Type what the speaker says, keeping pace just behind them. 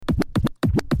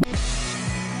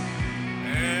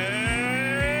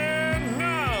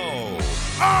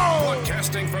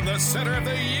the center of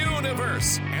the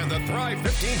universe and the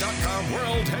Thrive15.com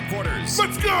world headquarters.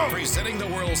 Let's go! Presenting the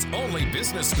world's only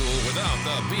business school without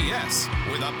the BS,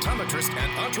 with optometrist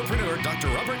and entrepreneur Dr.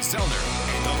 Robert Zellner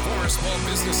and the former Small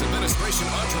Business Administration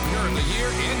Entrepreneur of the Year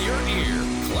in your ear,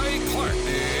 Clay Clark.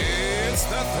 It's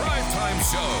the Thrive Time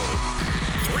Show.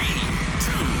 3,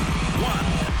 2,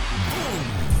 1.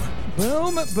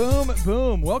 Boom, boom,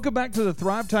 boom. Welcome back to the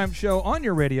Thrive Time Show on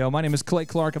your radio. My name is Clay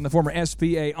Clark. I'm the former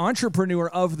SBA Entrepreneur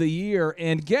of the Year.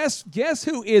 And guess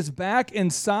who is back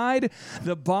inside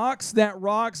the box that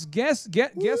rocks? Guess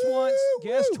once,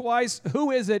 guess twice.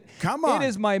 Who is it? Come on. It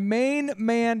is my main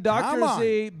man, Dr.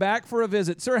 Z, back for a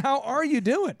visit. Sir, how are you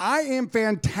doing? I am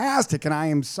fantastic, and I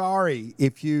am sorry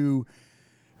if you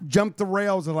jumped the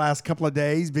rails the last couple of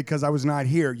days because I was not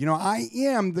here. You know, I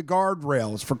am the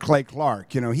guardrails for Clay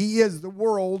Clark. You know, he is the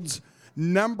world's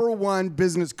 #1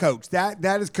 business coach. That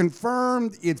is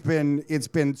confirmed. It's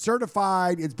been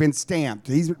certified. It's been stamped.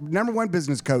 He's #1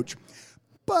 business coach.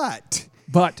 But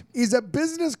he's a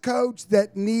business coach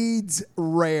that needs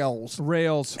rails.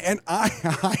 And I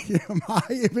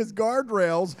am his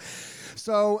guardrails.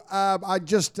 So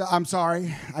I'm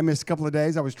sorry. I missed a couple of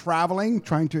days. I was traveling,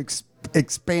 trying to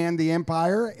expand the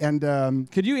empire. And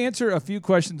could you answer a few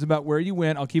questions about where you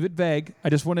went? I'll keep it vague. I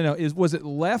just want to know: was it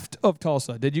left of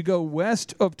Tulsa? Did you go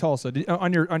west of Tulsa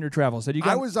on your travels? Did you go?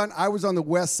 I was on the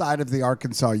west side of the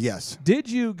Arkansas. Yes. Did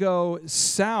you go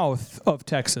south of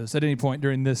Texas at any point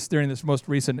during this most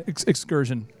recent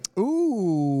excursion?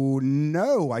 Ooh,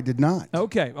 no, I did not.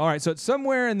 Okay, all right. So it's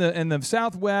somewhere in the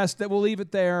Southwest. That we'll leave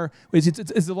it there.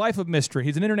 It's the life of mystery.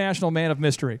 He's an international man of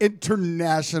mystery.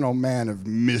 International man of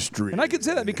mystery. And I could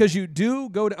say that because you do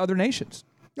go to other nations.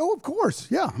 Oh, of course.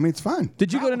 Yeah, I mean it's fun.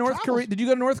 Did you go to North Korea? Did you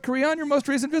go to North Korea on your most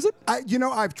recent visit?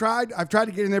 I've tried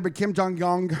to get in there, but Kim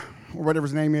Jong-un or whatever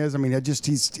his name is. I mean,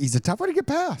 he's a tough one to get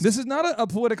past. This is not a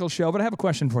political show, but I have a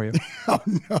question for you. Oh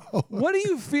no! What do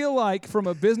you feel like from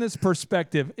a business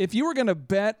perspective if you were going to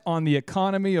bet on the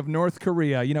economy of North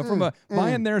Korea? You know, from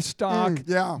buying their stock,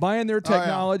 buying their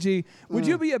technology. Would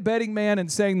you be a betting man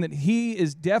and saying that he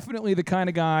is definitely the kind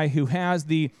of guy who has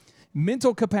the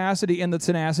mental capacity and the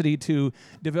tenacity to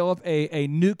develop a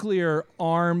nuclear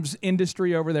arms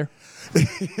industry over there?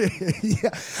 Yeah.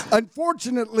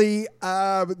 Unfortunately,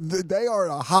 they are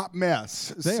a hot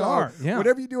mess. They are, yeah.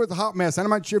 Whatever you do with a hot mess, I'm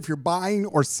not sure if you're buying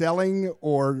or selling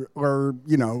or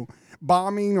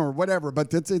bombing or whatever,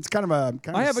 but it's kind of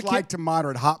a slight to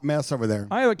moderate hot mess over there.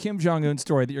 I have a Kim Jong-un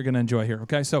story that you're going to enjoy here,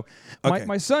 okay? So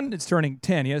my son is turning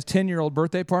 10. He has a 10-year-old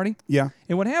birthday party. Yeah.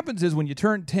 And what happens is when you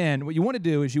turn 10, what you want to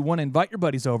do is you want to invite your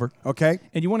buddies over. Okay.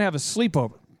 And you want to have a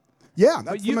sleepover. Yeah,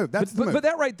 that's the move. But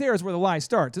that right there is where the lie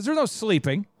starts. There's no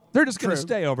sleeping. They're just going to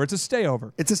stay over. It's a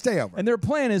stayover. It's a stayover. And their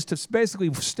plan is to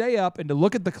basically stay up and to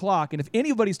look at the clock. And if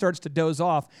anybody starts to doze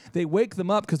off, they wake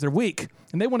them up because they're weak.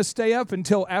 And they want to stay up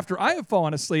until after I have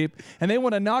fallen asleep. And they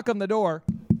want to knock on the door.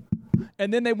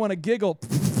 And then they want to giggle.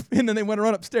 And then they want to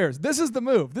run upstairs. This is the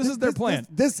move. This is their plan.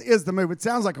 This is the move. It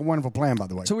sounds like a wonderful plan, by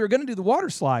the way. So we were going to do the water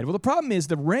slide. Well, the problem is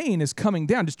the rain is coming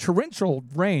down, just torrential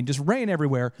rain, just rain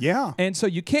everywhere. Yeah. And so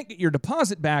you can't get your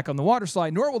deposit back on the water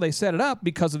slide, nor will they set it up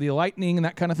because of the lightning and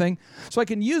that kind of thing. So I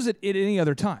can use it at any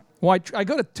other time. Well, I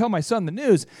go to tell my son the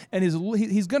news, and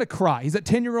he's going to cry. He's that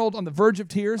 10-year-old on the verge of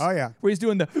tears. Oh, yeah. Where he's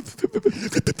doing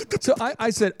the... So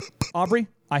I said, Aubrey,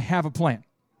 I have a plan.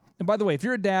 And by the way, if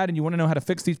you're a dad and you want to know how to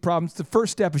fix these problems, the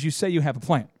first step is you say you have a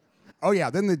plan. Oh yeah,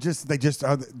 then you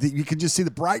can just see the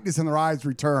brightness in their eyes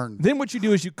return. Then what you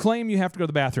do is you claim you have to go to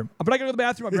the bathroom. But I got to go to the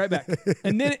bathroom. I'll be right back.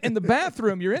 And then in the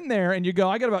bathroom, you're in there and you go,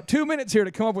 I got about 2 minutes here to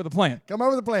come up with a plan. Come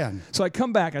up with a plan. So I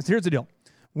come back. I said, here's the deal.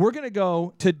 We're going to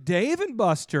go to Dave &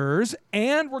 Buster's,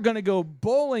 and we're going to go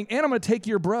bowling, and I'm going to take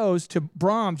your bros to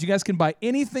Brahms. You guys can buy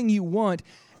anything you want,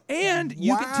 and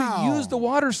you get to use the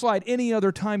water slide any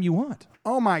other time you want.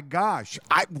 Oh, my gosh.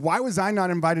 Why was I not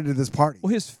invited to this party?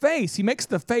 Well, his face, he makes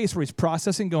the face where he's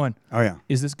processing going, oh, yeah.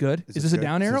 Is this good? Is this a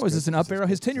down arrow? Is this an up arrow?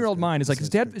 His 10-year-old mind is like, is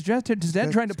dad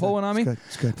trying to pull one on me?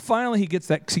 It's good. Finally, he gets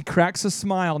that. He cracks a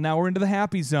smile. Now we're into the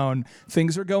happy zone.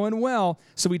 Things are going well.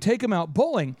 So we take him out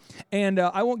bowling. And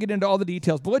I won't get into all the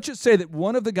details, but let's just say that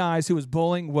one of the guys who was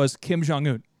bowling was Kim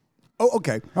Jong-un. Oh,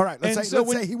 okay. All right. Let's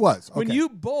say he was. Okay. When you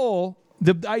bowl,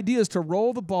 the idea is to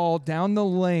roll the ball down the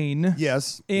lane.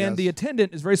 Yes. And the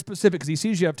attendant is very specific because he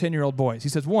sees you have 10-year-old boys. He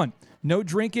says, 1, no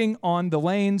drinking on the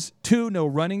lanes. 2, no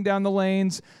running down the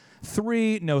lanes.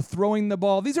 3, no throwing the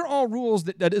ball. These are all rules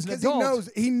that as an adult.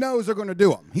 He knows they're going to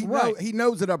do them. He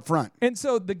knows it up front. And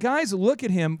so the guys look at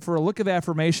him for a look of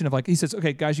affirmation of like, he says,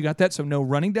 okay, guys, you got that? So no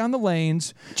running down the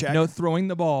lanes. Check. No throwing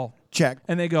the ball. Check.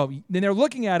 And they go, then they're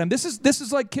looking at him. This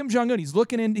is like Kim Jong-un. He's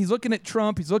looking at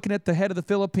Trump. He's looking at the head of the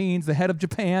Philippines, the head of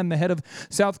Japan, the head of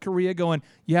South Korea going,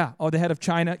 yeah, oh, the head of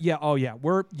China. Yeah, oh,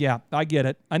 yeah, I get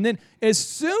it. And then as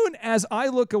soon as I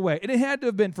look away, and it had to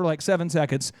have been for like 7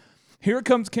 seconds, here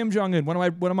comes Kim Jong-un,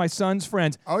 one of my son's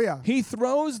friends. Oh, yeah. He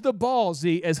throws the ball,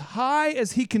 Z, as high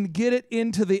as he can get it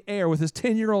into the air with his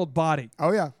 10-year-old body.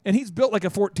 Oh, yeah. And he's built like a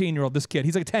 14-year-old, this kid.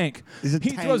 He's like a tank. He's a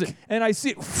tank. He throws it, and I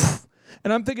see it.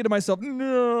 And I'm thinking to myself,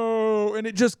 no. And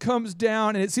it just comes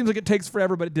down, and it seems like it takes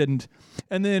forever, but it didn't.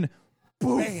 And then,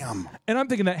 boom. Bam. And I'm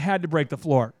thinking that had to break the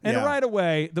floor. And right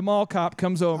away, the mall cop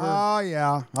comes over. Oh,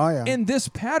 yeah. And this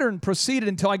pattern proceeded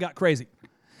until I got crazy.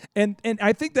 And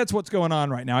I think that's what's going on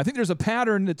right now. I think there's a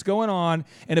pattern that's going on,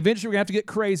 and eventually we're going to have to get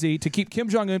crazy to keep Kim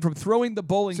Jong-un from throwing the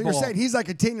bowling ball. So you're saying he's like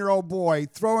a 10-year-old boy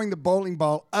throwing the bowling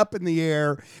ball up in the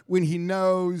air when he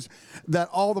knows that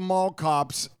all the mall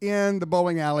cops in the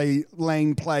bowling alley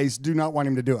lane place do not want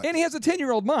him to do it. And he has a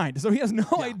 10-year-old mind, so he has no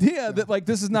idea that like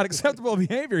this is not acceptable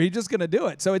behavior. He's just going to do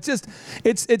it. So it's just,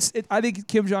 I think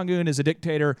Kim Jong-un is a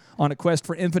dictator on a quest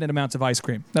for infinite amounts of ice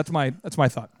cream. That's my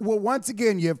thought. Well, once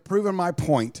again, you have proven my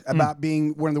point about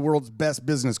being one of the world's best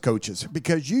business coaches,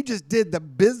 because you just did the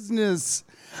business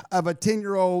of a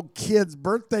 10-year-old kid's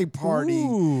birthday party.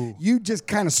 Ooh. You just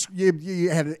kind of you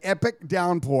had an epic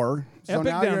downpour. So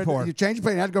now you changed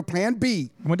plan. You had to go plan B.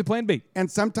 I went to plan B.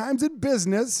 And sometimes in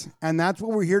business, and that's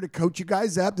what we're here to coach you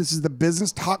guys up. This is the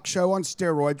business talk show on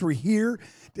steroids. We're here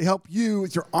to help you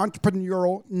with your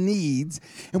entrepreneurial needs.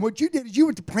 And what you did is you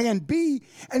went to plan B,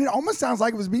 and it almost sounds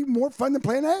like it was even more fun than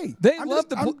plan A. They love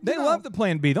the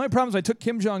plan B. The only problem is I took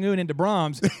Kim Jong-un into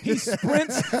Brahms. He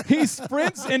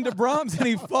sprints into Brahms, and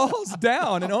he falls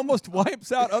down and almost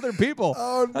wipes out other people.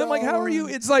 Oh, no. I'm like, how are you?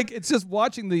 It's like, it's just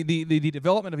watching the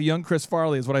development of a young Chris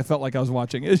Farley is what I felt like I was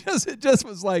watching. It just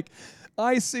was like,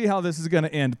 I see how this is going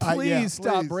to end. Please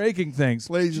stop breaking things.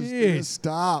 Please just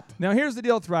stop. Now, here's the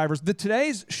deal, Thrivers.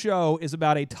 Today's show is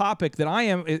about a topic that I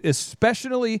am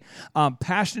especially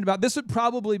passionate about. This would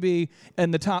probably be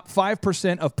in the top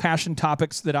 5% of passion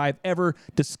topics that I've ever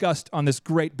discussed on this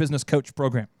great business coach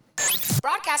program.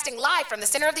 Broadcasting live from the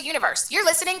center of the universe, you're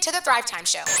listening to The Thrive Time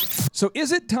Show. So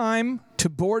is it time to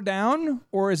bore down,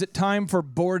 or is it time for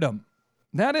boredom?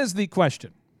 That is the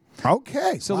question.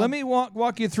 Okay. So let me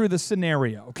walk you through the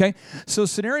scenario, okay? So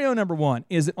scenario number one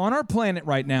is that on our planet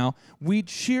right now, we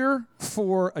cheer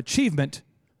for achievement,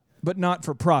 but not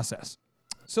for process.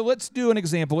 So let's do an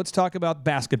example. Let's talk about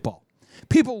basketball.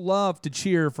 People love to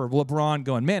cheer for LeBron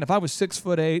going, man, if I was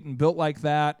 6'8" and built like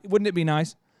that, wouldn't it be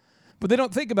nice? But they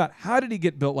don't think about how did he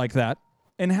get built like that?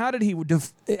 And how did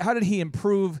he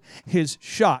improve his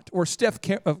shot? Or Steph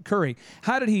Curry,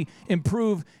 how did he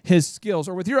improve his skills?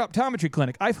 Or with your optometry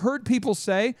clinic, I've heard people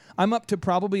say, I'm up to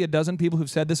probably a dozen people who've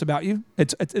said this about you.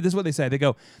 This is what they say. They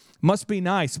go, must be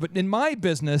nice. But in my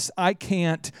business, I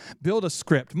can't build a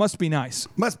script. Must be nice.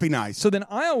 Must be nice. So then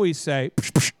I always say,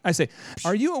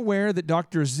 are you aware that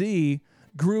Dr. Z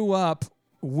grew up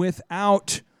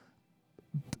without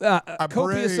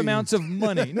copious amounts of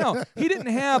money? No, he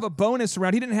didn't have a bonus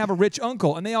around. He didn't have a rich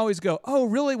uncle. And they always go, oh,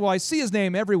 really? Well, I see his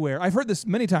name everywhere. I've heard this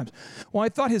many times. Well, I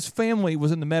thought his family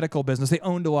was in the medical business. They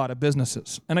owned a lot of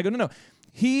businesses. And I go, no.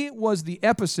 He was the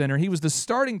epicenter. He was the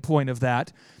starting point of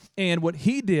that. And what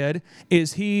he did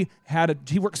is he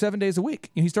worked 7 days a week.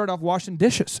 And he started off washing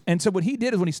dishes. And so what he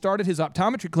did is when he started his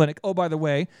optometry clinic, oh, by the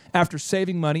way, after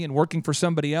saving money and working for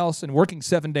somebody else and working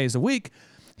 7 days a week,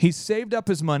 he saved up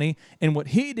his money, and what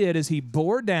he did is he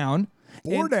bore down.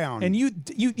 And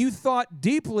you thought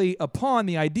deeply upon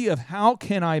the idea of how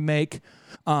can I make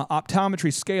optometry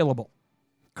scalable.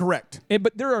 Correct.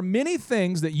 But there are many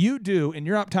things that you do in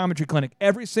your optometry clinic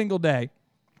every single day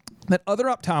that other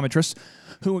optometrists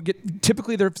who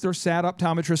typically they're sad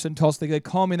optometrists in Tulsa, they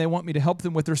call me and they want me to help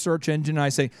them with their search engine, and I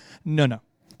say, no.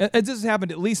 This has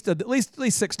happened at least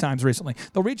 6 times recently.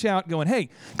 They'll reach out going, hey,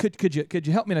 could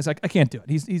you help me? And I was like, I can't do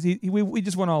it. We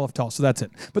just went all of Tulsa, so that's it.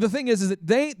 But the thing is that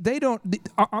they don't,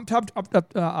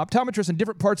 optometrists in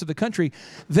different parts of the country,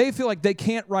 they feel like they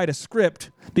can't write a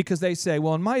script because they say,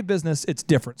 well, in my business, it's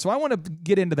different. So I want to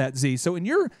get into that, Z. So when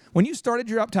you started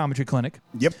your optometry clinic,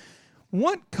 yep.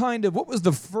 What was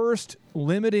the first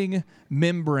limiting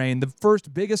membrane, the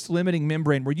first biggest limiting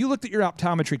membrane where you looked at your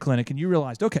optometry clinic and you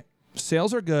realized, okay,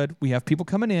 sales are good. We have people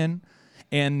coming in,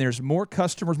 and there's more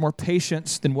customers, more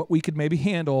patients than what we could maybe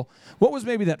handle. What was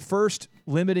maybe that first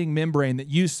limiting membrane that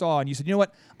you saw, and you said, you know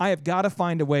what? I have got to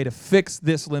find a way to fix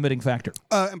this limiting factor.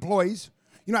 Employees.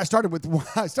 I started with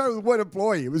one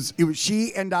employee. It was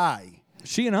she and I.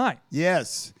 She and I.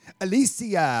 Yes.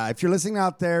 Alicia, if you're listening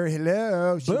out there,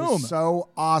 hello. She was so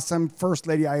awesome. First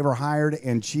lady I ever hired,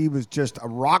 and she was just a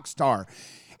rock star.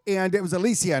 And it was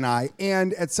Alicia and I.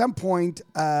 And at some point,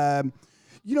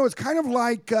 it's kind of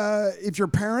like if you're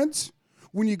parents,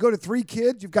 when you go to 3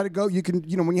 kids, you've got to go. You can,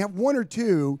 when you have 1 or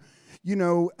 2,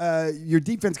 your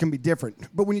defense can be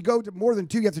different. But when you go to more than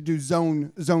 2, you have to do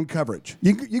zone coverage.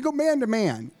 You go man to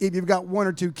man if you've got 1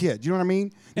 or 2 kids. You know what I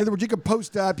mean? In other words, you can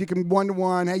post up, you can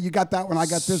 1-to-1. Hey, you got that one, I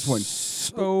got this one.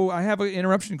 So I have an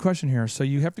interruption question here. So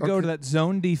you have to go to that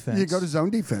zone defense. You go to zone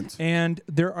defense. And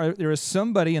there is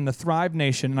somebody in the Thrive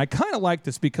Nation, and I kind of like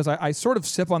this because I sort of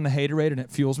sip on the haterade and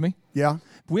it fuels me. Yeah.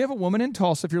 We have a woman in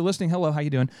Tulsa. If you're listening, hello, how you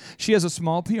doing? She has a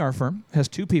small PR firm, has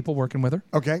 2 people working with her.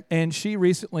 Okay. And she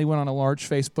recently went on a large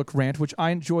Facebook rant, which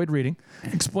I enjoyed reading,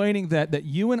 explaining that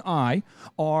you and I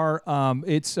are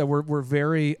we're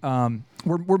very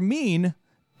we're mean.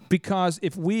 Because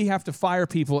if we have to fire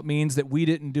people, it means that we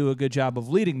didn't do a good job of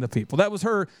leading the people. That was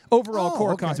her overall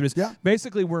core concept.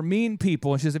 Basically, we're mean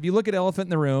people. And she says, if you look at Elephant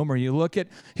in the Room or you look at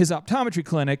his optometry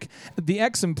clinic, the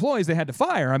ex-employees they had to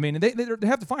fire. I mean, they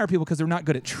have to fire people because they're not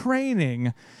good at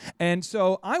training. And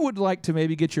so I would like to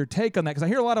maybe get your take on that because I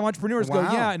hear a lot of entrepreneurs go,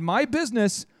 yeah, in my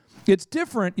business, it's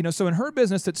different, so in her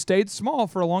business that stayed small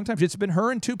for a long time, it's been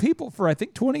her and 2 people for, I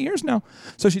think, 20 years now.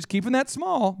 So she's keeping that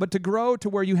small, but to grow to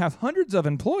where you have hundreds of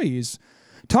employees,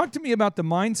 talk to me about the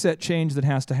mindset change that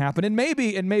has to happen and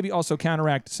maybe also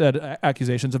counteract said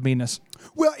accusations of meanness.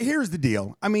 Well, here's the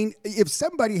deal. I mean, if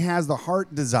somebody has the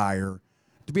heart desire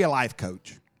to be a life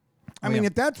coach, I mean,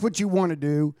 if that's what you want to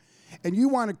do, and you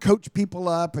want to coach people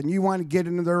up and you want to get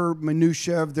into their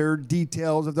minutia of their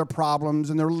details of their problems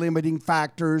and their limiting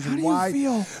factors and why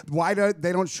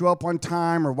they don't show up on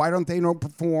time or why don't they not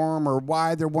perform or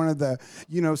why they're one of the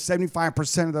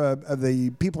 75% of the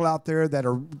people out there that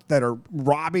are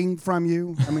robbing from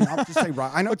you. I mean, I'll just say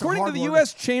I know. According to the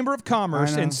U.S. Chamber of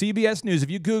Commerce and CBS News, if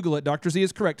you Google it, Dr. Z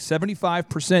is correct.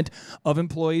 75% of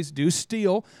employees do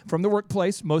steal from the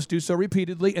workplace. Most do so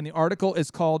repeatedly. And the article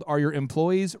is called "Are Your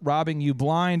Employees Robbing You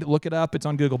Blind?" Look it up. It's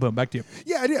on Google. Boom. Back to you.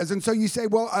 Yeah, it is. And so you say,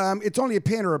 well, it's only a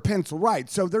pen or a pencil, right?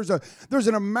 So there's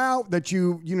an amount that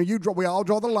you draw. We all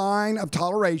draw the line of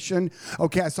toleration.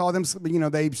 Okay, I saw them.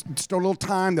 They stole a little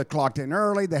time. They clocked in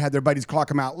early. They had their buddies clock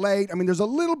them out late. I mean, there's a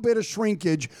little bit of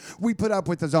shrinkage we put up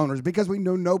with as owners because we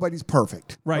know nobody's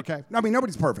perfect. Right. Okay. I mean,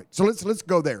 nobody's perfect. So let's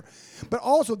go there. But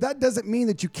also, that doesn't mean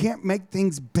that you can't make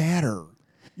things better.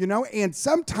 And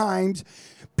sometimes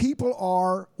people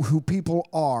are who people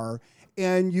are,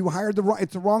 and you hired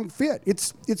it's the wrong fit.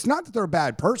 It's not that they're a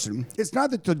bad person. It's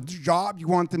not that the job you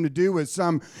want them to do is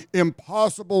some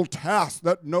impossible task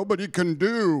that nobody can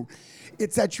do.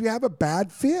 It's that you have a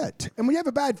bad fit. And when you have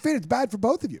a bad fit, it's bad for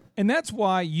both of you. And that's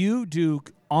why you do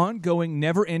ongoing,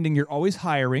 never-ending, you're always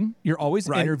hiring, you're always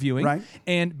interviewing. Right.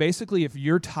 And basically, if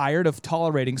you're tired of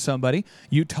tolerating somebody,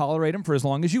 you tolerate them for as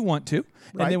long as you want to.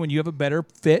 Right. And then when you have a better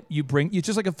fit, it's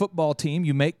just like a football team,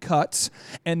 you make cuts.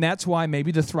 And that's why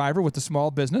maybe the thriver with the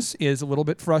small business is a little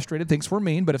bit frustrated, thinks we're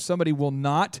mean. But if somebody will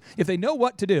not, if they know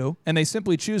what to do and they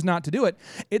simply choose not to do it,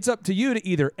 it's up to you to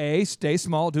either A, stay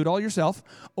small, do it all yourself,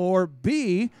 or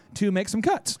B, to make some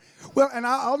cuts. Well, and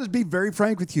I'll just be very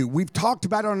frank with you. We've talked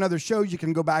about it on other shows. You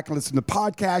can go back and listen to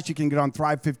podcasts. You can get on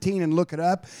Thrive 15 and look it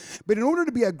up. But in order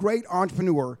to be a great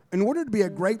entrepreneur, in order to be a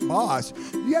great boss,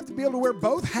 you have to be able to wear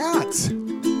both hats.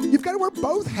 You've got to wear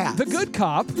both hats. The good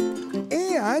cop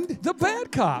and the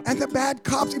bad cop. And the bad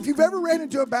cops. If you've ever ran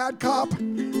into a bad cop,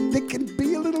 they can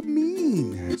be a little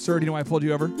mean. Sir, do you know why I pulled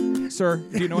you over? Sir,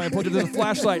 do you know why I pulled you? There's a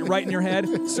flashlight right in your head.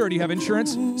 Sir, do you have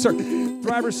insurance? Sir,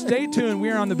 Thrivers, stay tuned. We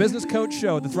are on the Business Coach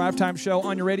Show, the Thrive Time Show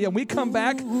on your radio. When we come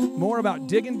back, more about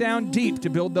digging down deep to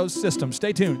build those systems.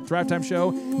 Stay tuned.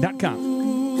 ThriveTimeShow.com.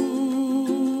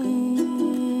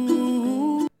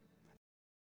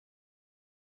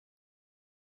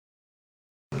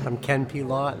 I'm Ken P.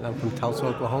 Lott, and I'm from Tulsa,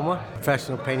 Oklahoma.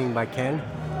 Professional painting by Ken.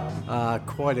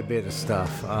 Quite a bit of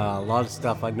stuff. A lot of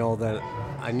stuff I know that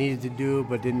I needed to do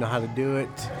but didn't know how to do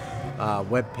it.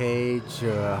 Web page,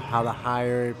 how to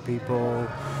hire people,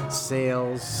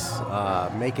 sales,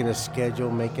 making a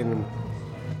schedule, making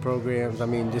programs. I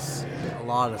mean, just a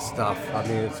lot of stuff. I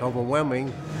mean, it's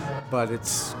overwhelming, but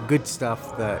it's good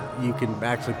stuff that you can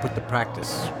actually put to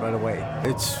practice right away.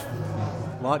 It's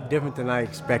a lot different than I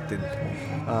expected.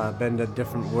 Been to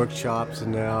different workshops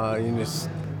and you're just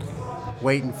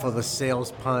waiting for the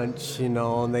sales punch,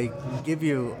 and they give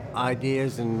you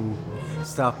ideas and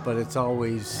stuff, but it's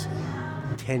always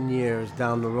 10 years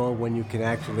down the road when you can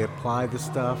actually apply the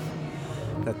stuff.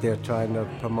 that they're trying to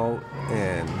promote,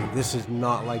 and this is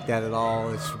not like that at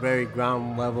all. It's very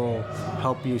ground level,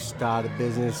 help you start a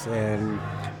business and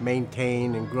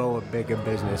maintain and grow a bigger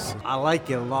business. I like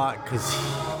it a lot because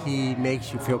he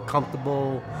makes you feel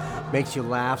comfortable, makes you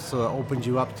laugh, so it opens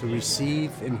you up to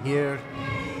receive and hear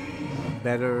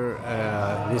better.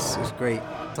 This is great.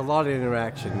 It's a lot of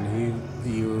interaction.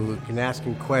 You can ask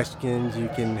him questions, you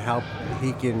can help,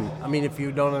 if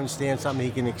you don't understand something,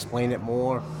 he can explain it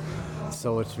more.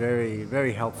 So it's very,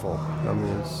 very helpful.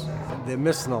 They're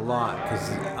missing a lot because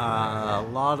a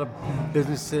lot of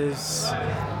businesses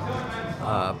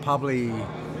probably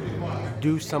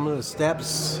do some of the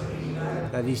steps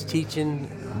that he's teaching,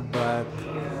 but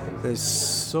there's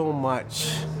so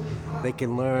much they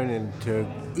can learn into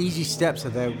easy steps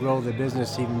that they'll grow the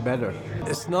business even better.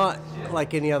 It's not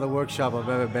like any other workshop I've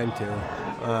ever been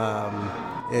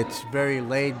to. It's very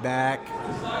laid back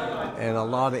and a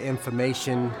lot of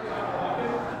information,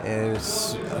 and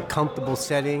it's a comfortable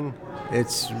setting.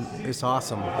 It's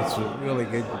awesome. It's a really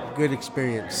good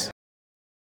experience.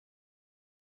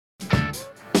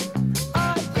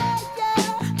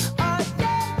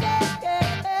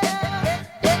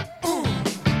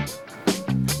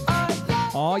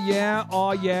 Oh yeah,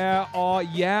 oh yeah, oh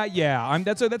yeah, yeah.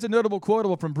 That's a notable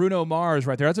quotable from Bruno Mars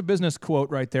right there. That's a business quote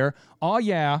right there. Oh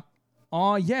yeah,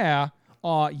 oh yeah,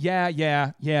 oh yeah,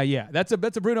 yeah, yeah, yeah. That's a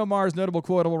Bruno Mars notable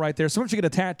quotable right there. Someone should get a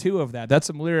tattoo of that. That's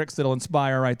some lyrics that'll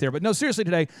inspire right there. But no, seriously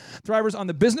today, Thrivers, on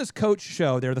the Business Coach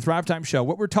Show there, the Thrive Time Show,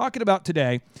 what we're talking about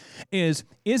today is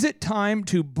it time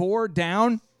to bore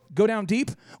down, go down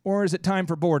deep, or is it time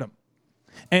for boredom?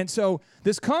 And so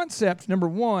this concept, number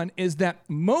one, is that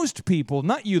most people,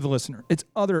 not you, the listener, it's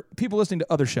other people listening to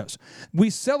other shows, we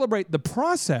celebrate the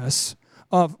process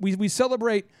of, we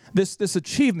celebrate this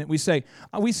achievement. We say,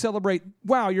 we celebrate,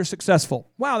 wow, you're successful.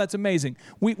 Wow, that's amazing.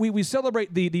 We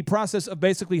celebrate the process of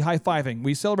basically high-fiving.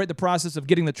 We celebrate the process of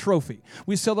getting the trophy.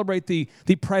 We celebrate the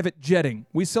private jetting.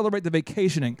 We celebrate the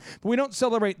vacationing. But we don't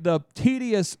celebrate the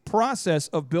tedious process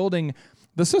of building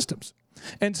the systems.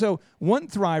 And so one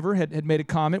Thriver had made a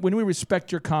comment. When we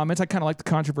respect your comments, I kind of like the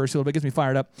controversy a little bit. It gets me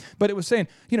fired up. But it was saying,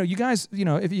 you guys,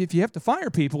 if you have to fire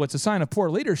people, it's a sign of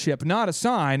poor leadership, not a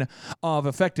sign of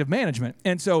effective management.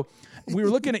 And so we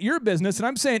were looking at your business, and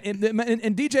I'm saying, in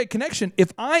DJ Connection,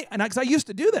 because I used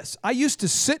to do this. I used to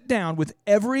sit down with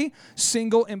every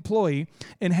single employee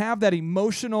and have that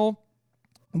emotional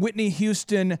Whitney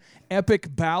Houston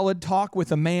epic ballad talk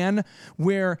with a man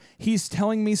where he's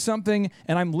telling me something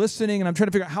and I'm listening and I'm trying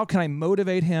to figure out how can I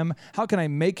motivate him? How can I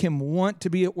make him want to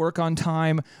be at work on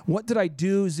time? What did I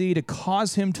do, Z, to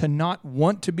cause him to not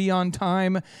want to be on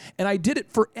time? And I did it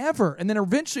forever. And then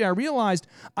eventually I realized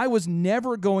I was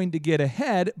never going to get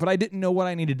ahead, but I didn't know what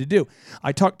I needed to do.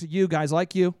 I talked to you guys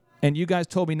like you, and you guys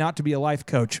told me not to be a life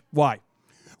coach. Why?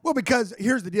 Well, because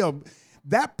here's the deal.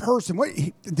 That person,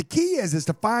 the key is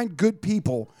to find good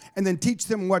people and then teach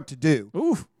them what to do.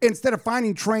 Oof. Instead of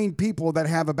finding trained people that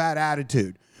have a bad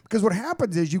attitude. Because what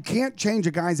happens is you can't change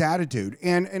a guy's attitude.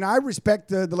 And I respect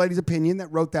the lady's opinion that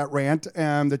wrote that rant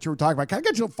that you were talking about. Kind of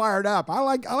get you fired up. I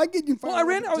like getting you fired up.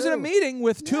 Well, I was in a meeting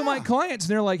with two of my clients, and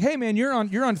they're like, "Hey, man, you're on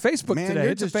Facebook today.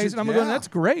 It's a Facebook." And I'm going, "That's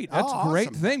great. That's a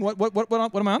great thing. What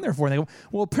am I on there for?" And they go,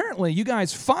 "Well, apparently you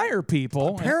guys fire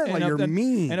people. Apparently you're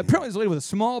mean." And apparently there's a lady with a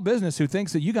small business who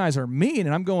thinks that you guys are mean."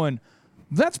 And I'm going,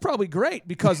 that's probably great,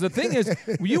 because the thing is,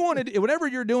 you want to, whatever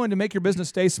you're doing to make your business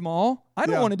stay small, I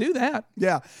don't want to do that.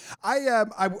 Yeah.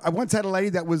 I once had a lady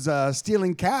that was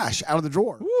stealing cash out of the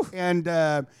drawer. Woo. And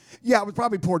it was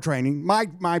probably poor training.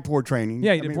 My poor training.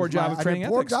 Yeah, you did a poor job of training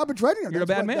ethics. Poor job of training. You're a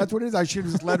bad man. That's what it is. I should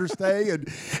have just let her stay.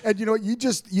 And you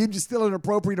just steal an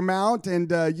appropriate amount. And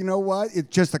you know what? It's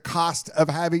just the cost of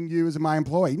having you as my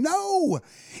employee. No,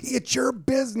 it's your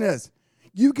business.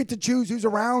 You get to choose who's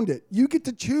around it. You get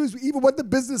to choose even what the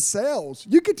business sells.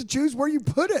 You get to choose where you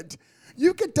put it.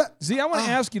 You get to... Z, I want to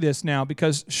ask you this now,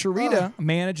 because Sharita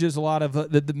manages a lot of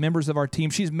the members of our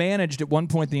team. She's managed at one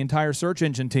point the entire search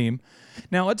engine team.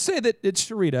 Now, let's say that it's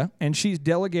Sharita, and she's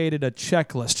delegated a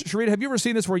checklist. Sharita, have you ever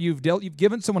seen this where you've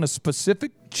given someone a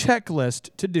specific checklist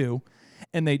to do,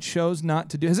 and they chose not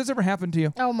to do? Has this ever happened to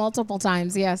you? Oh, multiple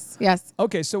times, yes.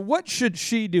 Okay, so what should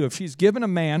she do if she's given a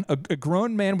man, a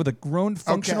grown man with a grown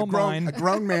functional mind? A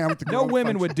grown man with a grown No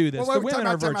women would do this. Well, the women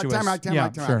are virtuous. Time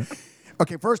out. Sure.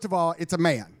 Okay, first of all, it's a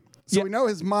man. So we know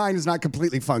his mind is not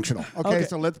completely functional. Okay,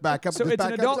 so let's back up. So it's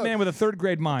an adult man with a third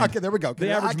grade mind. Okay, there we go.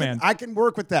 The average man. I can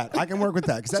work with that.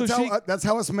 Because that's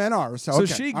how us men are. So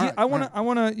I want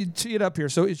to tee it up here.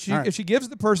 So if she gives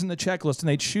the person the checklist and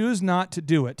they choose not to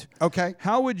do it, okay,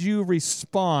 how would you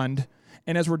respond?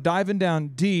 And as we're diving down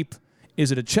deep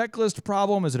Is it a checklist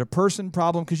problem? Is it a person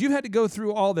problem? Because you've had to go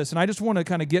through all this, and I just want to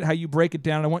kind of get how you break it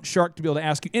down. And I want Shark to be able to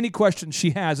ask you any questions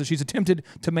she has as she's attempted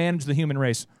to manage the human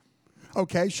race.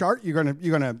 Okay, Shark, you're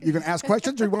gonna ask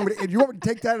questions, or you want me to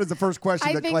take that as the first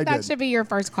question that Clay did? I think that should be your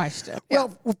first question.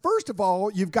 Well, first of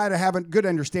all, you've got to have a good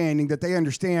understanding that they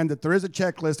understand that there is a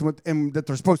checklist and that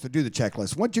they're supposed to do the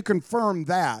checklist. Once you confirm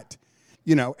that,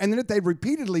 and then if they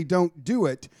repeatedly don't do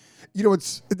it,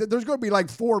 there's going to be like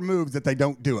 4 moves that they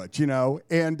don't do it,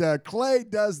 And Clay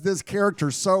does this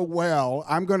character so well.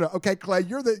 Okay, Clay,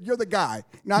 you're the guy.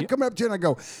 Now I come up to you and I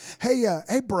go,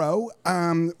 hey, bro,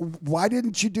 why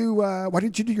didn't you do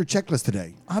your checklist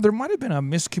today? There might have been a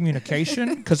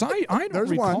miscommunication because I don't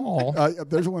recall.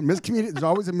 There's one There's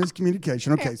always a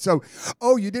miscommunication. Okay, so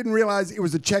you didn't realize it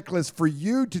was a checklist for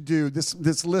you to do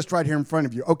this list right here in front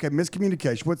of you. Okay,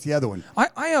 miscommunication. What's the other one?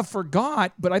 I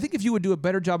forgot, but I think if you would do a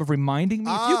better job of reminding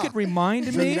me, if you could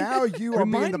remind me. Now you are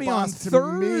remind being the me boss on to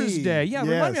Thursday. me. Yeah, yes.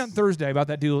 Remind me on Thursday about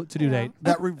that to-do date.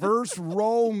 That reverse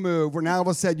role move where now all of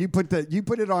a sudden you put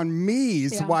it on me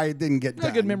is why it didn't get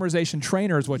done. A good memorization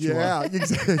trainer is what you are. Yeah,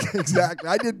 exactly.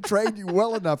 I didn't train you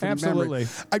well enough in Absolutely.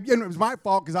 memory. It was my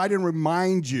fault because I didn't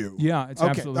remind you. Yeah, it's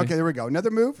okay. absolutely. Okay, there we go.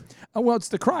 Another move? Well, it's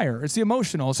the crier. It's the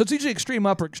emotional. So it's usually extreme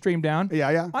up or extreme down.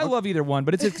 Yeah. I love either one,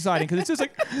 but it's exciting because it's just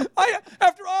like,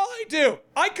 after all I do,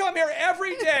 I come here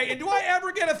every day, and do I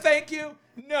ever get a thank you?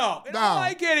 No. And all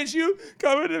I get is you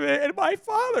coming to me, and my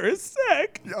father is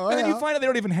sick. And then you find out they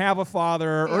don't even have a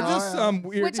father or just some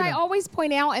weird. Which I always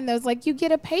point out in those, like, you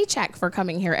get a paycheck for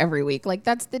coming here every week. Like,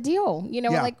 that's the deal.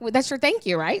 Like, that's your thank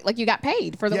you, right? Like, you got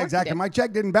paid for the work exactly. you did. My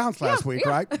check didn't bounce last week,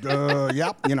 right?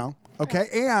 Yep, Okay,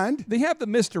 and they have the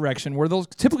misdirection where they'll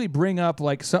typically bring up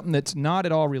like something that's not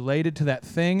at all related to that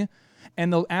thing.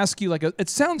 And they'll ask you like it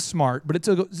sounds smart, but it's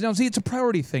a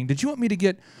priority thing. Did you want me to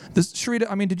get this, Sharita?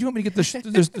 I mean, did you want me to get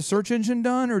the search engine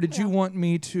done, or did you want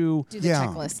me to do the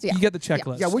checklist? Yeah, you get the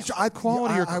checklist. Yeah, which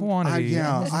quality or quantity?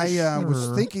 I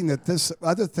was thinking that this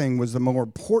other thing was the more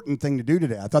important thing to do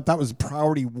today. I thought that was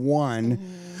priority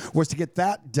 1. Was to get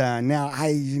that done. Now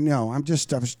I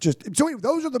was just so anyway,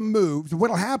 those are the moves.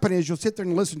 What'll happen is you'll sit there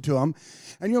and listen to them,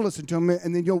 and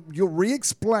then you'll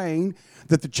re-explain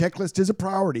that the checklist is a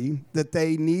priority, that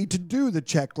they need to do the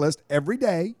checklist every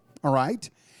day. All right,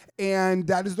 and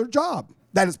that is their job.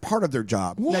 That is part of their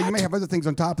job. What? Now you may have other things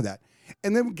on top of that.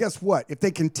 And then guess what? If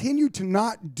they continue to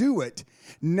not do it,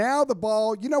 now the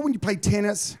ball. When you play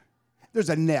tennis. There's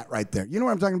a net right there. You know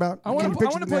what I'm talking about? I want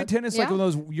to play tennis like one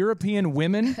of those European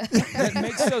women that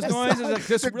makes those noises like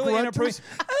just really inappropriate.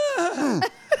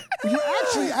 You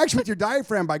actually, with your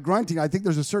diaphragm by grunting, I think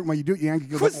there's a certain way you do it. You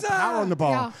get power on the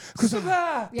ball.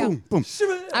 Yeah. Boom, boom.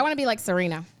 I want to be like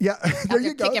Serena. Yeah, there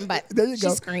you go. Kicking butt. There you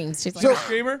go. She screams. She's like a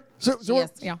screamer. So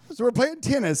we're playing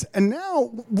tennis, and now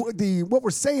what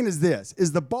we're saying is this: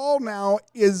 is the ball now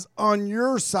is on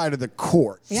your side of the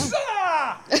court. Yeah.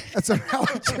 So now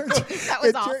it's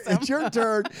your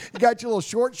turn. You got your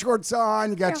little shorts on.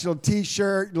 You got your little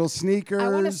t-shirt, your little sneakers. I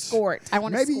want to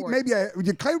skort.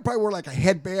 Maybe Clay would probably wear like a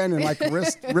headband and like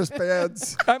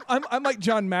wristbands. I'm like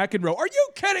John McEnroe. Are you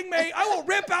kidding me? I will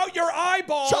rip out your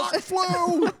eyeballs. Shot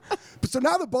flew. So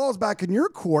now the ball's back in your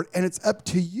court, and it's up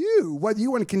to you whether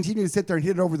you want to continue to sit there and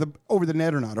hit it over the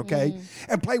net or not. Okay,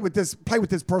 and play with this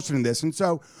person in this. And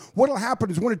so what'll happen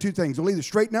is one of two things: they'll either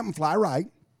straighten up and fly right.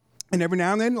 And every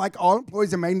now and then, like all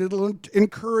employees, they may need a little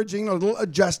encouraging, a little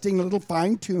adjusting, a little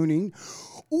fine-tuning.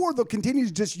 Or they'll continue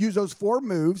to just use those 4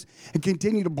 moves and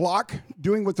continue to block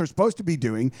doing what they're supposed to be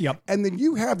doing. Yep. And then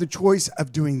you have the choice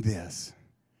of doing this.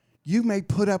 You may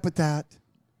put up with that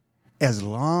as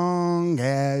long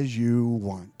as you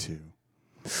want to.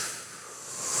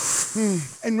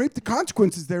 And reap the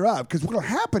consequences thereof. Because what will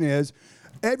happen is,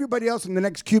 everybody else in the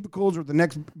next cubicles or the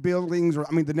next buildings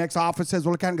the next offices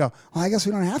will kind of go, I guess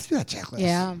we don't have to do that checklist.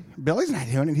 Yeah. Billy's not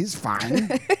doing it. He's fine.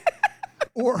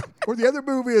 or the other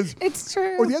move is. It's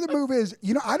true. Or the other move is,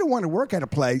 I don't want to work at a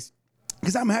place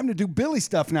because I'm having to do Billy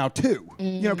stuff now too.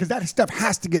 Because that stuff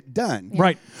has to get done.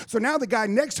 Right. So now the guy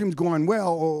next to him is going,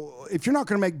 well, if you're not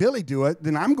going to make Billy do it,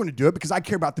 then I'm going to do it because I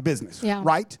care about the business. Yeah.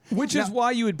 Right? Which is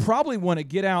why you would probably want to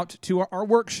get out to our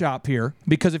workshop here,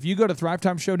 because if you go to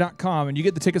thrivetimeshow.com and you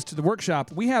get the tickets to the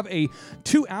workshop, we have a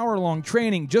 2-hour-long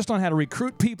training just on how to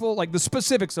recruit people, like the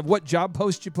specifics of what job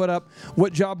posts you put up,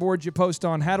 what job boards you post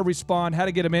on, how to respond, how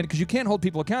to get them in, because you can't hold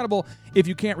people accountable if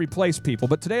you can't replace people.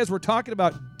 But today, as we're talking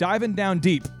about diving down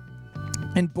deep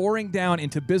and boring down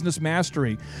into business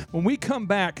mastery, when we come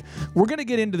back, we're going to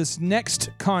get into this next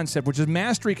concept, which is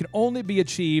mastery can only be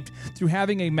achieved through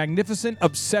having a magnificent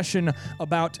obsession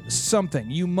about something.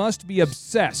 You must be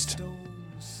obsessed.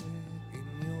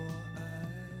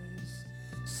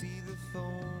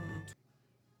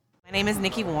 My name is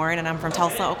Nikki Warren, and I'm from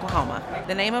Tulsa, Oklahoma.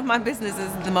 The name of my business is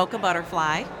The Mocha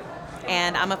Butterfly,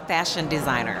 and I'm a fashion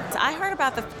designer. So I heard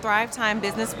about the Thrive Time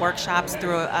Business Workshops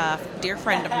through a dear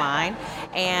friend of mine,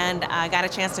 and I got a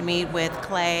chance to meet with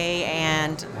Clay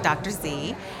and Dr.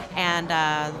 Z. And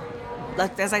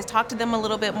as I talked to them a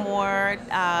little bit more,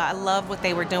 I loved what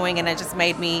they were doing, and it just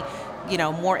made me,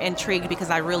 more intrigued because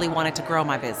I really wanted to grow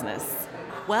my business.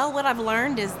 Well, what I've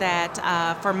learned is that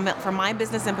for my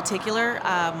business in particular,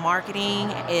 marketing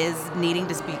is needing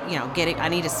to be, I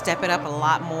need to step it up a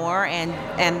lot more, and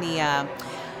the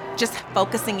just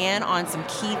focusing in on some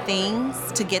key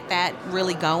things to get that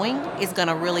really going is going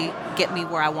to really get me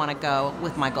where I want to go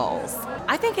with my goals.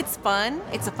 I think it's fun.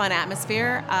 It's a fun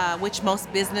atmosphere, which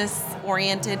most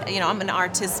business-oriented, I'm an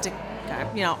artistic,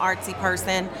 artsy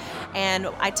person, and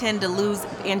I tend to lose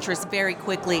interest very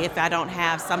quickly if I don't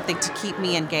have something to keep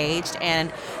me engaged.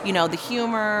 And, the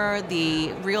humor,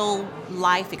 the real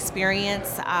life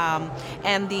experience,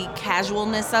 and the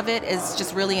casualness of it is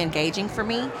just really engaging for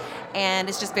me. And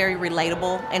it's just very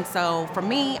relatable. And so for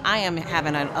me, I am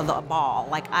having a ball.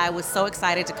 Like, I was so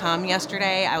excited to come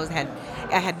yesterday.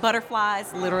 I had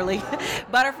butterflies, literally,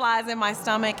 butterflies in my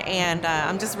stomach, and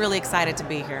I'm just really excited to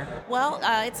be here. Well,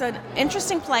 it's an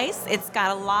interesting place. It's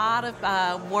got a lot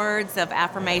of words of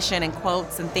affirmation and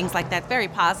quotes and things like that. Very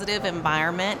positive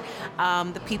environment.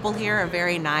 The people here are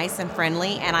very nice and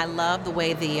friendly, and I love the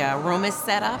way the room is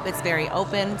set up. It's very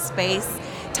open space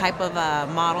type of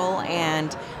model,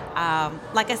 and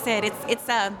like I said,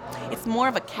 it's more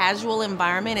of a casual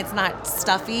environment. It's not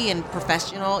stuffy and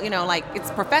professional.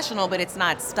 It's professional, but it's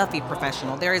not stuffy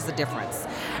professional. There is a difference.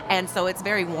 And so it's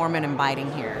very warm and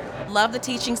inviting here. Love the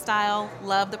teaching style,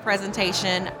 love the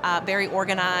presentation, very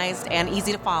organized and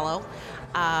easy to follow.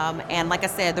 And like I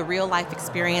said, the real life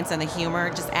experience and the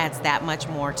humor just adds that much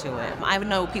more to it. I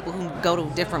know people who go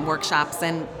to different workshops,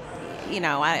 and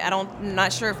I'm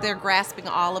not sure if they're grasping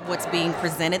all of what's being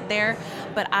presented there,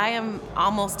 but I am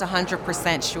almost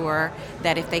 100% sure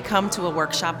that if they come to a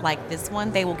workshop like this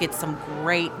one, they will get some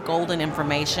great golden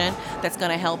information that's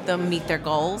going to help them meet their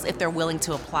goals if they're willing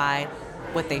to apply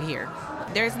what they hear.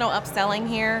 There's no upselling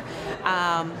here,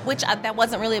 which that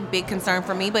wasn't really a big concern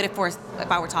for me. But if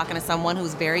I were talking to someone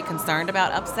who's very concerned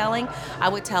about upselling, I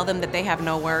would tell them that they have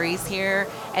no worries here,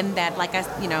 and that,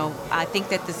 I think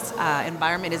that this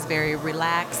environment is very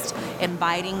relaxed,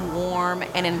 inviting, warm,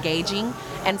 and engaging.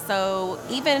 And so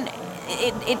even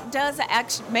it does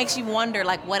actually makes you wonder,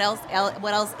 what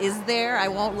else is there? I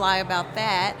won't lie about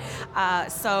that.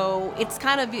 So it's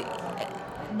kind of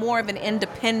more of an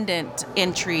independent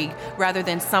intrigue rather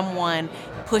than someone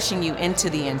pushing you into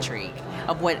the intrigue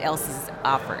of what else is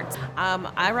offered.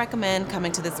 I recommend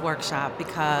coming to this workshop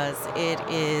because it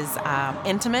is an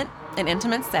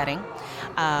intimate setting,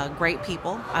 great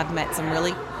people. I've met some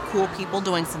really cool people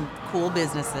doing some cool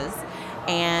businesses,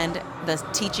 and the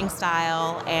teaching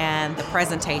style and the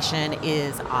presentation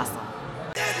is awesome.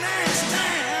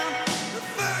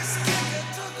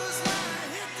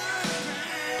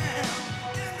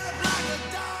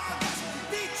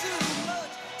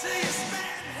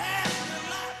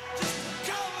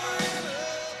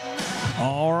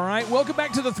 All right, welcome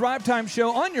back to the Thrive Time Show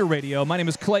on your radio. My name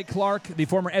is Clay Clark, the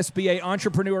former SBA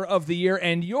Entrepreneur of the Year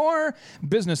and your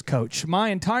business coach. My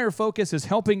entire focus is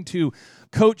helping to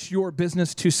coach your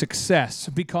business to success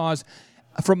because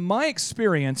from my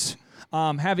experience,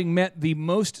 having met the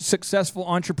most successful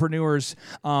entrepreneurs,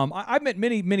 I've met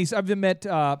many.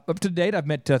 Up to date, I've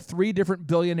met 3 different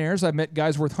billionaires. I've met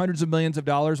guys worth hundreds of millions of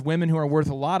dollars, women who are worth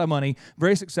a lot of money,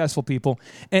 very successful people.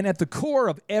 And at the core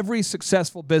of every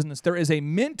successful business, there is a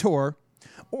mentor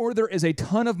or there is a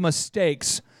ton of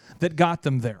mistakes that got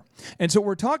them there. And so what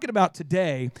we're talking about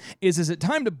today is it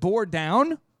time to bore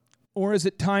down? Or is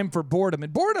it time for boredom?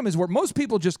 And boredom is where most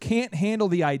people just can't handle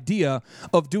the idea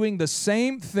of doing the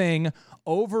same thing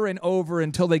over and over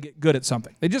until they get good at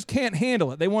something. They just can't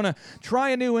handle it. They want to try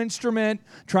a new instrument,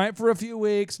 try it for a few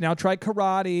weeks, now try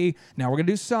karate, now we're going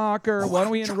to do soccer, why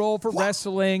don't we enroll for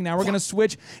wrestling, now we're going to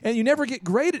switch. And you never get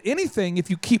great at anything if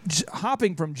you keep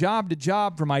hopping from job to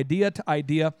job, from idea to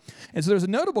idea. And so there's a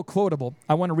notable quotable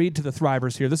I want to read to the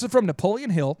Thrivers here. This is from Napoleon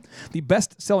Hill, the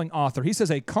best-selling author. He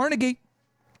says, a Carnegie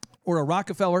or a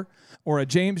Rockefeller, or a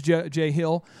James J.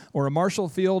 Hill, or a Marshall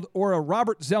Field, or a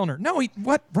Robert Zellner.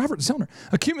 Robert Zellner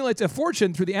accumulates a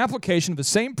fortune through the application of the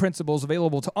same principles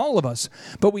available to all of us,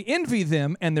 but we envy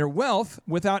them and their wealth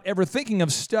without ever thinking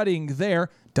of studying their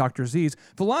Dr. Z's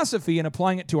philosophy and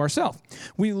applying it to ourselves.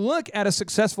 We look at a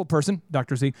successful person,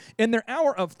 Dr. Z, in their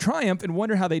hour of triumph and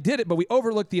wonder how they did it, but we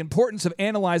overlook the importance of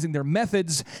analyzing their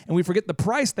methods, and we forget the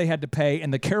price they had to pay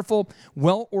and the careful,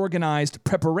 well-organized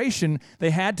preparation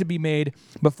they had to be made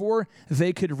before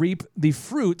they could reap the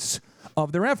fruits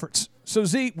of their efforts. So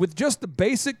Z, with just the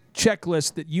basic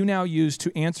checklist that you now use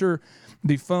to answer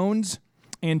the phones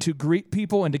and to greet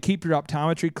people and to keep your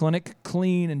optometry clinic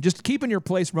clean and just keeping your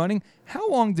place running, how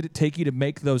long did it take you to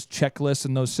make those checklists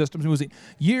and those systems? Was it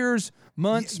years,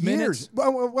 months, minutes?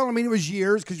 Well, I mean, it was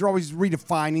years because you're always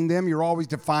redefining them. You're always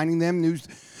defining them.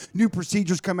 New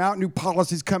procedures come out, new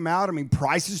policies come out. I mean,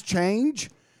 prices change.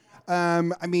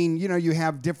 I mean, you know, you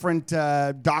have different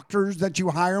doctors that you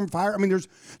hire and fire. I mean, so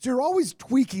you're always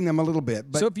tweaking them a little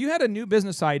bit. But so if you had a new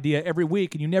business idea every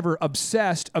week and you never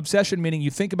obsession meaning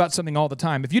you think about something all the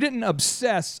time. If you didn't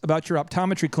obsess about your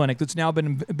optometry clinic that's now been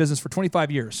in business for 25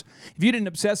 years, if you didn't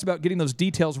obsess about getting those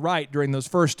details right during those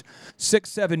first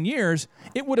 6-7 years,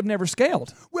 it would have never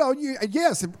scaled. Well,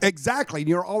 yes, exactly.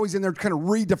 You're always in there kind of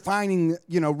redefining,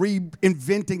 you know,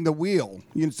 reinventing the wheel,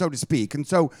 you know, so to speak. And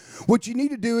so what you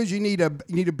need to do is you need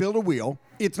to build a wheel.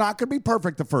 It's not going to be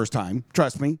perfect the first time.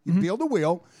 Trust me. You build a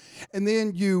wheel, and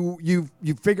then you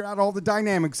figure out all the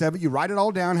dynamics of it. You write it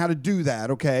all down how to do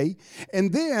that, okay?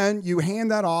 And then you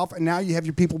hand that off, and now you have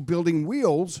your people building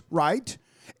wheels, right?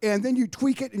 And then you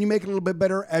tweak it and you make it a little bit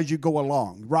better as you go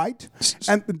along, right?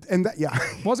 And that, yeah.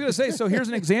 Well, I was going to say, so here's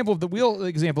an example of the wheel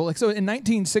example. So in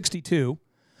 1962,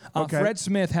 Fred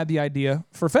Smith had the idea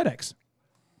for FedEx.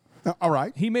 All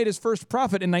right. He made his first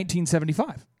profit in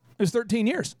 1975. It was 13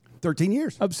 years. 13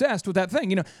 years. Obsessed with that thing.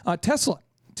 You know, Tesla,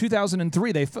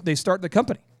 2003, they start the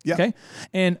company. Yeah. Okay?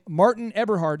 And Martin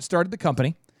Eberhard started the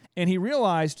company, and he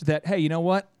realized that, hey, you know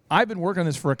what? I've been working on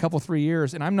this for 3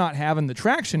 years, and I'm not having the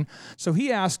traction. So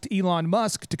he asked Elon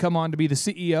Musk to come on to be the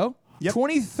CEO. Yep.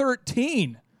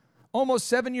 2013. Almost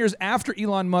 7 years after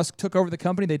Elon Musk took over the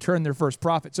company, they turned their first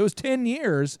profit. So it was 10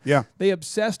 years. Yeah. They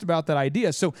obsessed about that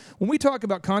idea. So when we talk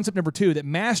about concept number 2, that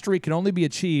mastery can only be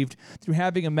achieved through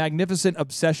having a magnificent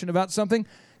obsession about something,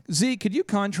 Z, could you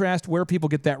contrast where people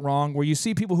get that wrong, where you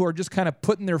see people who are just kind of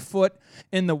putting their foot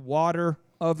in the water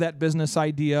of that business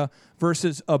idea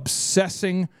versus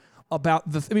obsessing about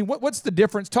what's the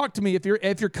difference? Talk to me if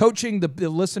you're coaching the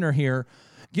listener here.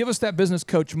 Give us that business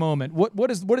coach moment. What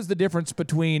is the difference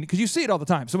between, because you see it all the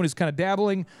time, somebody who's kind of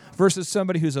dabbling versus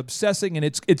somebody who's obsessing and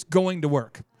it's going to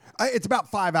work? It's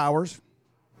about 5 hours.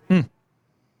 If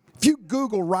you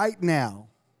Google right now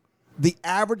the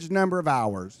average number of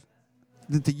hours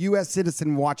that the U.S.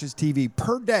 citizen watches TV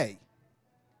per day.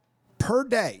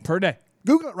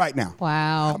 Google it right now.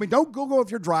 Wow. I mean, don't Google if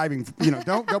you're driving. You know,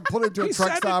 don't put it into a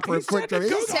truck stop or a quick trip.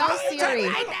 Tell Siri.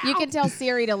 You can tell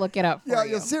Siri to look it up for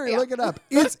you. Yeah, Siri, look it up.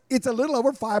 It's a little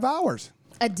over 5 hours.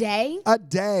 A day? A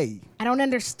day. I don't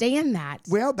understand that.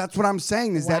 Well, that's what I'm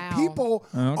saying is that people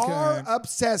are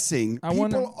obsessing.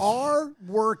 People are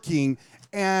working,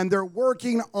 and they're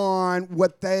working on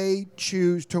what they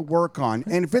choose to work on.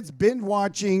 And if it's binge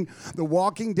watching The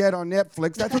Walking Dead on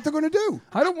Netflix, that's what they're going to do.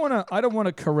 I don't want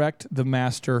to correct the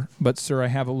master, but sir, I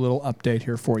have a little update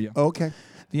here for you. Okay.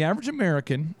 The average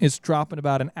American is dropping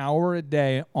about an hour a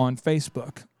day on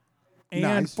Facebook.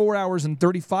 And 4 hours and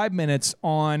 35 minutes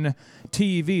on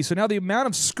TV. So now the amount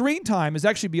of screen time is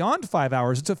actually beyond 5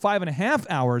 hours. It's at 5.5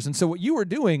 hours. And so what you are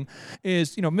doing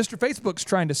is, you know, Mr. Facebook's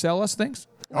trying to sell us things.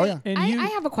 Oh, yeah. And I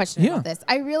have a question about this.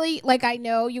 I really, I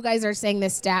know you guys are saying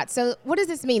this stat. So what does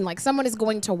this mean? Like someone is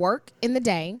going to work in the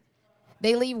day,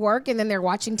 they leave work, and then they're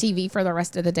watching TV for the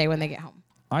rest of the day when they get home.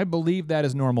 I believe that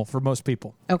is normal for most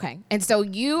people. Okay. And so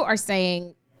you are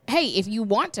saying, hey, if you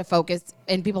want to focus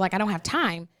and people are like, I don't have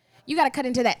time, you got to cut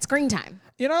into that screen time.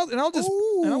 You know, and I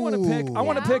want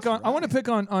to pick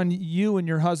on you and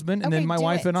your husband, and then my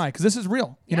wife and I, because this is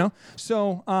real. You know,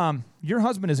 so your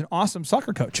husband is an awesome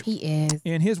soccer coach. He is,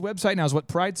 and his website now is what?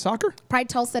 Pride Soccer.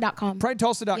 PrideTulsa.com.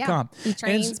 PrideTulsa.com. Yeah. He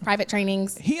trains private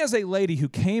trainings. He has a lady who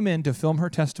came in to film her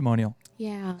testimonial.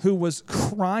 Yeah. Who was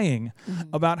crying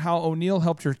about how O'Neill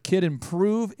helped her kid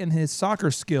improve in his soccer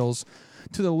skills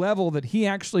to the level that he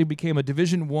actually became a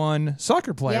Division I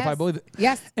soccer player, if I believe it.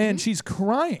 Yes. And she's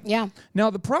crying. Yeah. Now,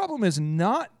 the problem is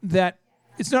not that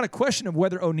it's not a question of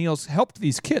whether O'Neill's helped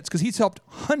these kids, because he's helped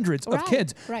hundreds of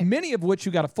kids, many of which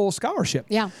who got a full scholarship.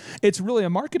 Yeah. It's really a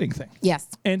marketing thing. Yes.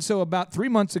 And so about 3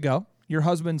 months ago, your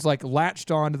husband's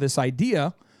latched on to this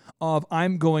idea of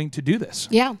I'm going to do this.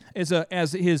 Yeah.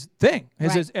 As his thing,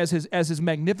 as his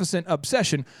magnificent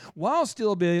obsession, while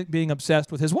still being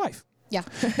obsessed with his wife. Yeah.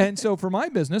 And so for my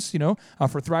business,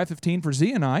 for Thrive 15, for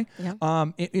Z and I,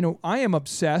 I am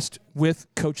obsessed with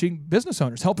coaching business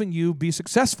owners, helping you be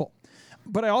successful.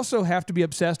 But I also have to be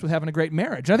obsessed with having a great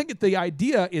marriage. And I think the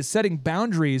idea is setting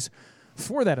boundaries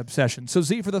for that obsession. So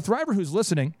Z, for the Thriver who's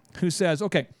listening, who says,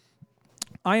 okay,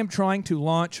 I am trying to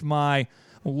launch my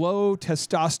low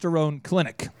testosterone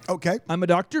clinic. Okay. I'm a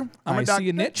doctor. I see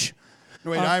a niche.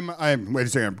 Wait, wait a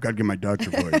second. I've got to get my doctor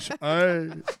voice.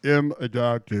 I am a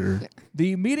doctor.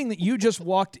 The meeting that you just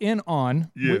walked in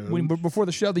on before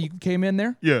the show that you came in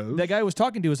there, that guy I was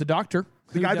talking to is a doctor.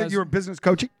 The guy that you were business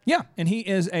coaching? Yeah, and he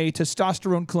is a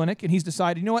testosterone clinic, and he's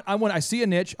decided, you know what, I see a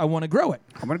niche, I want to grow it.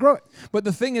 I'm going to grow it. But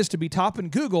the thing is, to be top in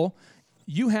Google,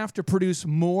 you have to produce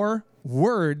more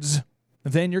words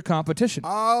than your competition.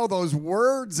 Oh, those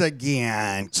words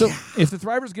again. So if the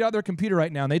Thrivers get out their computer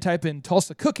right now and they type in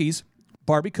Tulsa cookies,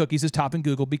 Barbie Cookies is top in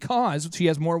Google because she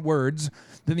has more words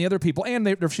than the other people,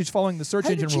 and she's following the search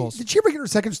engine rules. Did she ever get her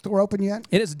second store open yet?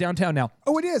 It is downtown now.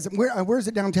 Oh, it is. Where is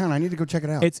it downtown? I need to go check it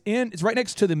out. It's right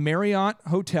next to the Marriott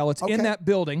Hotel. It's in that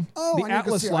building, the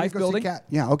Atlas Life building.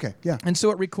 Yeah, okay, yeah. And so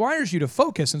it requires you to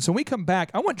focus. And so when we come back,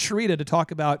 I want Sharita to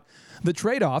talk about the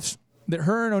trade-offs that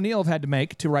her and O'Neill have had to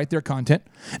make to write their content.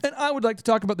 And I would like to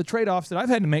talk about the trade-offs that I've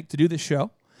had to make to do this show.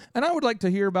 And I would like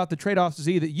to hear about the trade-offs,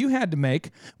 Z, that you had to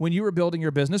make when you were building your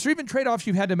business, or even trade-offs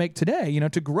you've had to make today,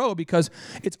 to grow, because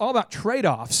it's all about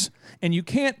trade-offs. And you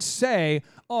can't say,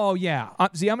 oh, yeah,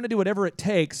 Z, I'm going to do whatever it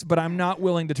takes, but I'm not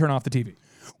willing to turn off the TV.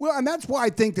 Well, and that's why I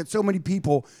think that so many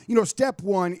people, step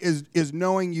one is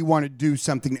knowing you want to do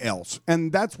something else.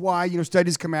 And that's why,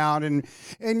 studies come out and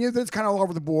it's kind of all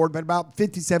over the board, but about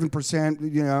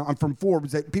 57%, from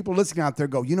Forbes, that people listening out there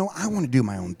go, I want to do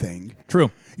my own thing.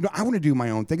 True. I want to do my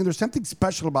own thing. And there's something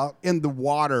special about in the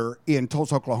water in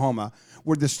Tulsa, Oklahoma,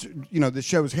 where this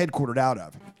show is headquartered out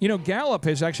of. Gallup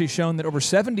has actually shown that over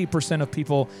 70% of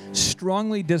people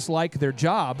strongly dislike their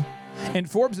job.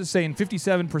 And Forbes is saying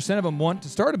 57% of them want to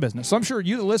start a business. So I'm sure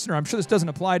you, the listener, I'm sure this doesn't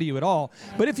apply to you at all.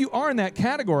 But if you are in that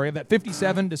category of that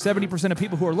 57 to 70% of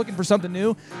people who are looking for something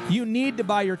new, you need to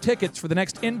buy your tickets for the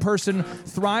next in-person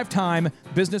Thrive Time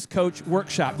Business Coach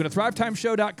Workshop. Go to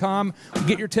thrivetimeshow.com.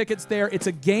 Get your tickets there. It's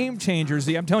a game changer,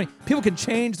 Z. I'm telling you, people can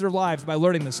change their lives by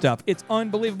learning this stuff. It's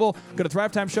unbelievable. Go to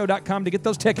thrivetimeshow.com to get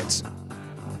those tickets.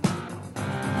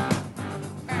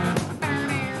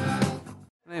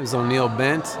 My name is O'Neill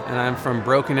Bent, and I'm from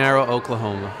Broken Arrow,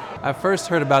 Oklahoma. I first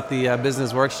heard about the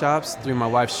business workshops through my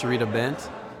wife, Sharita Bent,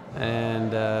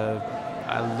 and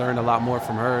I learned a lot more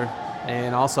from her,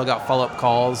 and also got follow-up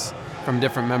calls from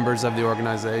different members of the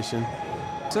organization.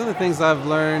 Some of the things I've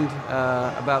learned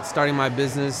about starting my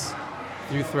business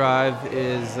through Thrive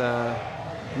is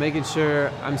making sure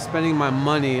I'm spending my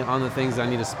money on the things I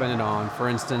need to spend it on. For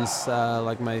instance,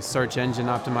 like my search engine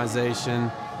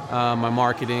optimization, my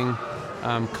marketing.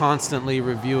 I'm constantly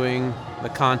reviewing the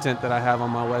content that I have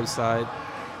on my website,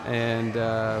 and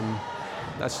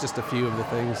that's just a few of the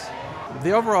things.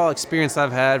 The overall experience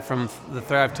I've had from the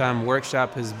Thrive Time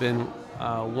workshop has been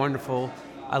wonderful.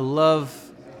 I love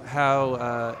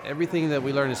how everything that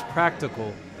we learn is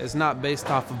practical. It's not based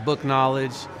off of book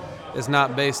knowledge. It's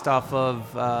not based off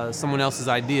of someone else's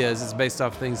ideas. It's based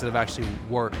off things that have actually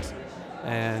worked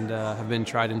and have been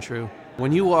tried and true.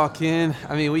 When you walk in,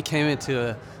 we came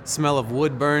into a smell of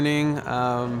wood burning.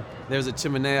 There's a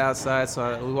chimney outside,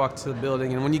 so we walked to the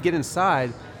building. And when you get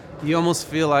inside, you almost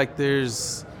feel like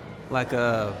there's like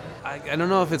I don't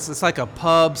know if it's like a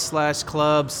pub /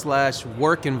 club /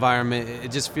 work environment.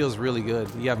 It just feels really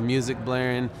good. You have music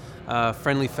blaring,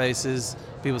 friendly faces,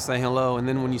 people saying hello. And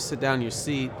then when you sit down in your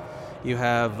seat, you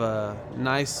have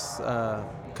nice,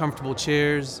 comfortable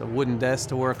chairs, a wooden desk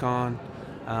to work on,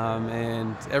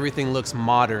 and everything looks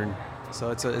modern.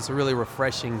 So it's a really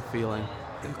refreshing feeling.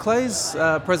 Clay's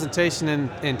presentation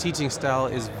and teaching style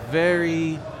is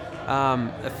very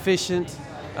efficient,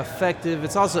 effective.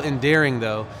 It's also endearing,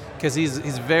 though, because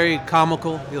he's very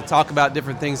comical. He'll talk about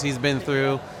different things he's been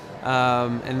through,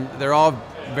 and they're all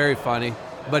very funny.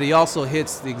 But he also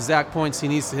hits the exact points he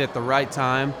needs to hit at the right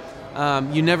time.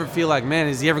 You never feel like, man,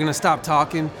 is he ever going to stop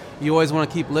talking? You always want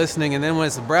to keep listening, and then when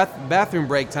it's the bathroom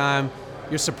break time,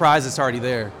 you're surprised it's already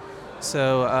there.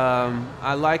 So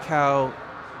I like how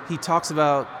he talks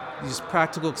about these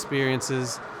practical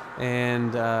experiences,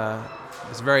 and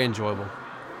it's very enjoyable.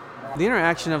 The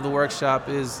interaction of the workshop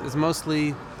is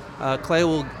mostly Clay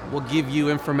will give you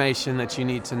information that you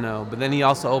need to know, but then he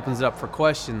also opens it up for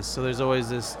questions. So there's always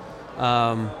this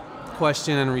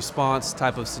question and response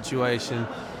type of situation.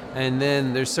 And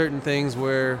then there's certain things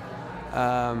where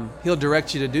he'll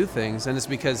direct you to do things, and it's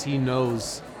because he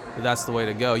knows that that's the way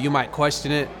to go. You might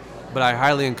question it, but I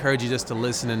highly encourage you just to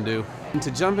listen and do. And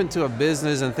to jump into a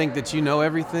business and think that you know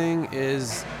everything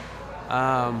is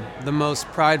the most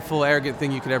prideful, arrogant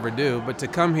thing you could ever do. But to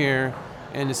come here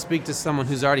and to speak to someone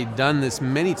who's already done this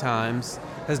many times,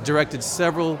 has directed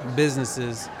several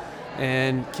businesses,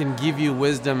 and can give you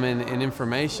wisdom and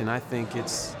information, I think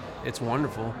it's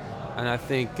wonderful. And I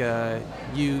think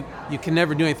you can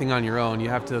never do anything on your own. You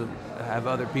have to have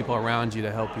other people around you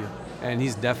to help you, and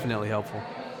he's definitely helpful.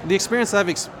 The experience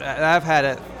I've had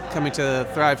at coming to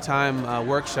Thrive Time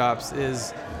workshops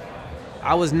is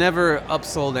I was never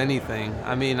upsold anything.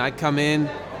 I mean, I come in,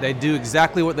 they do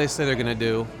exactly what they say they're going to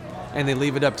do, and they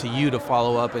leave it up to you to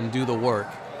follow up and do the work.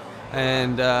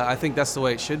 And I think that's the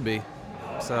way it should be.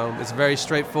 So it's very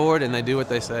straightforward, and they do what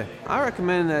they say. I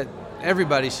recommend that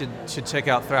everybody should check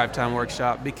out Thrive Time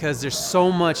Workshop, because there's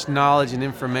so much knowledge and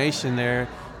information there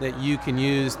that you can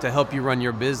use to help you run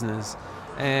your business.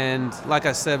 And like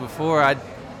I said before,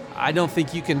 I don't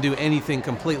think you can do anything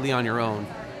completely on your own.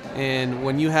 And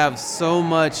when you have so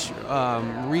much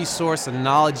resource and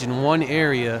knowledge in one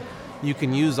area, you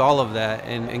can use all of that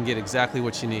and get exactly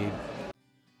what you need.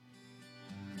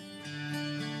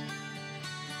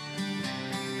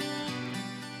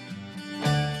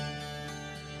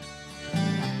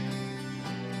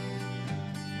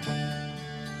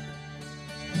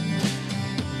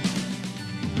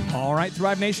 All right,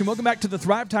 Thrive Nation, welcome back to the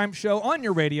Thrive Time Show on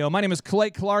your radio. My name is Clay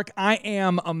Clark. I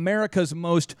am America's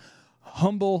most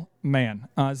humble man.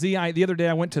 The other day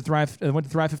I went to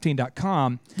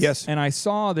Thrive15.com. Yes. And I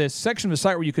saw this section of the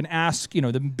site where you can ask,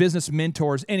 the business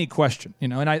mentors any question,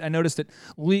 and I noticed that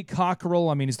Lee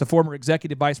Cockerell, he's the former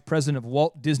executive vice president of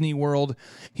Walt Disney World.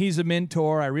 He's a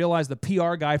mentor. I realized the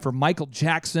PR guy for Michael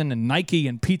Jackson and Nike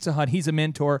and Pizza Hut, he's a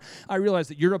mentor. I realized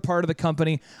that you're a part of the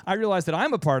company. I realized that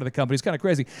I'm a part of the company. It's kind of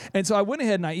crazy. And so I went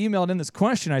ahead and I emailed in this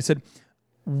question. I said,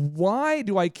 why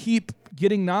do I keep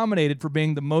getting nominated for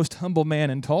being the most humble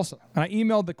man in Tulsa? And I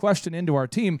emailed the question into our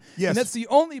team. Yes. And that's the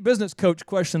only business coach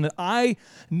question that I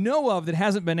know of that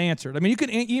hasn't been answered. You can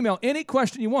email any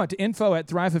question you want to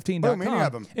info@thrive15.com. Boom, any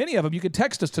of them. Any of them. You can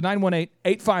text us to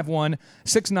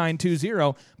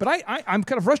 918-851-6920. But I'm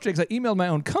kind of frustrated because I emailed my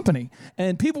own company,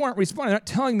 and people aren't responding. They're not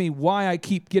telling me why I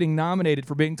keep getting nominated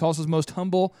for being Tulsa's most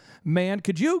humble man.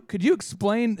 Could you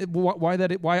explain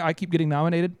why I keep getting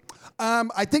nominated?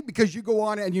 I think because you go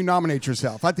on and you nominate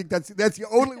yourself. I think that's the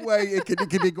only way it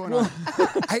could be going on.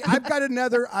 I've got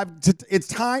another. It's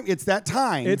time. It's that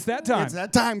time. It's that time. It's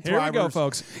that time. Here we go, Thrivers.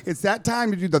 folks. It's that time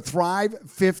to do the Thrive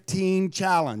 15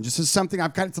 challenge. This is something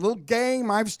it's a little game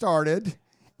I've started.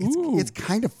 It's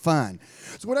kind of fun.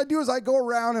 So what I do is I go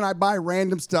around and I buy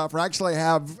random stuff, or actually I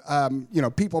have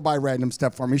people buy random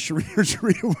stuff for me.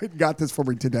 Sharita got this for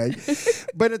me today.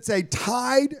 But it's a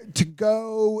Tide to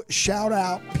Go shout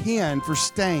out pin for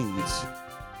stains.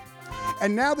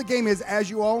 And now the game is, as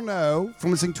you all know from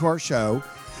listening to our show,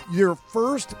 your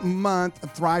first month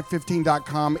of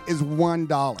Thrive15.com is $1.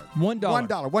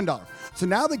 $1. So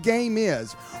now the game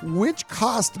is, which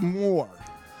cost more?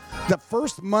 The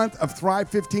first month of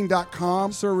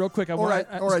Thrive15.com, Sir, real quick,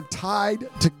 or a Tide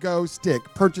to Go stick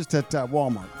purchased at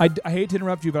Walmart. I hate to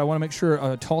interrupt you, but I want to make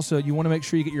sure, Tulsa, you want to make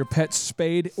sure you get your pet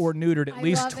spayed or neutered at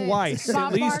least twice.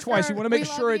 At least twice. You want to make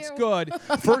sure it's good.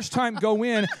 First time, go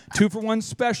in, 2-for-1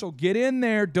 special. Get in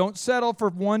there. Don't settle for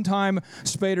one time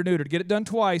spayed or neutered. Get it done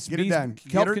twice. Get it done.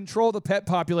 Help control the pet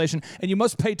population, and you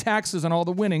must pay taxes on all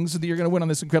the winnings that you're going to win on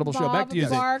this incredible show. Back to you,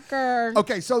 Barker.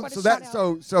 Okay, so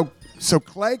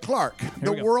Clay Clark,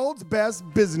 the world's best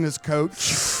business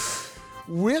coach.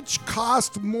 Which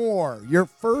cost more, your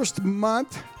first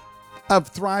month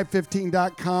of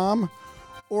Thrive15.com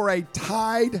or a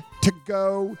Tide to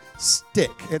Go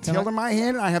stick? It's held in my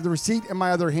hand, and I have the receipt in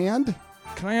my other hand.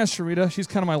 Can I ask Sharita? She's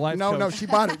kind of my life coach. No, she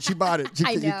bought it.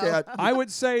 I know. I would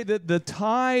say that the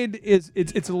Tide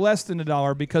it's less than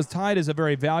 $1 because Tide is a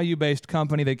very value-based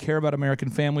company. They care about American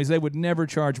families. They would never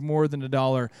charge more than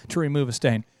 $1 to remove a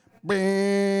stain.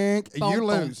 Bink, you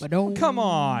lose. Come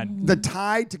on. The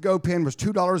Tide to Go pen was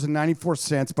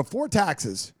 $2.94 before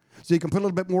taxes. So you can put a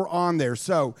little bit more on there.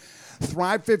 So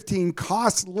Thrive 15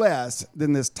 costs less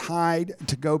than this Tide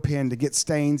to Go pen to get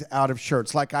stains out of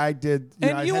shirts. Like I did,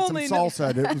 I had some salsa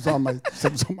and it was on my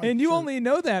And you shirt. only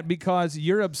know that because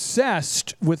you're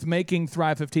obsessed with making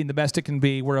Thrive 15 the best it can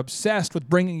be. We're obsessed with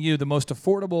bringing you the most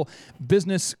affordable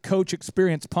business coach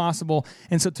experience possible.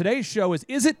 And so today's show is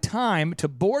it time to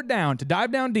bore down, to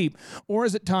dive down deep, or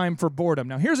is it time for boredom?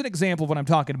 Now, here's an example of what I'm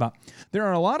talking about. There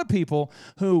are a lot of people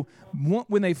who want,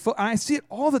 I see it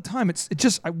all the time.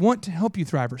 I want to help you,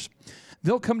 Thrivers.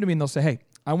 They'll come to me and they'll say, hey,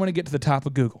 I want to get to the top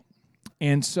of Google.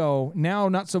 And so now,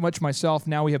 not so much myself,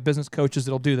 now we have business coaches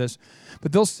that'll do this,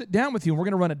 but they'll sit down with you and we're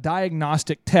going to run a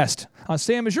diagnostic test.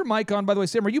 Sam, is your mic on, by the way?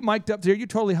 Sam, are you mic'd up there? Are you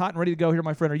totally hot and ready to go here,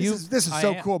 my friend? Are you? This is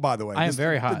so cool, by the way. I am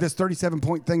very hot. This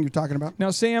 37-point thing you're talking about? Now,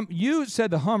 Sam, you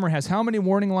said the Hummer has how many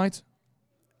warning lights?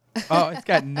 Oh, it's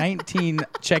got 19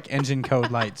 check engine code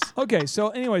lights. Okay, so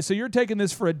anyway, so you're taking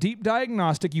this for a deep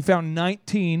diagnostic. You found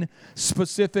 19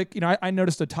 specific, I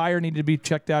noticed a tire needed to be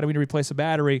checked out and we need to replace a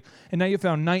battery, and now you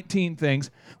found 19 things.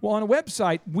 Well, on a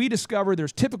website, we discover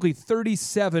there's typically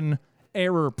 37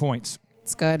 error points.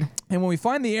 It's good. And when we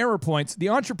find the error points, the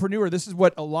entrepreneur, this is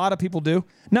what a lot of people do.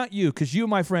 Not you, because you,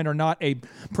 my friend, are not a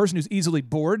person who's easily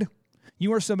bored.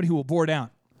 You are somebody who will bore down.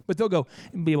 But they'll go,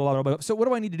 blah, blah, blah, blah. So what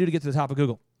do I need to do to get to the top of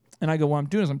Google? And I go, what I'm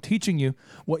doing is I'm teaching you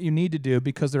what you need to do,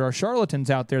 because there are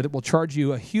charlatans out there that will charge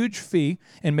you a huge fee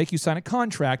and make you sign a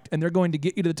contract, and they're going to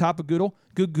get you to the top of Google,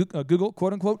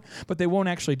 quote unquote, but they won't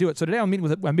actually do it. So today I'm meeting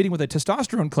with a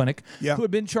testosterone clinic who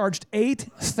had been charged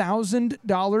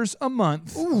 $8,000 a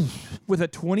month with a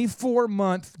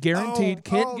 24-month guaranteed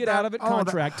can't get out of it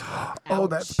contract.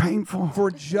 That's painful. For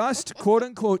just quote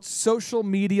unquote social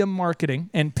media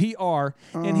marketing and PR,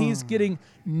 and he's getting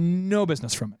no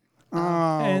business from it.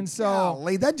 And so,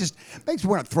 golly, that just makes me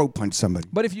want to throat punch somebody.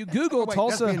 But if you Google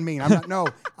Tulsa, that's being mean. I'm not. No,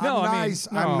 I'm nice.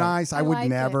 I'm nice. I would like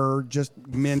never just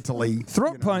mentally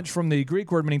throat punch from the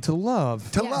Greek word meaning to love,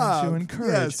 to love, to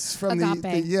encourage. Yes, from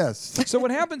Agape. yes. So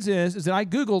what happens is that I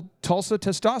Googled Tulsa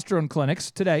testosterone clinics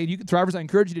today. Drivers, I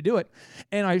encourage you to do it.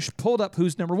 And I pulled up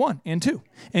who's number 1 and 2,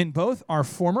 and both are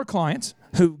former clients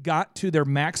who got to their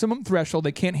maximum threshold.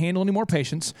 They can't handle any more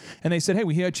patients. And they said, hey,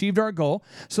 we achieved our goal,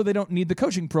 so they don't need the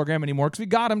coaching program anymore because we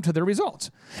got them to their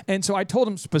results. And so I told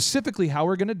him specifically how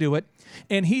we're going to do it.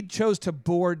 And he chose to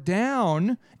bore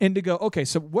down and to go, okay,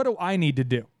 so what do I need to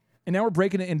do? And now we're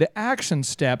breaking it into action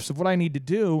steps of what I need to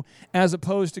do, as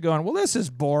opposed to going, well, this is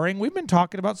boring. We've been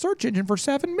talking about search engine for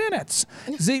 7 minutes.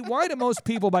 Z, why do most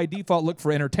people by default look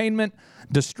for entertainment,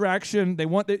 distraction? They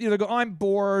go, I'm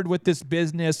bored with this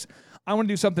business. I want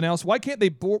to do something else. Why can't they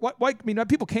bore? Why? I mean,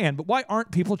 people can, but why aren't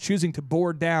people choosing to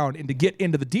bore down and to get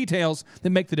into the details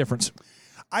that make the difference?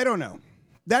 I don't know.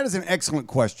 That is an excellent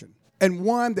question, and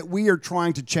one that we are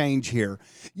trying to change here.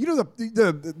 You know,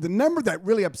 the number that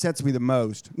really upsets me the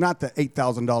most, not the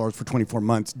 $8,000 for 24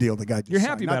 months deal the guy just You're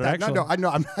happy signed. about it, actually.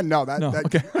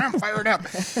 Okay. I'm fired up.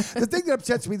 The thing that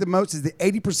upsets me the most is the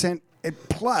 80%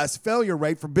 plus failure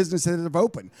rate for businesses that have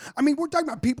opened. I mean, we're talking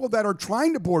about people that are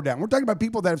trying to bore down. We're talking about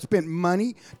people that have spent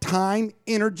money, time,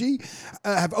 energy,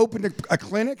 have opened a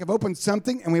clinic, have opened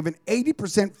something, and we have an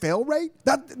 80% fail rate.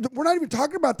 We're not even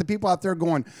talking about the people out there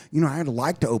going, I'd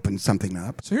like to open something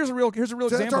up. So here's a real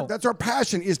example. That's our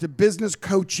passion, is to business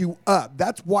coach you up.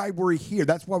 That's why we're here.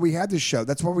 That's why we have this show.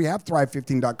 That's why we have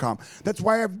Thrive15.com. That's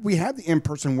why we have the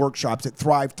in-person workshops at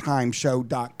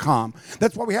ThriveTimeShow.com.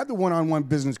 That's why we have the one-on-one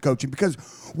business coaching, because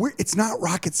it's not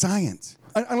rocket science.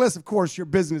 Unless, of course, your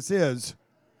business is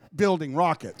building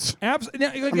rockets.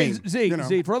 Absolutely.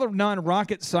 Z, for other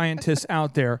non-rocket scientists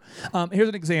out there, here's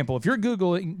an example. If you're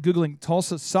Googling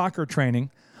Tulsa soccer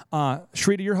training,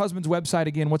 Shrita, your husband's website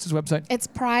again, what's his website? It's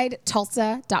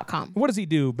PrideTulsa.com. What does he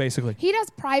do, basically? He does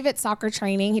private soccer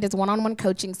training. He does one-on-one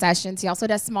coaching sessions. He also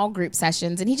does small group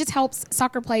sessions, and he just helps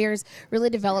soccer players really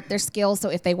develop their skills. So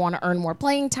if they want to earn more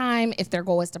playing time, if their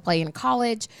goal is to play in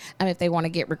college, if they want to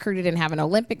get recruited and have an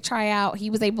Olympic tryout, he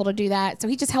was able to do that. So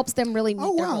he just helps them really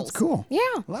meet their goals. That's cool.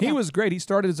 Yeah. He was great. He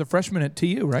started as a freshman at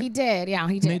TU, right? He did. Yeah,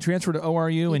 he did. And he transferred to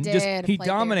ORU he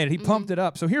dominated. He pumped it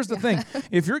up. So here's the thing.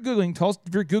 If you're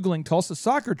Googling Tulsa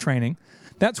soccer training,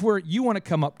 that's where you want to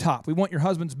come up top. We want your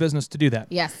husband's business to do that.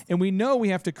 Yes. And we know we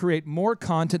have to create more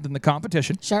content than the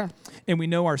competition. Sure. And we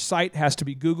know our site has to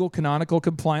be Google, canonical,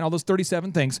 compliant, all those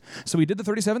 37 things. So we did the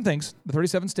 37 things, the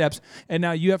 37 steps, and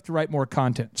now you have to write more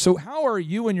content. So how are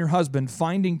you and your husband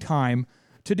finding time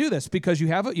to do this? Because you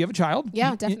have a child.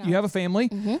 Yeah, definitely. You have a family.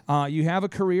 Mm-hmm. You have a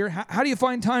career. How do you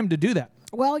find time to do that?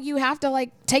 Well, you have to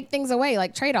take things away,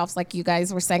 like trade-offs, like you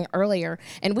guys were saying earlier.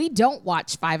 And we don't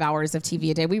watch 5 hours of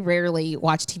TV a day. We rarely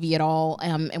watch TV at all,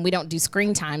 and we don't do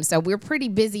screen time. So we're pretty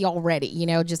busy already,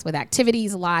 just with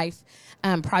activities, life,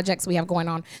 projects we have going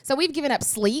on. So we've given up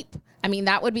sleep. I mean,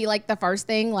 that would be the first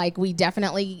thing. We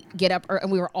definitely get up,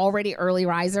 and we were already early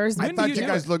risers. I thought you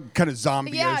guys looked kind of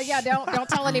zombie-ish. Yeah. Don't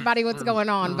tell anybody what's going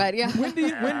on. But yeah. When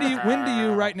do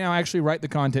you right now actually write the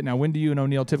content? Now, when do you and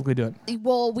O'Neill typically do it?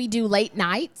 Well, we do late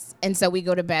nights, and so we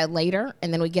go to bed later,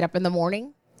 and then we get up in the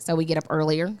morning. so we get up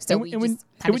earlier. So and when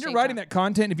you're writing that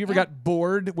content, have you ever got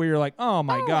bored where you're like, oh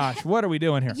my gosh, what are we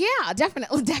doing here? Yeah,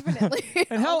 definitely.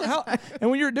 And and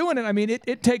when you're doing it, I mean,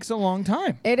 it takes a long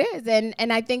time. It is,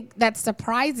 and I think that's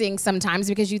surprising sometimes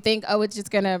because you think, oh, it's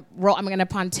just gonna roll. I'm gonna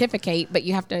pontificate, but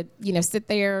you have to, sit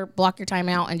there, block your time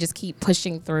out, and just keep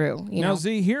pushing through. Now,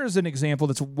 Z, here's an example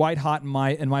that's white hot in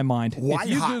my mind. If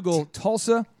you Google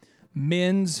Tulsa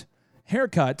men's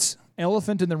haircuts,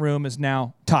 elephant in the room is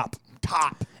now top.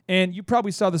 And you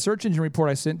probably saw the search engine report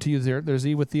I sent to you there's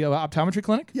with the optometry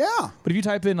clinic. Yeah. But if you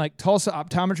type in like Tulsa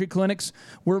optometry clinics,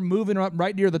 we're moving up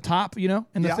right near the top,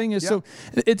 And the thing is, so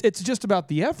it's just about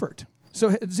the effort.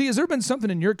 So, Z, has there been something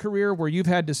in your career where you've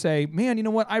had to say, man, you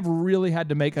know what? I've really had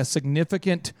to make a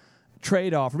significant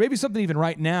trade-off, or maybe something even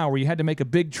right now where you had to make a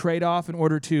big trade-off in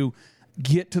order to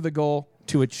get to the goal,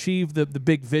 to achieve the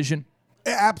big vision?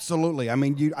 Absolutely. I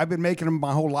mean, I've been making them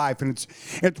my whole life, and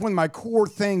it's one of my core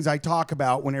things I talk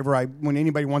about when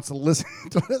anybody wants to listen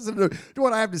to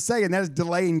what I have to say, and that is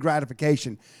delaying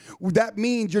gratification. That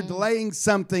means you're delaying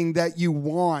something that you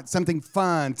want, something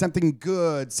fun, something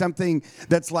good, something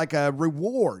that's like a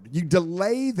reward. You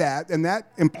delay that, and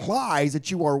that implies that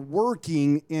you are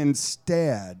working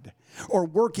instead. Or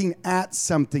working at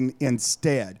something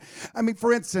instead. I mean,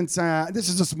 for instance, this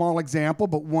is a small example,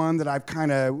 but one that I've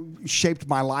kind of shaped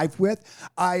my life with.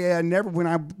 When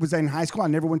I was in high school, I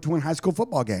never went to a high school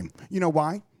football game. You know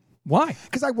why? Why?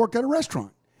 Because I worked at a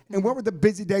restaurant. And what were the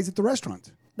busy days at the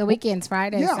restaurant? The weekends,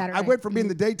 Friday, Saturday. I went from being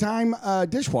the daytime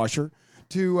dishwasher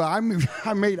to I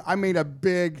made a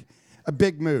big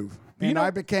move. And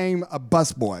I became a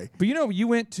busboy. But you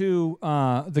went to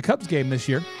the Cubs game this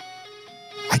year.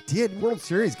 I did. World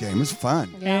Series game. It was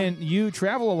fun. Yeah. And you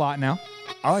travel a lot now.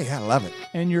 Oh, yeah. I love it.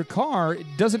 And your car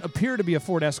doesn't appear to be a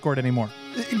Ford Escort anymore.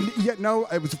 No,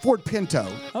 it was a Ford Pinto.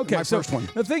 Okay, my first one.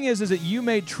 The thing is that you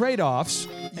made trade-offs,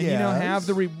 and you now have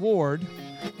the reward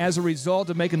as a result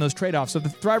of making those trade-offs. So the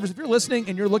Thrivers, if you're listening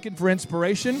and you're looking for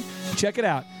inspiration, check it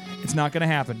out. It's not going to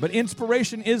happen. But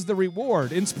inspiration is the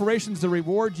reward. Inspiration's the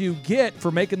reward you get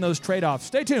for making those trade-offs.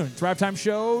 Stay tuned.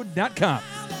 ThriveTimeShow.com.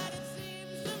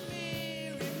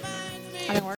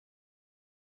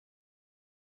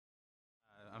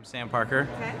 I'm Sam Parker.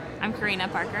 Okay. I'm Karina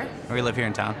Parker. We live here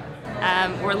in town.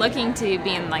 We're looking to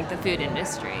be in the food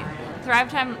industry.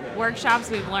 Thrive Time workshops,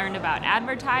 we've learned about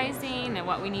advertising and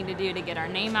what we need to do to get our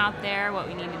name out there, what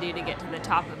we need to do to get to the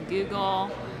top of Google,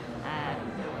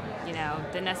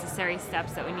 the necessary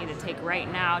steps that we need to take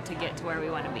right now to get to where we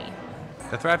want to be.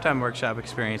 The Thrive Time workshop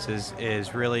experience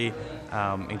is really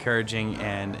encouraging,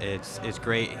 and it's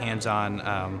great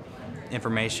hands-on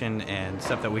information and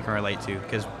stuff that we can relate to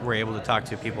because we're able to talk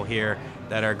to people here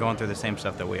that are going through the same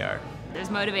stuff that we are. There's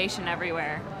motivation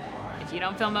everywhere. If you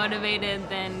don't feel motivated,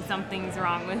 then something's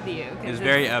wrong with you. He's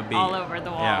very upbeat. All over the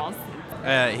walls.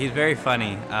 Yeah. He's very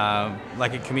funny,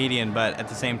 like a comedian, but at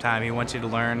the same time, he wants you to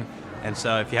learn. And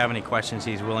so if you have any questions,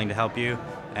 he's willing to help you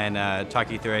and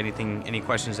talk you through any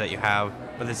questions that you have,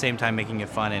 but at the same time making it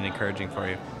fun and encouraging for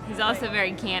you. He's also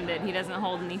very candid. He doesn't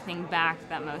hold anything back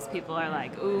that most people are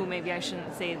like, ooh, maybe I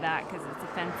shouldn't say that because it's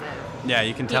offensive. Yeah,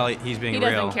 you can tell he's being real.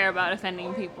 He doesn't care about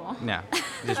offending people. Yeah,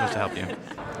 he just wants to help you.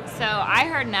 So I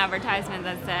heard an advertisement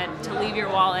that said to leave your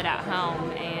wallet at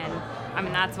home, and I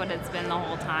mean, that's what it's been the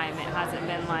whole time. It hasn't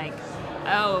been like,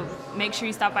 oh, make sure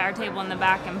you stop by our table in the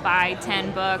back and buy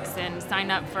 10 books and sign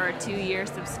up for a 2-year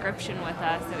subscription with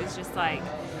us. It was just like,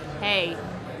 hey,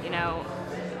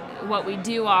 what we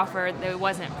do offer, there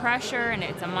wasn't pressure, and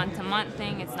it's a month-to-month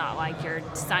thing. It's not like you're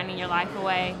signing your life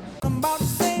away. I'm about to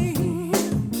say,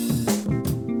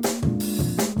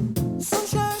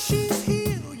 sunshine, she's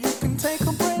here, you can take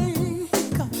a break.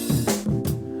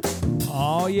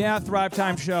 Oh, yeah, Thrive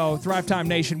Time Show, Thrive Time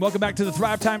Nation. Welcome back to the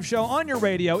Thrive Time Show on your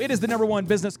radio. It is the #1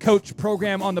 business coach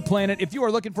program on the planet. If you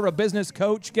are looking for a business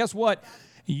coach, guess what?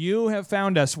 You have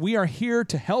found us. We are here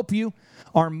to help you.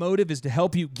 Our motive is to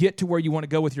help you get to where you want to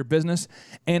go with your business.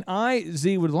 And I,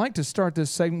 Z, would like to start this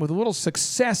segment with a little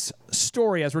success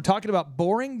story as we're talking about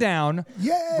boring down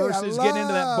versus getting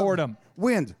into that boredom.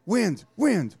 Wind.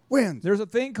 There's a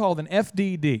thing called an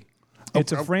FDD.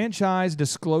 It's a franchise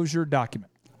disclosure document.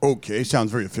 Okay,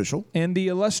 sounds very official. And the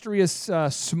illustrious,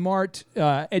 smart,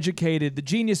 educated, the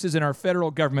geniuses in our federal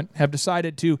government have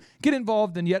decided to get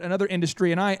involved in yet another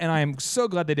industry, and I am so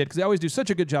glad they did because they always do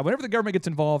such a good job. Whenever the government gets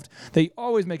involved, they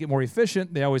always make it more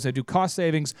efficient. They always do cost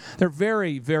savings. They're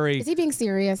very, very... Is he being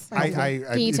serious?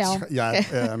 Can you tell?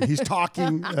 Yeah, he's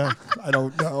talking. I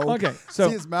don't know. Okay, so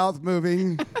see his mouth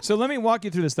moving. So let me walk you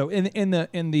through this though. In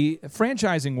the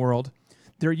franchising world,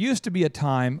 there used to be a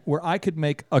time where I could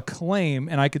make a claim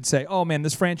and I could say, oh man,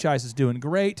 this franchise is doing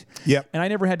great. Yep. And I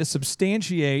never had to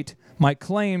substantiate my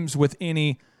claims with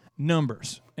any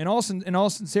numbers. In all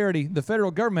sincerity, the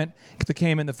federal government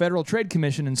came in, the Federal Trade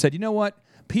Commission, and said, you know what?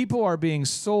 People are being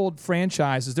sold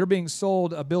franchises. They're being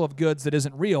sold a bill of goods that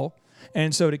isn't real.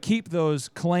 And so to keep those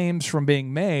claims from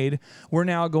being made, we're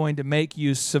now going to make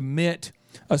you submit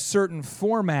a certain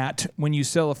format when you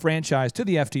sell a franchise to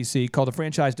the FTC called a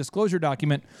franchise disclosure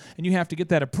document, and you have to get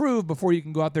that approved before you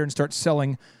can go out there and start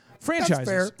selling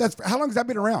franchises. That's fair. How long has that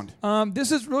been around?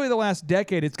 This is really the last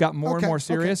decade. It's got more and more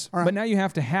serious, all right. But now you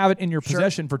have to have it in your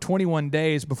possession for 21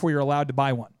 days before you're allowed to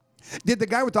buy one. Did the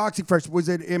guy with OxyFresh, was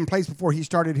it in place before he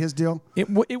started his deal?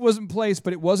 It was in place,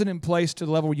 but it wasn't in place to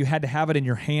the level where you had to have it in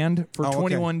your hand for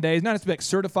 21 days. Not like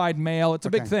certified mail. It's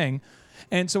a big thing.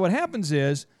 And so what happens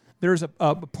is there's a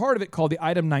part of it called the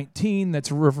Item 19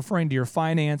 that's referring to your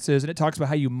finances, and it talks about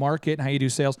how you market and how you do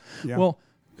sales. Yeah. Well,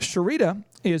 Sharita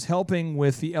is helping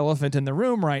with the elephant in the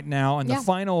room right now, and the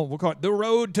final, we'll call it the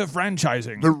road to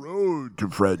franchising. The road to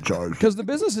franchising. Because the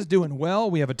business is doing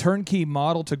well. We have a turnkey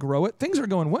model to grow it. Things are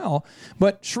going well.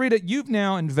 But Sharita, you've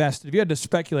now invested, if you had to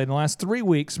speculate in the last 3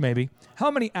 weeks maybe, how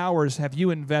many hours have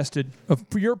you invested of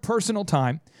your personal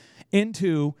time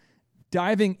into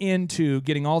diving into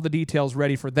getting all the details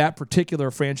ready for that particular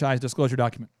franchise disclosure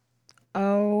document?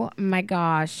 Oh my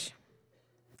gosh.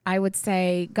 I would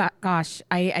say, gosh,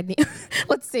 I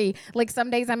let's see. Like some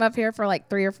days I'm up here for like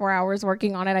 3 or 4 hours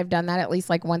working on it. I've done that at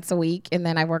least like once a week, and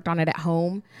then I worked on it at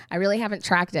home. I really haven't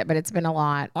tracked it, but it's been a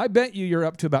lot. I bet you're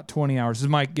up to about 20 hours is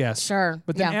my guess. Sure.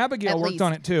 But then Abigail worked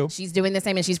on it too. She's doing the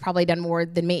same, and she's probably done more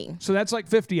than me. So that's like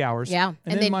 50 hours. Yeah.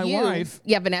 And then my wife.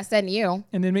 Yeah, Vanessa and you.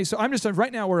 And then me. So I'm just,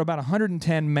 right now we're about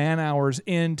 110 man hours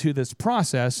into this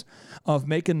process of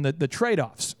making the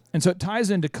trade-offs. And so it ties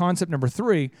into concept number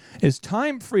 3 is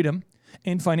time freedom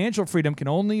and financial freedom can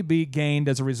only be gained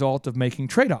as a result of making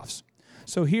trade-offs.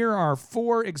 So here are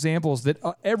 4 examples that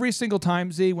every single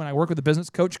time, Z, when I work with a business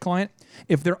coach client,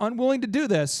 if they're unwilling to do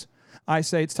this, I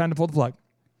say it's time to pull the plug.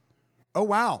 Oh,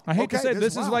 wow. I hate to say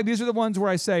this is like, these are the ones where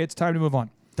I say it's time to move on.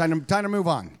 Time to move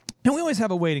on. And we always have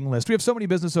a waiting list. We have so many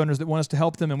business owners that want us to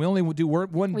help them, and we only do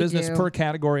one business per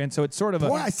category, and so it's sort of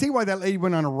I see why that lady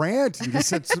went on a rant and just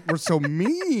said we're so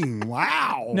mean.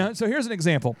 Wow. No, so here's an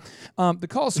example. The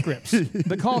call scripts.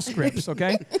 The call scripts,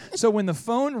 okay? So when the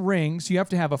phone rings, you have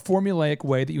to have a formulaic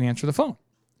way that you answer the phone.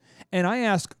 And I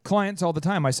ask clients all the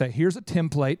time, I say, here's a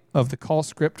template of the call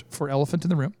script for Elephant in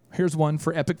the Room. Here's one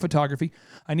for Epic Photography.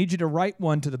 I need you to write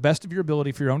one to the best of your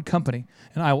ability for your own company,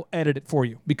 and I will edit it for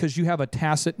you because you have a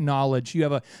tacit knowledge. You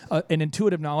have an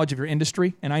intuitive knowledge of your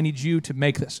industry, and I need you to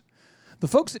make this. The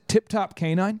folks at Tip Top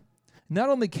Canine not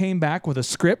only came back with a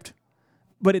script,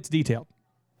 but it's detailed.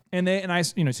 So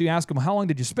you ask them, how long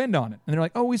did you spend on it? And they're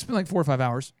like, oh, we spent like 4 or 5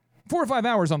 hours. 4 or 5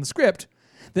 hours on the script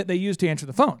that they used to answer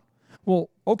the phone.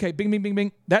 Well, okay, bing, bing, bing,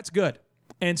 bing. That's good.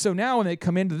 And so now when they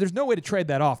come in, there's no way to trade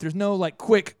that off. There's no like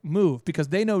quick move because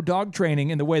they know dog training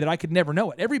in the way that I could never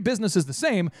know it. Every business is the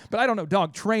same, but I don't know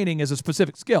dog training as a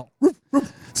specific skill.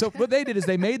 So what they did is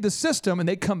they made the system and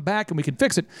they come back and we can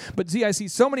fix it. But Z, I see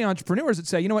so many entrepreneurs that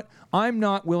say, you know what? I'm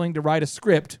not willing to write a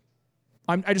script.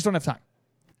 I just don't have time.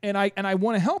 And I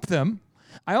want to help them.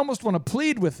 I almost want to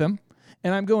plead with them.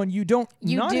 And I'm going, you do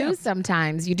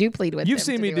sometimes. You do plead with them. You've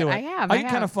seen me do it. I have. I get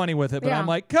kind of funny with it, but I'm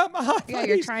like, come on. Yeah,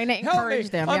 you're trying to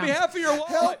encourage them. On behalf of your wallet.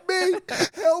 Help me.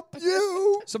 Help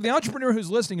you. So the entrepreneur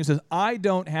who's listening who says, I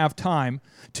don't have time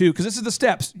to, because this is the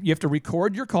steps. You have to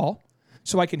record your call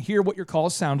so I can hear what your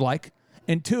calls sound like.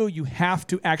 And 2, you have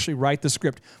to actually write the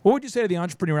script. What would you say to the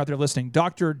entrepreneur out there listening,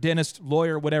 doctor, dentist,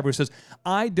 lawyer, whatever, who says,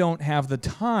 I don't have the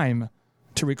time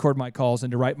to record my calls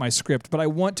and to write my script, but I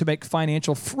want to make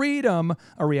financial freedom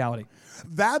a reality?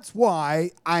 That's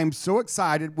why I'm so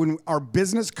excited when our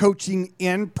business coaching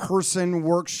in-person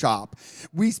workshop,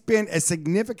 we spend a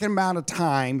significant amount of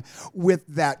time with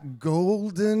that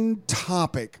golden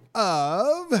topic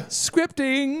of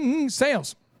scripting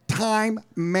sales. Time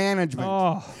management.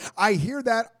 Oh. I hear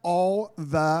that all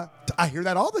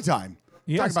the time.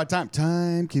 Yes. Talk about time.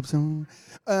 Time keeps on.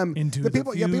 Into the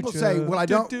people, future. People say, "Well, I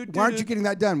don't. Why aren't you getting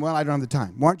that done?" Well, I don't have the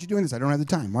time. Why aren't you doing this? I don't have the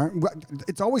time.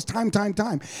 It's always time.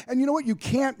 And you know what? You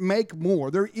can't make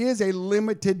more. There is a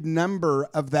limited number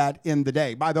of that in the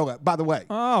day. By the way.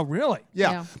 Oh, really?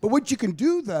 Yeah. But what you can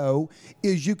do though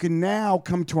is you can now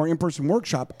come to our in-person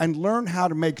workshop and learn how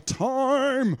to make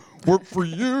time work for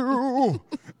you,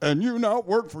 and you not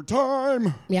work for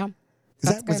time. Yeah.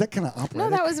 Was that kind of operatic?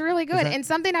 No, that was really good. And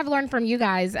something I've learned from you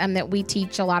guys that we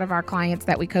teach a lot of our clients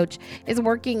that we coach is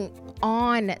working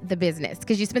on the business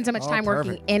because you spend so much time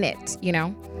working in it. You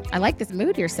know, I like this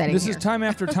mood you're setting. This here. is time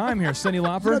after time here, Cindy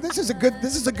Lauper. This is a good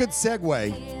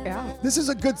segue. Yeah. This is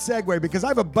a good segue because I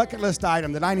have a bucket list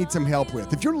item that I need some help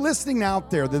with. If you're listening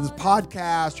out there to this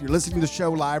podcast, you're listening to the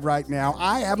show live right now,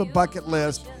 I have a bucket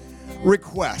list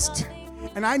request,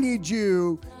 and I need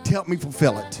you to help me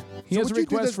fulfill it. He has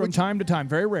requests from time to time.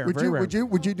 Very rare. Very rare.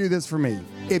 Would you do this for me?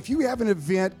 If you have an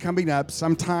event coming up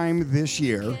sometime this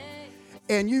year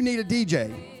and you need a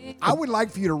DJ, I would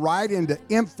like for you to write into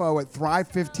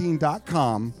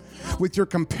info@thrive15.com with your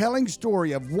compelling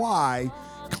story of why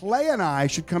Clay and I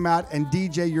should come out and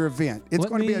DJ your event. It's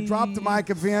going to be a drop the mic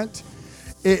event.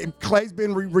 Clay's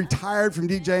been retired from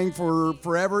DJing for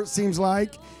forever, it seems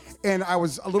like. And I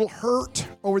was a little hurt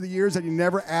over the years that he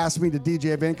never asked me to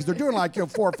DJ event because they're doing like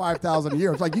 4,000 or 5,000 a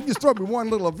year. It's like you just throw me one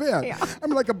little event. Yeah. I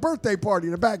mean, like a birthday party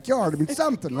in the backyard. I mean,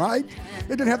 something, right? It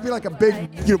didn't have to be like a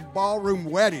big ballroom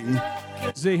wedding.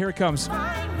 Z, here it comes.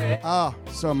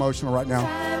 So emotional right now.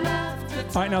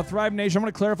 All right, now Thrive Nation, I'm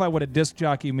going to clarify what a disc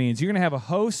jockey means. You're going to have a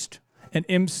host, an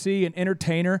MC, an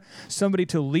entertainer, somebody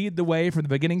to lead the way from the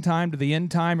beginning time to the end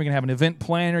time. You're going to have an event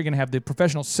planner. You're going to have the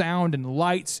professional sound and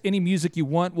lights. Any music you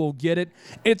want, we'll get it.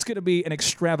 It's going to be an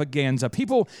extravaganza.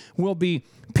 People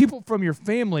from your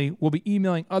family will be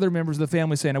emailing other members of the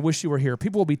family saying, I wish you were here.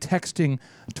 People will be texting,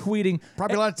 tweeting.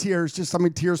 Probably a lot of tears,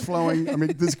 tears flowing. I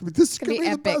mean, this could be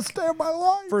the best day of my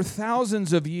life. For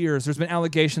thousands of years, there's been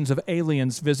allegations of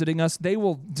aliens visiting us. They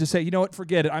will just say, you know what,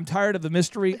 forget it. I'm tired of the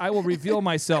mystery. I will reveal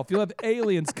myself. You'll have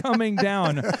aliens coming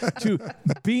down to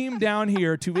beam down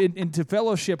here into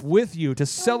fellowship with you to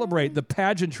celebrate the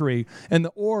pageantry and the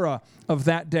aura of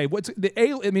that day.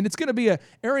 It's going to be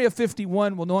Area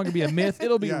 51 will no longer be a myth.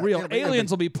 It'll be real. Aliens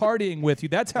will be partying with you.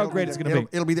 That's how great it's going to be.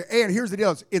 It'll be there. And here's the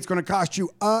deal. It's going to cost you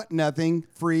nothing,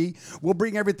 free. We'll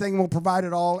bring everything. We'll provide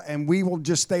it all. And we will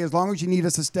just stay as long as you need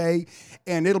us to stay.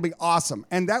 And it'll be awesome.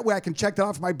 And that way I can check that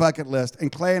off my bucket list.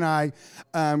 And Clay and I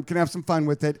can have some fun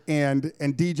with it and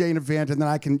DJ an event. And then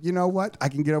I can, you know what? I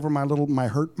can get over my little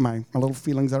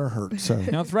feelings that are hurt. So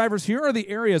now, Thrivers, here are the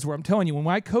areas where I'm telling you, when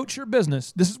I coach your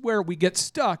business, this is where we get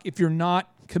stuck if you're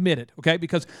not committed, okay?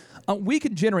 Because we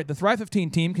can generate, the Thrive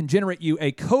 15 team can generate you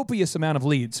a copious amount of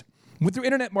leads. Through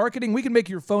internet marketing, we can make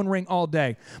your phone ring all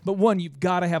day. But one, you've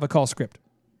got to have a call script.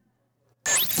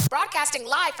 Broadcasting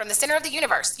live from the center of the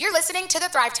universe, you're listening to The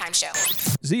Thrive Time Show.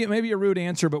 Z, it may be a rude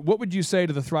answer, but what would you say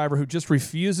to the Thriver who just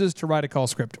refuses to write a call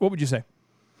script? What would you say?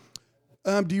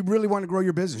 Do you really want to grow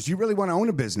your business? Do you really want to own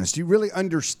a business? Do you really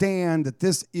understand that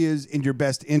this is in your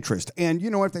best interest? And,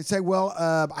 if they say, well,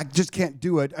 I just can't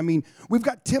do it. I mean, we've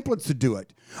got templates to do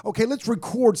it. Okay, let's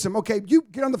record some. Okay, you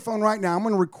get on the phone right now. I'm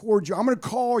going to record you. I'm going to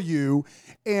call you,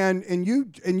 and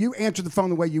you answer the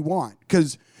phone the way you want.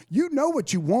 Because you know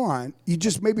what you want. You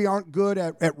just maybe aren't good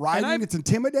at writing. It's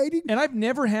intimidating. And I've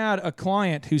never had a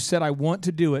client who said, I want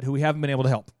to do it, who we haven't been able to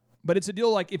help. But it's a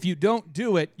deal like if you don't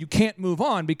do it, you can't move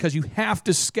on because you have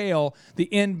to scale the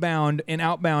inbound and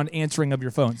outbound answering of your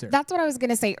phones there. That's what I was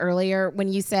going to say earlier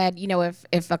when you said,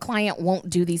 if a client won't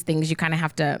do these things, you kind of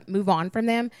have to move on from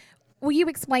them. Will you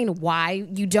explain why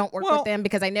you don't work with them?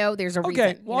 Because I know there's a reason.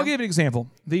 Okay, well, I'll give you an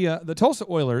example. The Tulsa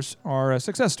Oilers are a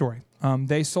success story.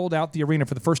 They sold out the arena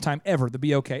for the first time ever, the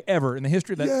BOK, ever in the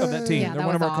history of that team. Yeah, They're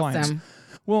one of our clients.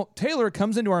 Well, Taylor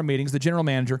comes into our meetings, the general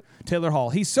manager, Taylor Hall.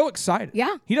 He's so excited.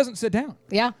 Yeah. He doesn't sit down.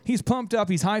 Yeah. He's pumped up.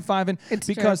 He's high-fiving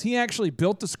because he actually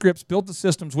built the scripts, built the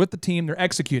systems with the team. They're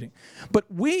executing. But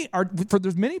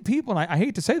there's many people, and I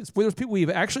hate to say this, but there's people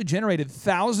we've actually generated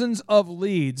thousands of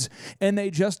leads, and they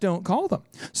just don't call them.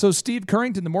 So Steve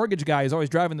Currington, the mortgage guy, is always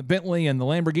driving the Bentley and the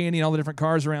Lamborghini and all the different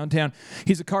cars around town.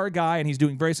 He's a car guy, and he's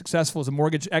doing very successful as a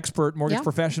mortgage expert, mortgage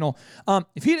professional.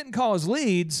 If he didn't call his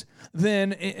leads,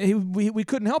 then we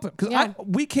couldn't help him because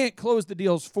we can't close the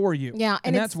deals for you. Yeah,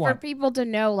 and that's it's why. for people to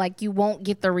know, like, you won't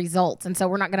get the results. And so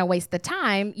we're not going to waste the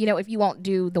time, if you won't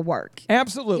do the work.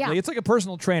 Absolutely. Yeah. It's like a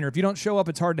personal trainer. If you don't show up,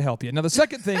 it's hard to help you. Now, the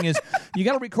second thing is you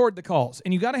got to record the calls.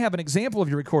 And you got to have an example of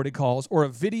your recorded calls or a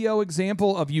video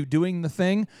example of you doing the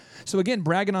thing. So, again,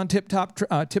 bragging on Tip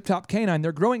Top Canine,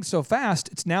 they're growing so fast,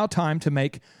 it's now time to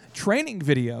make training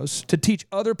videos to teach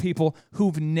other people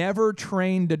who've never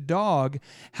trained a dog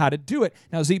how to do it.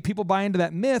 Now, Z, people buy into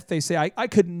that myth. They say, I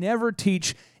could never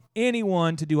teach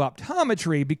anyone to do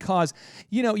optometry because,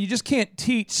 you just can't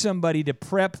teach somebody to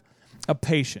prep a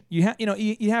patient. You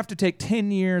have to take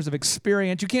 10 years of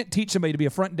experience. You can't teach somebody to be a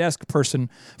front desk person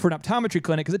for an optometry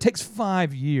clinic because it takes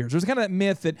 5 years. There's kind of that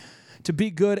myth that to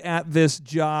be good at this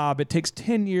job, it takes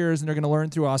 10 years, and they're going to learn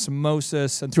through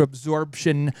osmosis and through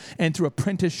absorption and through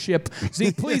apprenticeship.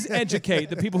 See, please educate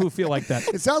the people who feel like that.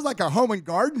 It sounds like a home and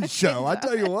garden show. I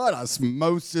tell you what,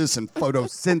 osmosis and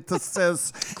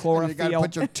photosynthesis. Chlorophyll. You got to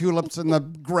put your tulips in the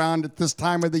ground at this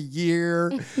time of the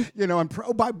year. You know, and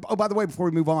by the way, before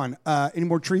we move on, any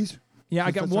more trees? Yeah,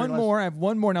 I got one more. I have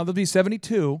one more. Now, there'll be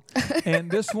 72.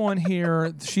 And this one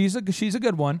here, she's a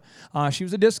good one. She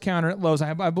was a discounter at Lowe's. I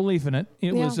have belief in it.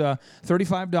 It was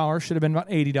 $35. Should have been about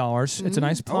 $80. Mm-hmm. It's a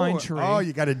nice pine tree. Oh,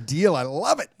 you got a deal. I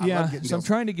love it. I love so I'm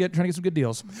trying to get some good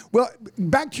deals. Well,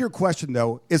 back to your question,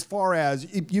 though, as far as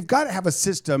you've got to have a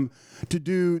system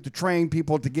to train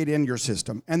people to get in your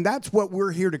system. And that's what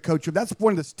we're here to coach you. That's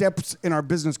one of the steps in our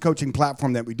business coaching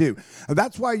platform that we do.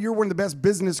 That's why you're one of the best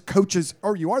business coaches,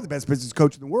 or you are the best business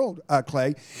coach in the world,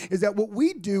 Clay, is that what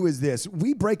we do is this.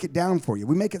 We break it down for you.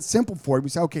 We make it simple for you. We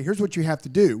say, okay, here's what you have to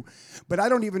do. But I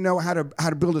don't even know how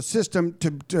to build a system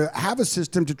to have a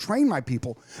system to train my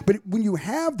people. But when you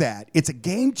have that, it's a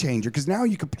game changer because now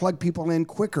you can plug people in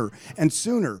quicker and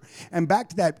sooner. And back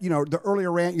to that, the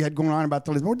earlier rant you had going on about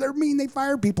they're mean, they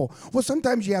fire people. Well,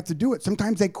 sometimes you have to do it.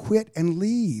 Sometimes they quit and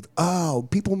leave. Oh,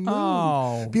 people move.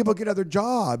 Oh. People get other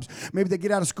jobs. Maybe they get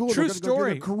out of school. True they're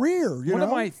story. Go get a career. One of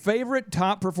my favorite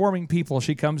top performing people,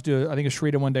 she comes to, I think it's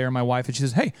Sharita one day, or my wife, and she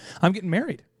says, hey, I'm getting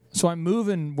married. So I'm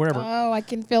moving wherever. Oh, I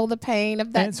can feel the pain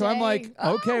of that. And so I'm like,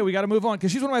 okay, we got to move on because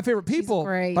she's one of my favorite people. She's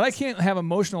great. But I can't have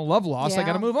emotional love loss. I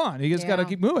got to move on. You just got to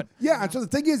keep moving. Yeah. And so the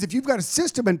thing is, if you've got a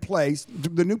system in place,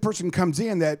 the new person comes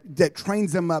in that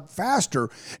trains them up faster.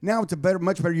 Now it's a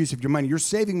much better use of your money. You're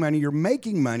saving money. You're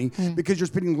making money because you're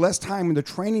spending less time in the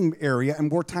training area and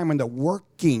more time in the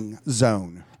working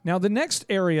zone. Now, the next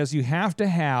areas you have to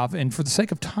have, and for the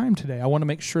sake of time today, I want to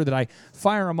make sure that I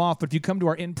fire them off. But if you come to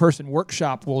our in-person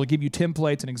workshop, we'll give you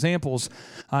templates and examples.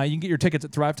 You can get your tickets at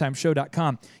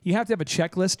thrivetimeshow.com. You have to have a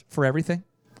checklist for everything.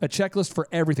 A checklist for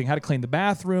everything. How to clean the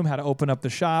bathroom, how to open up the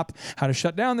shop, how to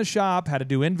shut down the shop, how to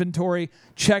do inventory.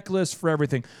 Checklist for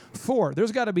everything. 4,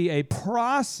 there's got to be a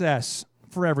process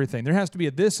for everything. There has to be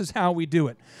this is how we do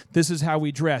it. This is how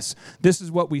we dress. This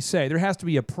is what we say. There has to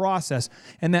be a process.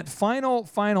 And that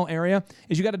final area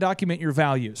is you got to document your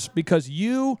values because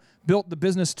you built the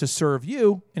business to serve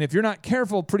you. And if you're not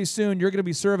careful, pretty soon you're going to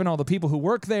be serving all the people who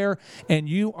work there and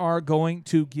you are going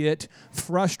to get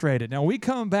frustrated. Now, when we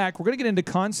come back, we're going to get into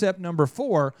concept number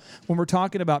 4 when we're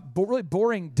talking about really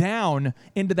boring down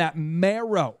into that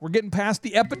marrow. We're getting past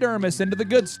the epidermis into the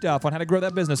good stuff on how to grow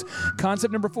that business.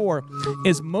 Concept number 4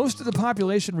 is most of the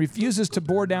population refuses to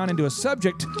bore down into a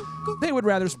subject. They would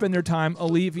rather spend their time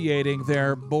alleviating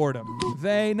their boredom.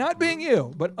 They, not being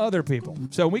you, but other people.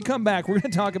 So when we come back, we're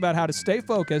going to talk about how to stay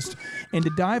focused and to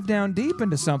dive down deep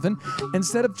into something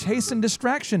instead of chasing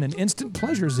distraction and instant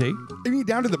pleasure, Z. You mean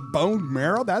down to the bone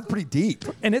marrow? That's pretty deep.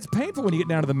 And it's painful when you get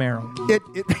down to the marrow.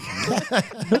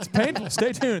 It's painful.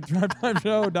 Stay tuned.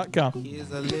 ThriveTimeShow.com.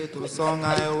 Here's a little song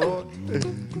I wrote.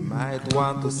 Might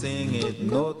want to sing it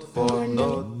note for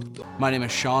note. My name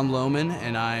is Sean Lohman,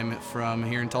 and I'm from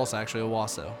here in Tulsa, actually,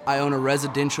 Owasso. I own a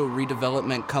residential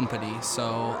redevelopment company,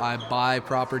 so I buy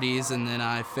properties and then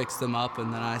I fix them up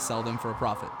and then I sell them for a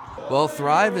profit. Well,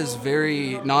 Thrive is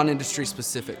very non-industry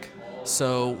specific.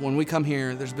 So when we come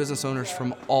here, there's business owners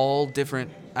from all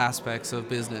different aspects of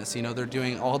business. They're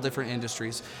doing all different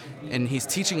industries, and he's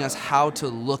teaching us how to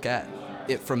look at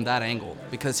it from that angle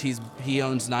because he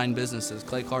owns 9 businesses.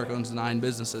 Clay Clark owns 9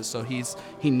 businesses, so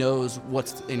he knows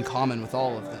what's in common with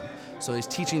all of them. So he's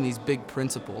teaching these big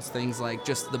principles, things like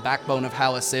just the backbone of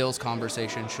how a sales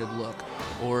conversation should look,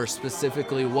 or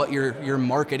specifically what your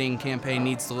marketing campaign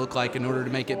needs to look like in order to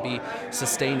make it be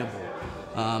sustainable.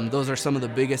 Those are some of the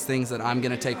biggest things that I'm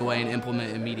going to take away and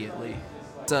implement immediately.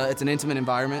 It's an intimate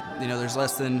environment. There's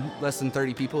less than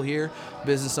 30 people here,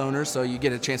 business owners, so you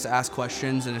get a chance to ask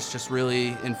questions, and it's just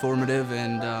really informative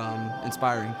and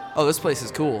inspiring. Oh, this place is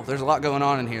cool. There's a lot going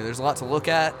on in here. There's a lot to look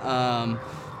at.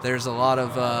 There's a lot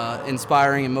of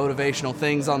inspiring and motivational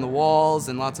things on the walls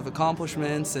and lots of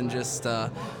accomplishments and just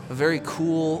a very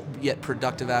cool yet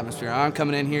productive atmosphere. I'm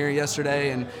coming in here yesterday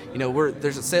and,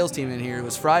 there's a sales team in here. It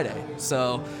was Friday.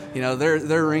 So,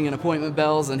 they're ringing appointment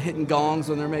bells and hitting gongs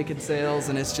when they're making sales,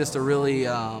 and it's just a really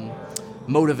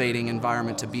motivating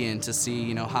environment to be in to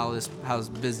see, how this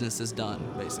business is done,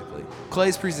 basically.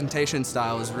 Clay's presentation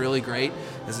style is really great.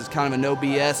 This is kind of a no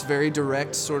BS, very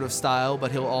direct sort of style,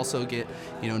 but he'll also get,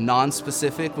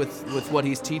 non-specific with what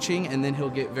he's teaching, and then he'll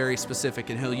get very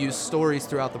specific, and he'll use stories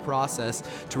throughout the process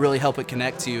to really help it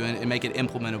connect to you and make it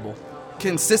implementable.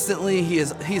 consistently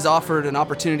he's offered an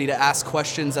opportunity to ask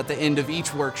questions at the end of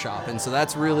each workshop, and so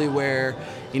that's really where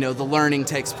the learning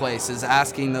takes place, is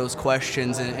asking those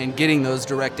questions and getting those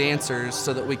direct answers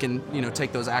so that we can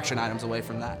take those action items away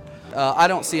from that. I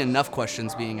don't see enough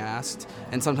questions being asked,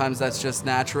 and sometimes that's just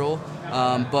natural,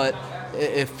 but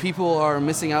if people are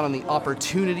missing out on the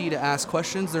opportunity to ask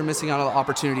questions, they're missing out on the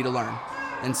opportunity to learn.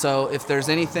 And so if there's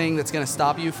anything that's going to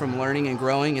stop you from learning and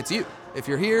growing, it's you. If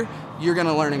you're here, you're going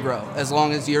to learn and grow as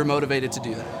long as you're motivated to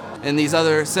do that. And these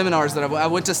other seminars that I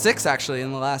went to 6 actually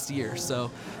in the last year.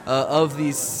 So of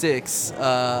these 6,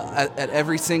 at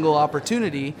every single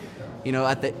opportunity,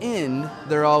 at the end,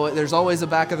 there's always a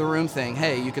back of the room thing.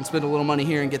 Hey, you can spend a little money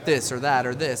here and get this or that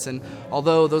or this. And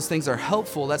although those things are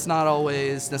helpful, that's not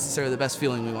always necessarily the best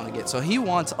feeling we want to get. So he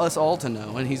wants us all to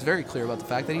know, and he's very clear about the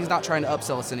fact that he's not trying to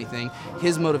upsell us anything.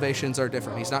 His motivations are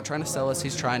different. He's not trying to sell us.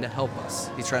 He's trying to help us.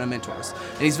 He's trying to mentor us.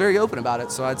 And he's very open about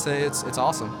it. So I'd say it's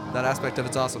awesome. That aspect of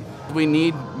it's awesome. We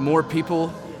need more people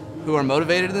who are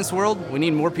motivated in this world. We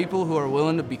need more people who are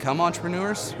willing to become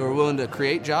entrepreneurs, who are willing to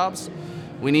create jobs.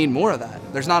 We need more of that.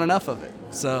 There's not enough of it.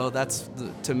 So that's,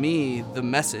 to me, the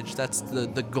message. That's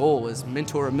the goal, is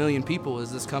mentor 1 million people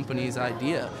is this company's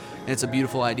idea. And it's a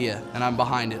beautiful idea, and I'm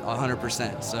behind it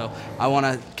 100%. So I want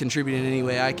to contribute in any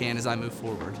way I can as I move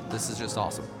forward. This is just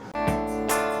awesome.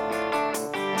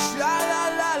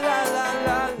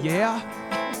 Yeah.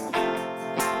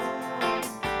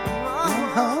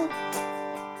 Huh?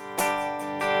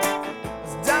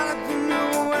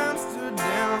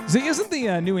 See, isn't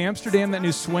the New Amsterdam that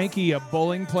new swanky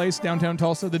bowling place downtown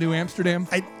Tulsa, the New Amsterdam?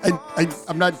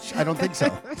 I'm not. I don't think so.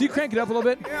 Do you crank it up a little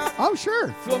bit? Oh,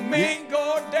 sure.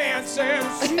 Flamingo dancing,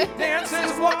 she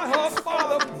dances while her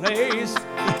father plays.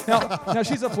 Now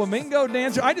she's a flamingo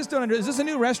dancer. I just don't understand. Is this a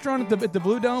new restaurant at the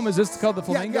Blue Dome? Is this called the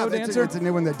Flamingo Dancer? It's a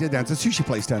new one that did dance. It's a sushi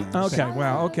place down there. Okay,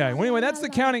 wow, okay. Well, anyway, that's the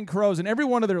Counting Crows, and every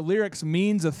one of their lyrics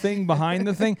means a thing behind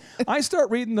the thing. I start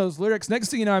reading those lyrics. Next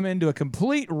thing you know, I'm into a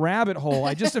complete rabbit hole.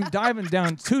 I just am diving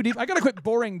down too deep. I got to quit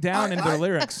boring down into their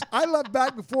lyrics. I love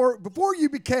back before you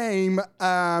became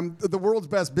the world's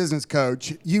best business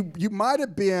coach. You might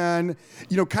have been,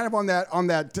 kind of on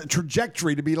that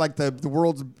trajectory to be like the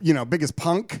world's biggest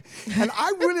punk. And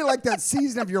I really like that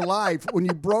season of your life when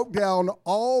you broke down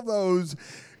all those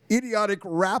idiotic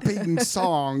rapping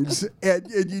songs and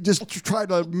you just try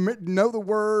to know the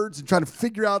words and try to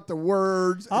figure out the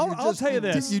words. I'll tell you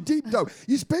this. You deep dove.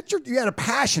 You had a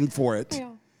passion for it.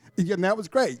 Yeah. And that was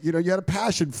great. You had a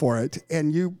passion for it,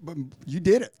 and you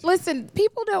did it. Listen,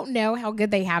 people don't know how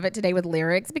good they have it today with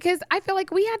lyrics, because I feel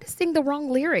like we had to sing the wrong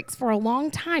lyrics for a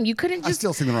long time. You couldn't just... I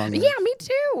still sing the wrong lyrics. Yeah, me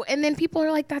too. And then people are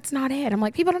like, that's not it. I'm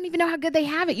like, people don't even know how good they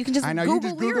have it. You can just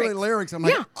Google lyrics. Google the lyrics. I'm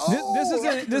like,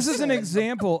 yeah. This is an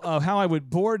example of how I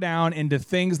would bore down into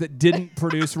things that didn't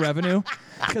produce revenue.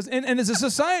 Because and as a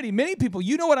society, many people,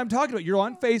 you know what I'm talking about. You're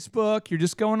on Facebook. You're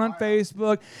just going on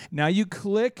Facebook. Now you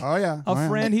click a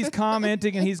friend. He's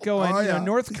commenting and he's going,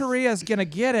 North Korea's going to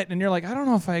get it. And you're like, I don't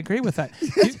know if I agree with that.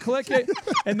 You click it,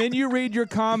 and then you read your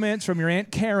comments from your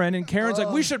Aunt Karen, and Karen's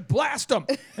like, we should blast them.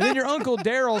 And then your Uncle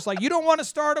Daryl's like, you don't want to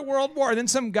start a world war. And then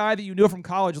some guy that you knew from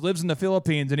college lives in the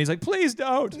Philippines, and he's like, please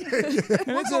don't. And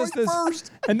it's just this.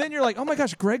 First. And then you're like, oh my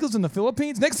gosh, Greg lives in the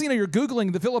Philippines? Next thing you know, you're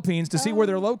Googling the Philippines to see where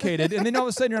they're located. And then all of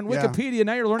a sudden you're on Wikipedia, and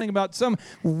now you're learning about some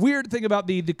weird thing about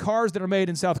the cars that are made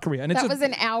in South Korea. And that was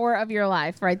an hour of your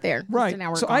life right there. Right. An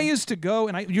hour so gone. I used to go,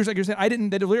 and you're saying,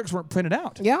 the lyrics weren't printed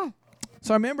out. Yeah.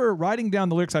 So I remember writing down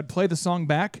the lyrics. I'd play the song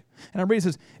back, and everybody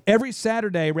says, every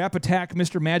Saturday, rap attack,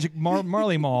 Mr. Magic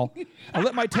Marley Mall. I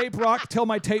let my tape rock till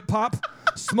my tape pop.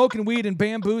 Smoking weed and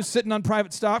bamboo, sitting on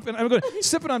private stock. And I'm going,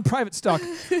 sipping on private stock.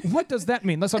 What does that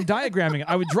mean? Unless I'm diagramming it.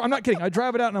 I'm not kidding. I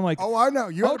drive it out, and I'm like, oh, I know.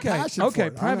 You have a passion for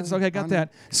it. Private stock. I got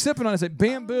that. Sipping on it, I say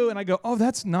bamboo, and I go, oh,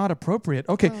 that's not appropriate.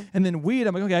 Okay. And then weed,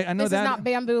 I'm like, okay, I know this that. This is not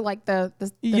bamboo like the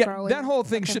that whole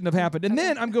thing shouldn't have happened. And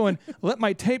then I'm going, let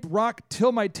my tape rock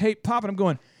till my tape pop. And I'm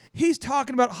going, he's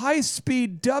talking about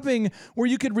high-speed dubbing where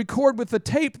you could record with the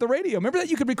tape, the radio. Remember that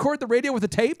you could record the radio with a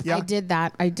tape? Yeah. I did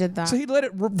that. So he'd let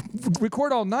it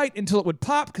record all night until it would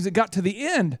pop because it got to the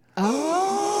end.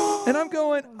 Oh. And I'm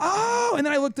going, oh. And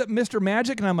then I looked up Mr.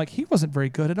 Magic, and I'm like, he wasn't very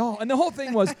good at all. And the whole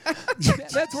thing was,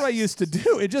 that's what I used to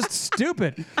do. It's just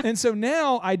stupid. And so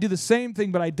now I do the same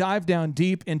thing, but I dive down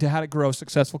deep into how to grow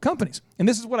successful companies. And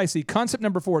this is what I see. Concept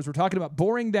number 4 is we're talking about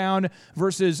boring down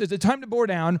versus, is it time to bore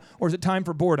down or is it time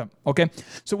for boredom? Okay?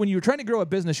 So when you're trying to grow a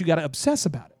business, you got to obsess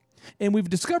about it. And we've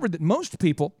discovered that most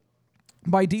people,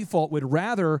 by default, would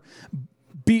rather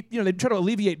they try to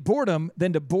alleviate boredom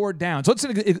than to bore down. So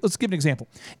let's give an example.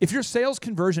 If your sales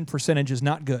conversion percentage is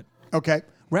not good, Okay.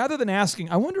 Rather than asking,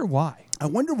 I wonder why. I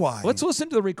wonder why. Let's listen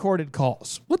to the recorded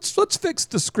calls. Let's fix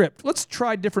the script. Let's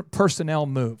try different personnel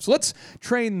moves. Let's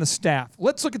train the staff.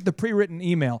 Let's look at the pre-written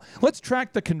email. Let's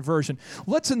track the conversion.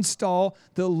 Let's install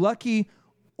the Lucky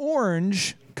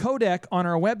Orange codec on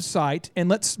our website, and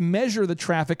let's measure the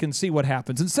traffic and see what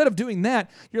happens. Instead of doing that,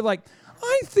 you're like,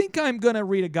 I think I'm going to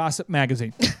read a gossip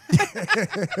magazine.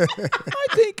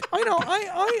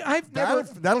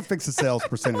 That'll fix the sales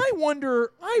percentage. I wonder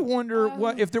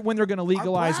what if when they're going to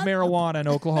legalize marijuana in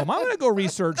Oklahoma. I'm going to go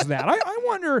research that. I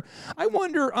wonder.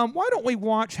 Why don't we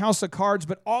watch House of Cards,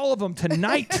 but all of them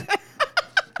tonight?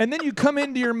 And then you come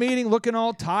into your meeting looking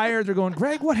all tired. They're going,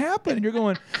 Greg, what happened? And you're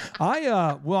going,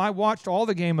 I watched all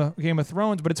the Game of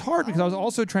Thrones, but it's hard because I was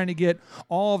also trying to get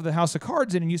all of the House of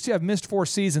Cards in. And you see, I've missed 4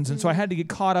 seasons, and so I had to get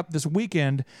caught up this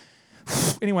weekend.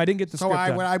 Anyway, I didn't get the script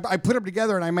done. I put them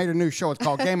together and I made a new show. It's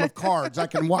called Game of Cards. I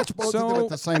can watch both of them at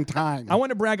the same time. I want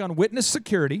to brag on Witness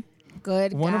Security.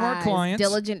 Good One guys, of our clients.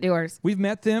 diligent doers. We've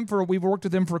met them we've worked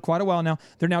with them for quite a while now.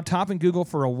 They're now top in Google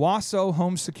for Owasso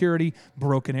Home Security,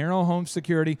 Broken Arrow Home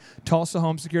Security, Tulsa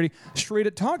Home Security.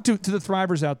 Sharita, talk to the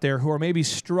thrivers out there who are maybe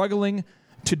struggling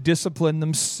to discipline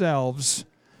themselves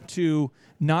to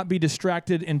not be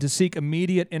distracted and to seek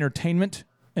immediate entertainment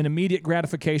and immediate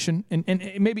gratification, and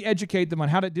maybe educate them on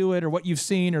how to do it or what you've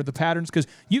seen or the patterns, because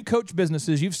you coach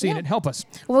businesses, you've seen it. Help us.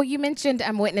 Well, you mentioned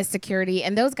Witness Security,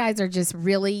 and those guys are just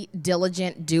really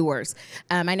diligent doers.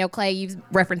 I know, Clay, you've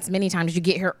referenced many times, you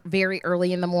get here very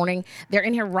early in the morning. They're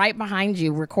in here right behind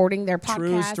you recording their podcast.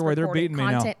 True story. They're beating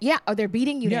content. me now. Yeah. Oh, they're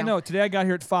beating you now. Yeah, no. Today I got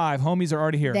here at 5. Homies are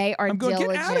already here. They are I'm going,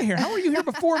 diligent. get out of here. How are you here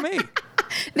before me?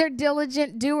 They're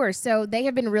diligent doers. So they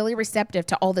have been really receptive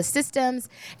to all the systems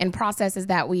and processes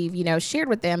that we've, shared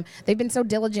with them. They've been so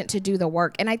diligent to do the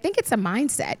work. And I think it's a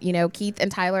mindset. Keith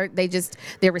and Tyler,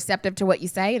 they're receptive to what you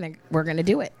say, and we're going to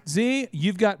do it. Z,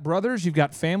 you've got brothers, you've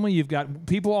got family, you've got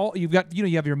people, you have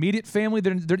your immediate family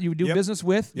that you do business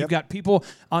with. You've got people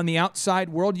on the outside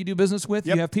world you do business with.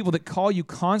 You have people that call you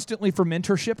constantly for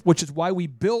mentorship, which is why we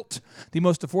built the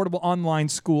most affordable online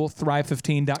school,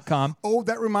 Thrive15.com. Oh,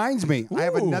 that reminds me. Ooh. I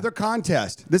have another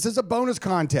contest. This is a bonus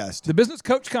contest. The Business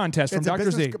Coach Contest from Dr.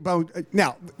 Z.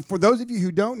 Now, for those of you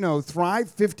who don't know,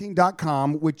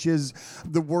 Thrive15.com, which is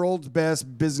the world's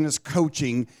best business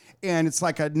coaching, and it's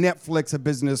like a Netflix of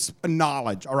business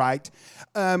knowledge, all right?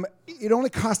 It only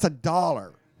costs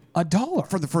 $1. $1?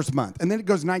 For the first month. And then it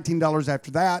goes $19 after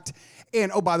that.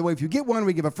 And, oh, by the way, if you get one,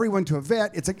 we give a free one to a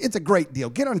vet. It's a great deal.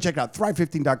 Get on and check it out,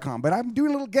 Thrive15.com. But I'm doing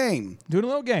a little game.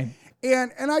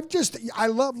 And I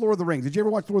love Lord of the Rings. Did you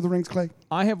ever watch Lord of the Rings, Clay?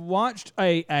 I have watched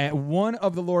one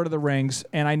of the Lord of the Rings,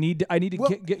 and I need to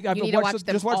get. I've watched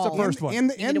the first one.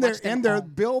 In there,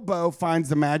 Bilbo finds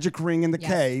the magic ring in the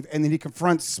cave, and then he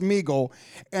confronts Smeagol,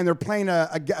 and they're playing a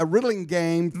riddling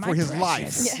game for his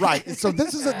life. Yeah. Right. So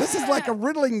this is like a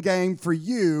riddling game for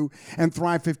you and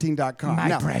Thrive15.com.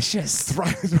 My precious.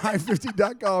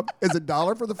 Thrive15.com is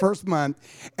 $1 for the first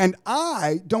month, and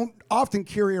I don't often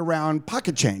carry around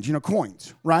pocket change,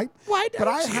 coins, right? Why don't But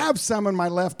I have some in my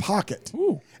left pocket.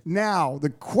 Ooh. Now, the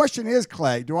question is,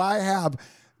 Clay,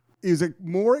 is it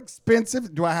more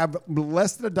expensive? Do I have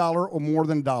less than $1 or more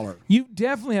than $1? You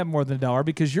definitely have more than $1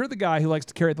 because you're the guy who likes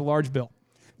to carry the large bill.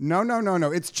 No.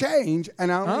 It's change,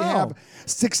 and I only have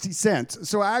 60 cents.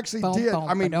 So I actually did. He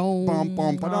hasn't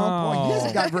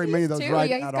got very many of those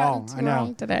at all. I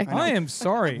know. Today. I am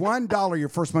sorry. $1 your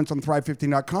first month's on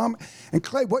Thrive15.com. And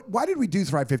Clay, why did we do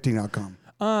Thrive15.com?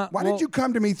 Why did you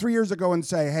come to me 3 years ago and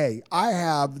say, hey, I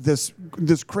have this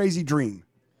crazy dream?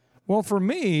 Well, for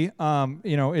me,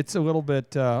 it's a little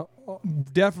bit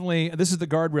definitely, this is the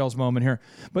guardrails moment here.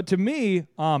 But to me,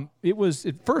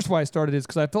 first why I started is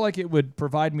because I felt like it would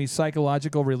provide me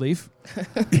psychological relief.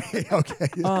 Okay,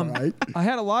 all right. I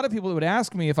had a lot of people that would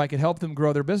ask me if I could help them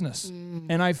grow their business.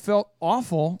 And I felt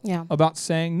awful about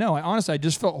saying no. I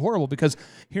just felt horrible because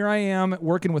here I am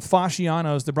working with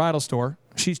Fasciano's, the bridal store.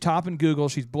 She's top in Google.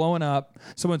 She's blowing up.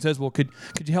 Someone says, well, could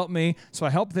you help me? So I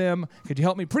help them. Could you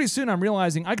help me? Pretty soon I'm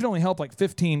realizing I could only help like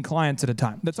 15 clients at a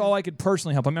time. That's all I could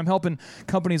personally help. I'm helping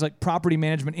companies like Property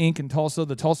Management Inc. in Tulsa,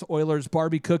 the Tulsa Oilers,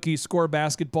 Barbie Cookies, Score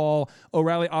Basketball,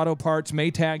 O'Reilly Auto Parts,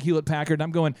 Maytag, Hewlett Packard.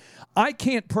 I'm going, I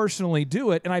can't personally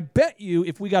do it. And I bet you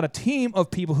if we got a team of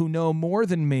people who know more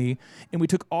than me and we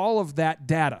took all of that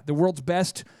data, the world's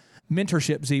best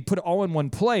mentorship, Z, put it all in one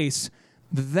place,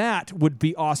 that would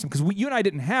be awesome because you and I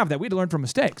didn't have that. We had to learn from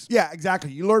mistakes. Yeah,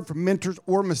 exactly. You learn from mentors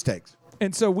or mistakes.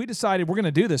 And so we decided we're going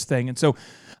to do this thing. And so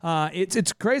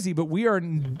it's crazy, but we are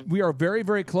very,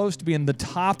 very close to being the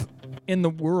top in the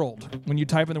world when you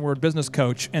type in the word business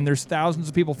coach, and there's thousands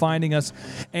of people finding us.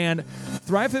 And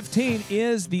Thrive 15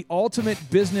 is the ultimate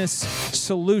business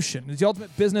solution. It's the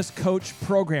ultimate business coach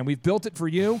program. We've built it for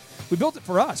you. We built it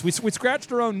for us. We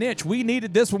scratched our own niche. We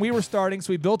needed this when we were starting,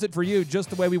 so we built it for you just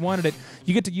the way we wanted it.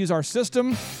 You get to use our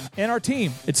system and our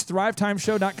team. It's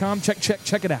thrivetimeshow.com.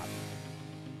 Check it out.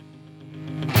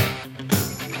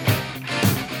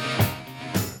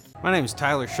 My name is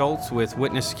Tyler Schultz with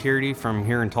Witness Security from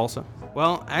here in Tulsa.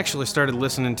 Well, I actually started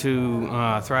listening to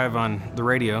Thrive on the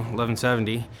radio,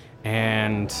 1170,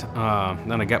 and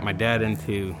then I got my dad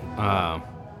into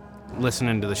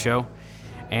listening to the show,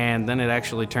 and then it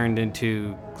actually turned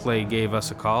into Clay gave us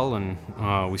a call, and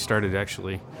we started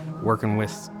actually working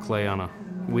with Clay on a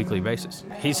weekly basis.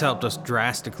 He's helped us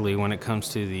drastically when it comes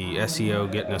to the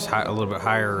SEO, getting us a little bit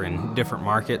higher in different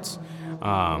markets.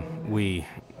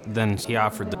 Then he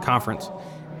offered the conference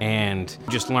and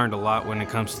just learned a lot when it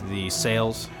comes to the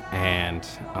sales and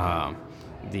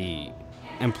the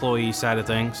employee side of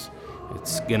things.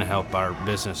 It's going to help our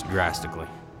business drastically.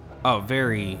 Oh,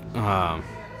 very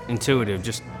intuitive,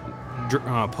 just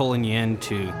pulling you in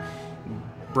to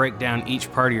break down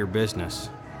each part of your business.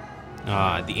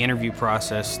 The interview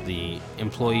process, the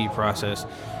employee process.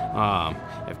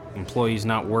 If employee's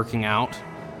not working out,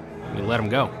 we let them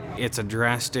go. It's a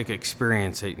drastic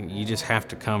experience. You just have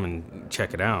to come and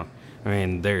check it out. I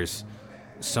mean, there's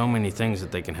so many things that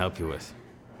they can help you with.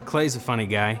 Clay's a funny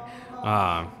guy.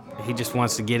 He just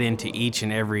wants to get into each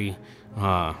and every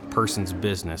person's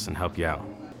business and help you out.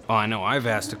 Oh, I know I've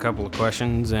asked a couple of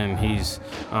questions, and he's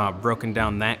broken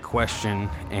down that question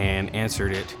and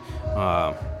answered it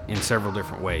in several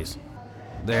different ways.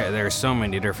 There are so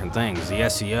many different things. The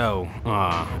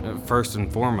SEO, first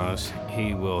and foremost,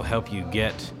 he will help you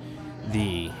get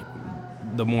the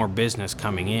more business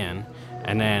coming in,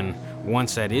 and then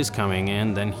once that is coming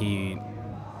in, then he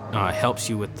helps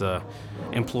you with the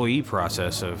employee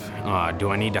process of do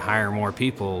I need to hire more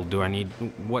people?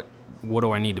 What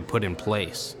do I need to put in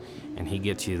place? And he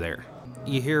gets you there.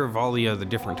 You hear of all the other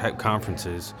different type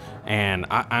conferences, and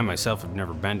I myself have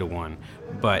never been to one,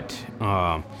 but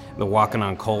the walking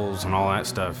on coals and all that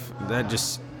stuff, that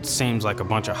just seems like a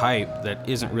bunch of hype that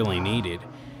isn't really needed.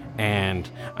 And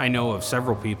I know of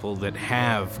several people that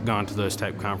have gone to those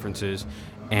type conferences,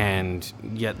 and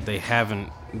yet they haven't,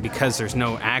 because there's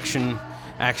no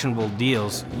actionable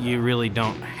deals, you really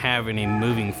don't have any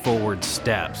moving forward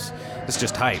steps. It's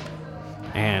just hype,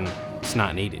 and it's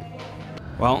not needed.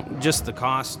 Well, just the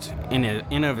cost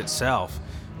in of itself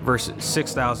versus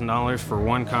 $6,000 for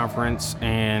one conference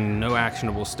and no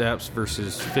actionable steps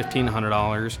versus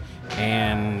 $1,500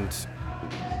 and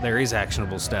there is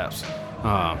actionable steps.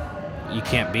 You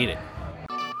can't beat it.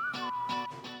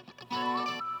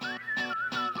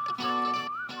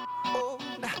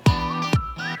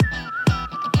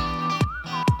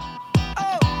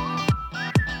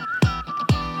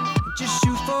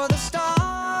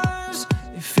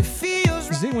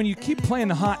 When you keep playing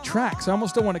the hot tracks, I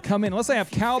almost don't want to come in unless I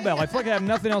have cowbell. I feel like I have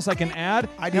nothing else I can add.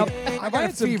 I got a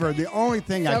fever. The only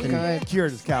thing I can cure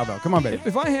is cowbell. Come on, baby.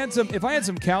 If I had some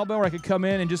cowbell where I could come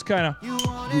in and just kind of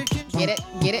get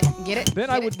it. Then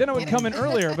I would come in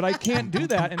earlier, but I can't do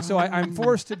that, and so I'm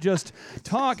forced to just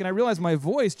talk. And I realize my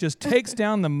voice just takes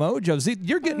down the mojo. See,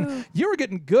 you were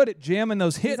getting good at jamming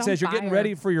those hits as you're getting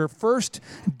ready for your first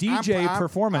DJ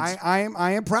performance. I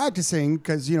am practicing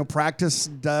because practice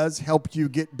does help you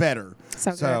get better.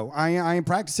 So I am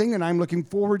practicing, and I'm looking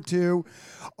forward to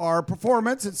our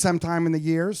performance at some time in the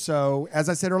year. So as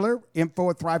I said earlier,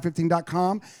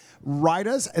 info@thrive15.com. Write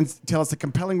us and tell us a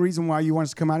compelling reason why you want us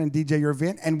to come out and DJ your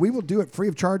event, and we will do it free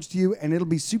of charge to you, and it'll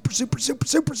be super, super, super,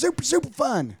 super, super, super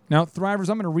fun. Now, Thrivers,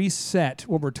 I'm going to reset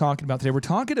what we're talking about today. We're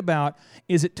talking about,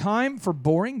 is it time for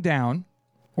boring down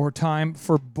or time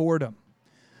for boredom?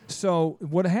 So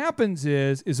what happens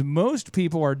is most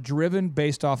people are driven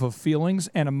based off of feelings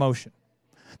and emotion.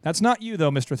 That's not you, though,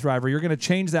 Mr. Thriver. You're going to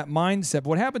change that mindset. But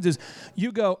what happens is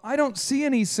you go, I don't see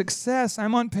any success.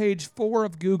 I'm on page 4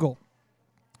 of Google.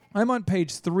 I'm on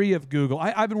page 3 of Google.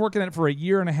 I've been working on it for a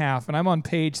year and a half, and I'm on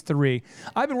page 3.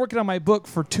 I've been working on my book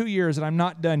for 2 years, and I'm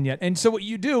not done yet. And so what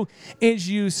you do is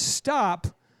you stop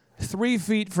 3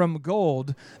 feet from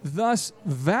gold, thus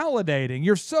validating.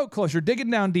 You're so close. You're digging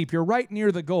down deep. You're right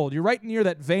near the gold. You're right near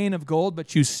that vein of gold,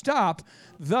 but you stop,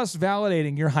 thus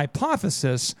validating your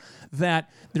hypothesis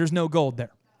that there's no gold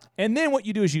there. And then what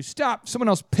you do is you stop. Someone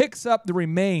else picks up the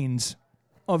remains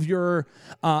of your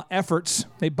efforts.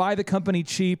 They buy the company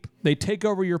cheap. They take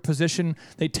over your position.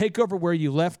 They take over where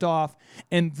you left off,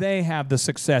 and they have the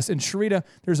success. And Sharita,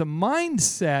 there's a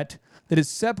mindset that is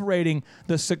separating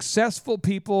the successful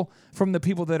people from the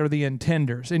people that are the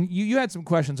intenders. And you had some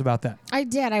questions about that. I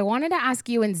did. I wanted to ask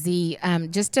you and Z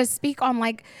just to speak on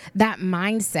like that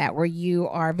mindset where you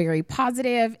are very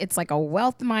positive. It's like a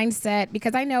wealth mindset,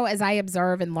 because I know as I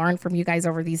observe and learn from you guys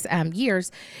over these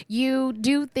years, you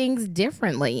do things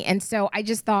differently. And so I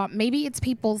just thought maybe it's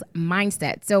people's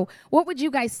mindset. So what would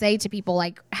you guys say to people?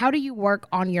 Like, how do you work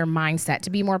on your mindset to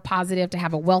be more positive, to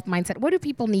have a wealth mindset? What do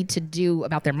people need to do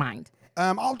about their mind?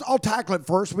 I'll tackle it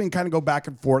first. We can kind of go back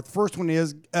and forth. First one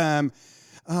is,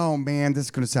 oh man, this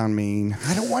is going to sound mean.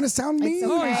 I don't want to sound mean.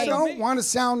 Okay. I don't want to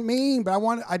sound mean, but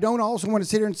I don't also want to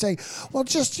sit here and say, well,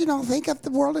 just, think of the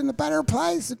world in a better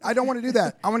place. I don't want to do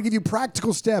that. I want to give you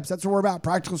practical steps. That's what we're about,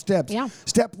 practical steps. Yeah.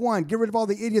 Step 1, get rid of all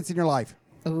the idiots in your life.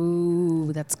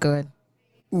 Ooh, that's good.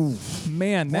 Ooh.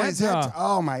 Man, that's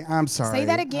oh my, I'm sorry. Say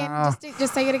that again.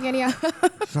 Just say it again, yeah.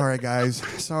 Sorry, guys.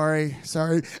 Sorry.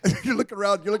 You look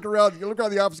around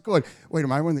the office going, wait,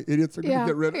 am I one of the idiots they're going to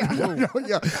get rid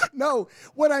of? No,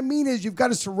 what I mean is you've got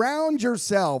to surround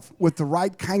yourself with the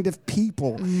right kind of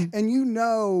people, and you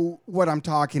know what I'm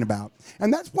talking about.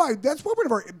 And that's why one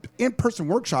of our in-person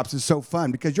workshops is so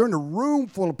fun, because you're in a room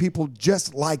full of people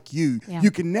just like you. Yeah. You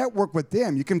can network with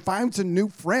them. You can find some new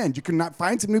friends. You can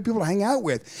find some new people to hang out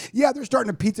with. Yeah, they're starting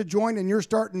a pizza joint and you're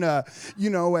starting a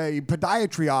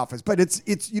podiatry office, but it's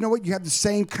you know what, you have the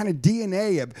same kind of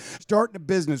DNA of starting a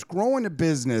business, growing a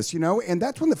business, and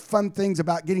that's one of the fun things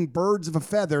about getting birds of a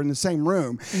feather in the same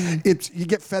room. You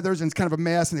get feathers and it's kind of a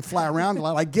mess and they fly around a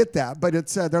lot. I get that, but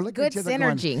it's they're looking at each other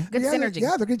synergy. Good synergy.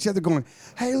 They're looking at each other going,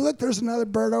 hey, look, there's another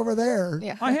bird over there.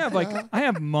 Yeah. I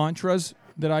have mantras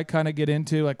that I kind of get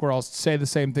into, like where I'll say the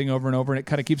same thing over and over, and it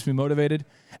kind of keeps me motivated.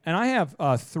 And I have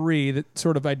 3 that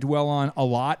sort of I dwell on a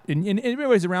lot, and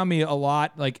everybody's around me a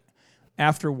lot. Like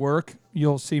after work,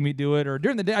 you'll see me do it, or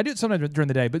during the day. I do it sometimes during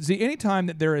the day. But see, anytime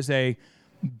that there is a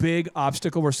big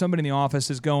obstacle where somebody in the office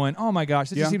is going, "Oh my gosh,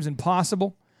 this just seems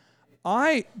impossible,"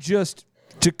 I'll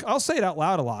say it out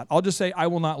loud a lot. I'll just say, "I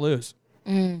will not lose."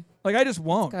 Like I just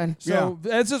won't. So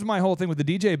that's just my whole thing with the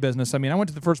DJ business. I mean, I went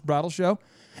to the first bridal show,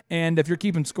 and if you're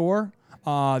keeping score,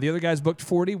 the other guys booked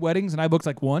 40 weddings, and I booked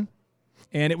like 1.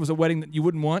 And it was a wedding that you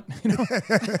wouldn't want,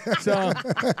 So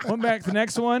went back to the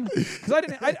next one because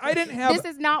I didn't have. This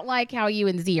is not like how you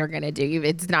and Z are gonna do.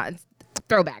 It's not. It's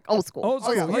throwback, old school. Old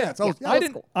school, it's old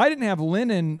school. I didn't have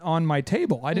linen on my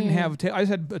table. I didn't have. I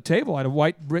just had a table. I had a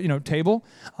white, table,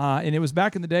 and it was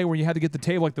back in the day where you had to get the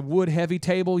table, like the wood heavy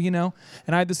table, and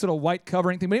I had this little white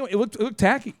covering thing. But anyway, it looked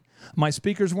tacky. My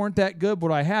speakers weren't that good, but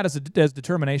what I had is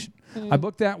determination. I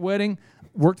booked that wedding,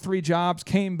 worked 3 jobs,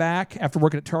 came back after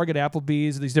working at Target,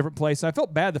 Applebee's, these different places. I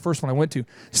felt bad the first one I went to.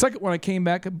 Second one I came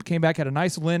back, had a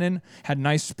nice linen, had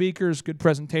nice speakers, good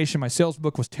presentation. My sales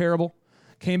book was terrible.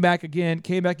 Came back again.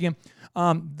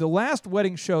 The last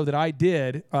wedding show that I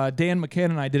did, Dan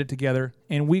McKenna and I did it together,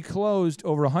 and we closed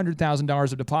over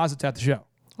 $100,000 of deposits at the show.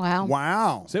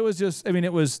 Wow. So it was just,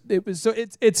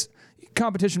 it's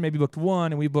competition maybe booked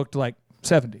 1 and we booked like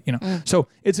 70, So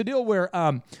it's a deal where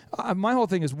my whole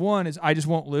thing is, 1 is I just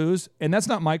won't lose. And that's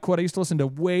not my quote. I used to listen to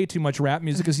way too much rap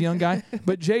music as a young guy.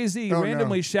 But Jay-Z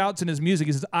randomly shouts in his music,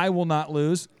 he says, I will not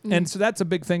lose. And so that's a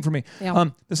big thing for me.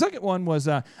 Yeah. The second one was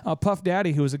Puff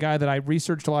Daddy, who was a guy that I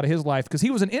researched a lot of his life because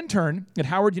he was an intern at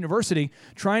Howard University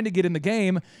trying to get in the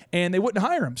game and they wouldn't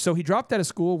hire him. So he dropped out of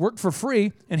school, worked for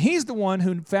free. And he's the one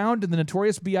who founded the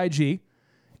Notorious B.I.G.,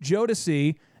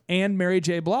 Jodeci, and Mary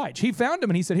J. Blige. He found him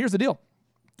and he said, here's the deal.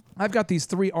 I've got these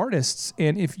 3 artists,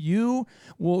 and if you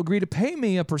will agree to pay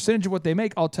me a percentage of what they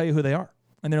make, I'll tell you who they are.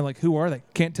 And they're like, who are they?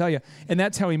 Can't tell you. And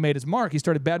that's how he made his mark. He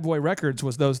started Bad Boy Records,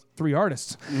 was those 3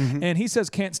 artists. And he says,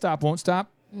 can't stop, won't stop.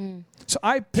 So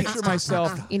I picture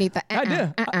myself. You need the. I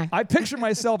do. I picture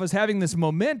myself as having this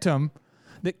momentum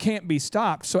that can't be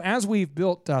stopped. So as we've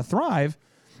built Thrive,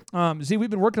 we've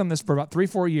been working on this for about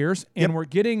 3-4 years, and we're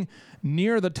getting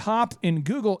near the top in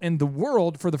Google in the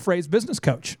world for the phrase business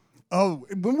coach. Oh,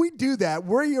 when we do that,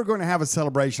 we're going to have a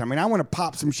celebration. I mean, I want to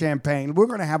pop some champagne. We're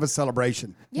going to have a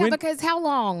celebration. Yeah, because how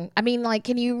long? I mean, like,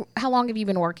 how long have you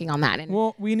been working on that?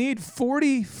 Well, we need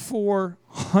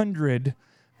 4,400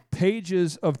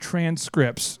 pages of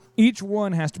transcripts. Each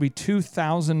one has to be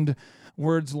 2,000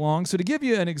 words long. So to give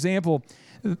you an example,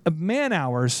 man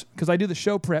hours, because I do the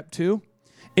show prep too,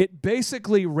 it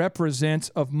basically represents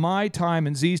of my time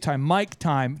and Z's time, Mike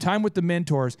time with the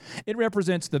mentors. It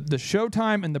represents the show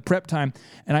time and the prep time.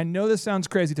 And I know this sounds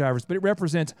crazy to others, but it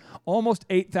represents almost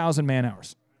 8,000 man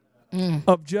hours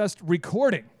of just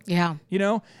recording. Yeah.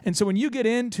 And so when you get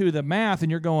into the math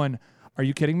and you're going, are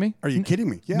you kidding me? Are you kidding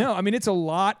me? Yeah. No, I mean, it's a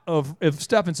lot of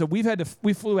stuff. And so we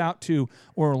flew out to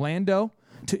Orlando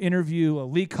to interview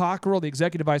Lee Cockerell, the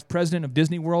executive vice president of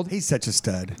Disney World. He's such a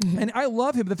stud. And I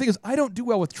love him. The thing is, I don't do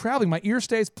well with traveling. My ear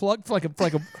stays plugged for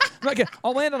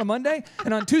I'll land on a Monday,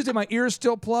 and on Tuesday my ear is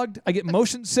still plugged. I get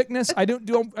motion sickness. I don't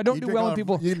do well when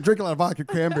people. You drink a lot of vodka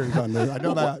cranberries on there. I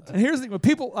know that. And here's the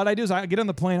thing: what I do is I get on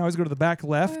the plane. I always go to the back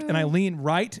left, and I lean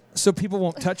right so people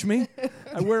won't touch me.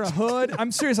 I wear a hood.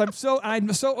 I'm serious. I'm so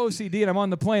OCD, and I'm on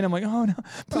the plane. I'm like, oh no,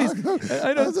 please.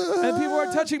 I don't. And people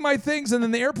are touching my things, and then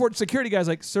the airport security guy's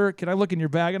like, sir, can I look in your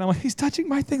bag? And I'm like, he's touching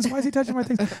my things. Why is he touching my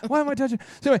things? Why am I touching?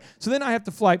 So anyway, then I have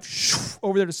to fly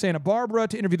over there to Santa Barbara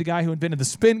to interview the guy who invented the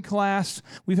spin class.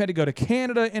 We've had to go to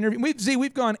Canada interview.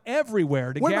 We've gone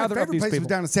everywhere to gather up these people. One of my favorite places was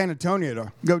down in San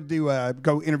Antonio to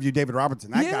go interview David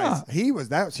Robinson. That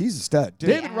guy's he's a stud. Dude.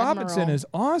 David Robinson is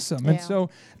awesome, and so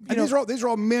these are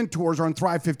all mentors on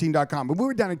Thrive15.com. But we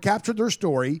were down and captured their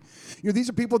story. These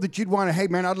are people that you'd want to. Hey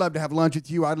man, I'd love to have lunch with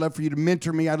you. I'd love for you to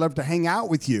mentor me. I'd love to hang out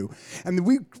with you. And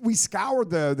we scoured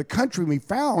the country. And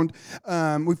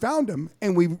we found them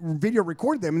and we video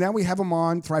recorded them. And now we have them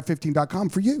on Thrive15.com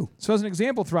for you. So as an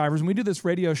example, Thrivers, when we do this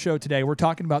radio show today, we're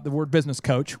talking about the word business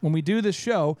coach. When we do this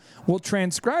show, we'll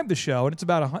transcribe the show, and it's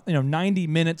about 90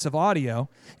 minutes of audio.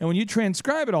 And when you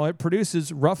transcribe it all, it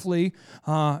produces roughly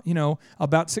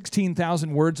about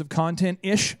 16,000 words of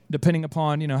content-ish, depending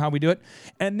upon how we do it.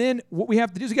 And then what we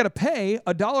have to do is you got to pay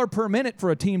 $1 per minute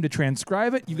for a team to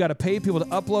transcribe it. You've got to pay people to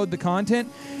upload the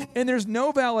content, and there's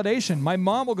no validation. My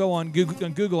mom will go on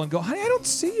Google and go, honey, I don't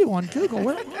see you on Google.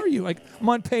 Where are you? Like, I'm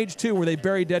on page 2 where they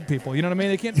bury dead people. You know what I mean?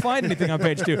 They can't find anything on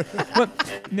page 2.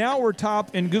 But now we're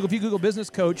top in Google. If you Google business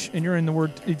coach and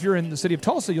if you're in the city of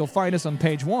Tulsa, you'll find us on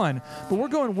page 1. But we're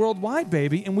going worldwide,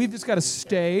 baby, and we've just got to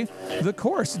stay the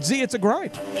course. It's a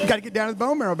grind. You got to get down to the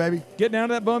bone marrow, baby. Get down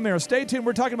to that bone marrow. Stay tuned.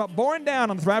 We're talking about Born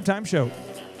Down on the Thrive Time Show.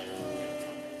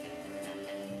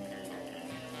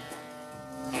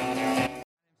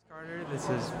 This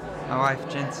is my wife,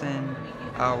 Jensen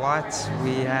Watts.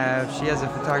 She has a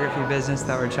photography business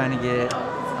that we're trying to get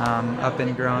up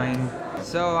and growing.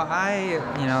 So I,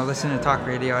 listen to talk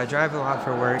radio. I drive a lot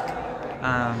for work,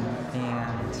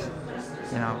 and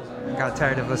got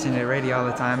tired of listening to radio all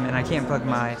the time. And I can't plug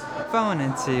my phone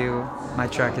into my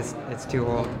truck; it's too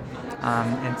old.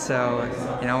 And so,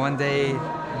 one day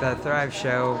the Thrive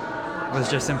Show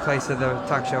was just in place of the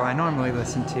talk show I normally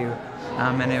listen to.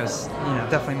 And it was,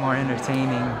 definitely more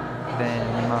entertaining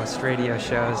than most radio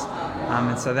shows.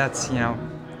 And so that's,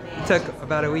 it took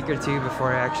about a week or two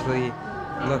before I actually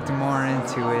looked more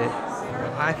into it.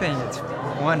 I think it's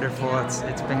wonderful.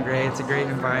 It's been great. It's a great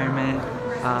environment.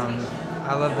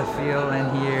 I love the feel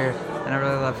in here, and I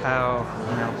really love how,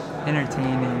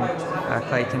 entertaining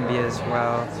Clay can be as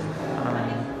well.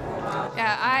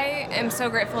 Yeah, I am so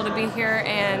grateful to be here,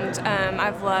 and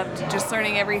I've loved just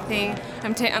learning everything.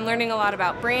 I'm learning a lot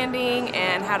about branding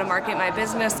and how to market my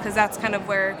business, because that's kind of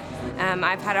where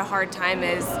I've had a hard time.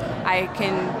 Is I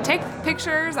can take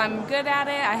pictures, I'm good at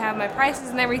it, I have my prices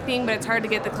and everything, but it's hard to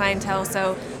get the clientele.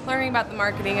 So learning about the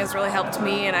marketing has really helped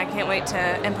me, and I can't wait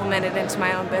to implement it into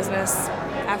my own business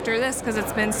after this, because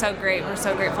it's been so great. We're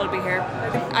so grateful to be here.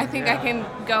 I think I can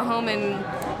go home and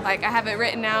I have it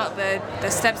written out, the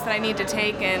steps that I need to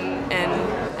take and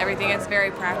everything. It's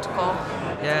very practical.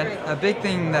 Yeah, a big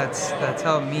thing that's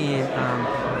helped me,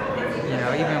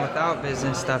 even without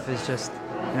business stuff, is just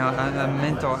a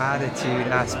mental attitude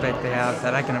aspect they have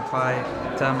that I can apply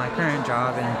to my current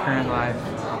job and current life.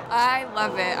 I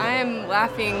love it. I am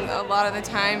laughing a lot of the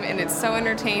time, and it's so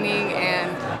entertaining,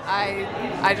 and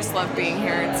I just love being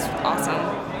here. It's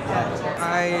awesome.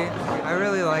 I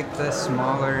really like the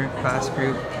smaller class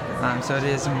group, so it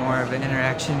is more of an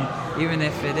interaction, even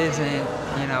if it isn't,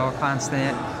 a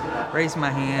constant raise my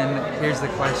hand, here's the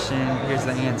question, here's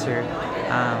the answer.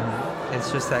 It's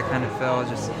just that kind of feel,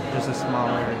 just a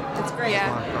smaller. It's great.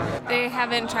 Yeah. They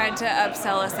haven't tried to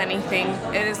upsell us anything.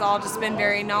 It has all just been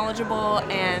very knowledgeable,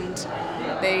 and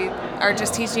they are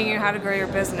just teaching you how to grow your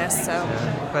business. So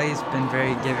Clay's been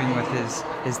very giving with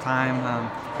his time,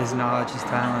 his knowledge, his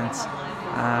talents.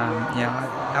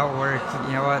 At work,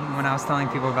 when I was telling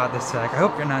people about this, I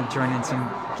hope you're not joining some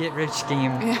get-rich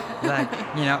scheme.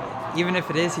 Even if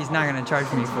it is, he's not going to charge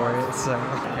me for it. So,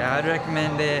 I'd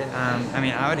recommend it.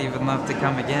 I would even love to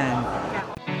come again.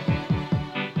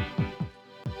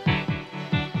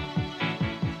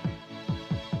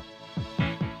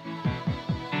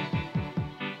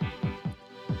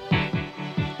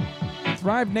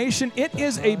 Thrive Nation, it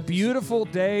is a beautiful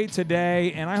day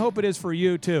today, and I hope it is for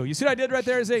you too. You see what I did right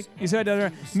there? You see what I did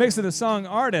there? Mix of the song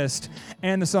artist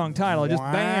and the song title. Just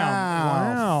bam.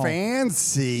 Wow.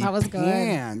 fancy That was good.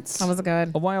 pants. That was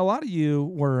good. While a lot of you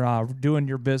were doing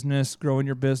your business, growing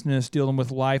your business, dealing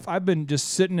with life, I've been just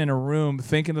sitting in a room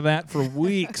thinking of that for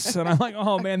weeks. And I'm like,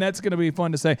 oh, man, that's going to be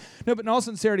fun to say. No, but in all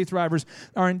sincerity, Thrivers,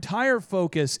 our entire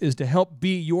focus is to help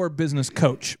be your business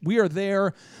coach. We are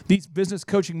there. These business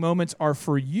coaching moments are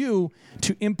for you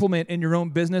to implement in your own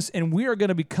business. And we are going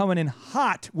to be coming in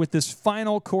hot with this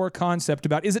final core concept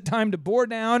about, is it time to bore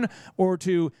down or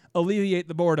to alleviate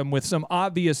the boredom with some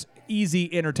obvious,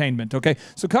 easy entertainment? Okay,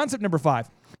 so concept number 5.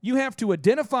 You have to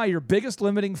identify your biggest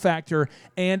limiting factor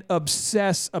and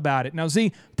obsess about it. Now,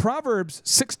 Z, Proverbs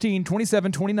 16,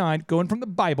 27, 29, going from the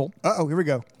Bible. Uh-oh, here we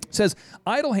go. Says,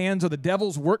 idle hands are the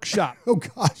devil's workshop. Oh,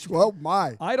 gosh. Well,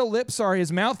 my. Idle lips are his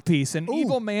mouthpiece. An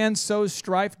evil man sows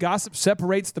strife. Gossip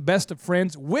separates the best of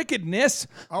friends. Wickedness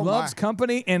loves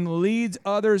company and leads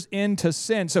others into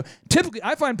sin. So typically,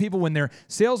 I find people when their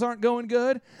sales aren't going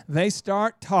good, they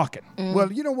start talking.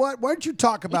 Well, you know what? Why don't you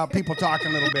talk about people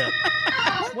talking a little bit?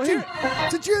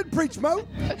 Did you preach, Mo?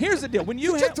 Here's the deal. When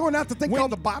you have throwing out the thing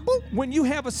called the Bible? When you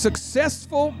have a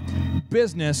successful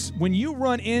business, when you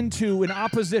run into an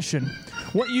opposition,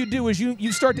 what you do is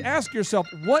you start to ask yourself,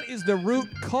 what is the root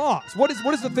cause? What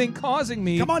is the thing causing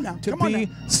me to be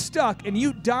stuck? And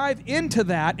you dive into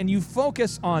that and you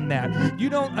focus on that. You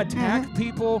don't attack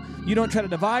people. You don't try to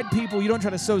divide people. You don't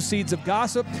try to sow seeds of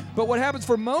gossip. But what happens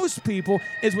for most people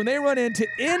is when they run into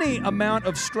any amount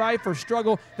of strife or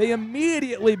struggle, they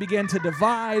immediately begin to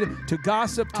divide, to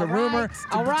gossip, to rumor,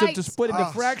 to split into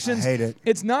fractions. I hate it.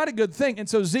 It's not a good thing. And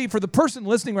so, Z, for the person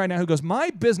listening right now who goes, my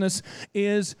business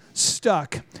is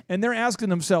stuck, and they're asking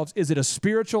themselves, is it a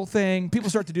spiritual thing? People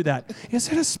start to do that.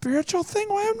 Is it a spiritual thing?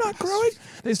 Why I'm not growing?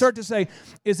 They start to say,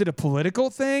 is it a political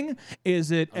thing?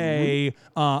 Is it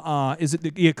is it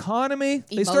the economy?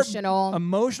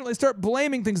 Emotional. They start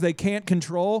blaming things they can't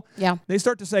control. Yeah. They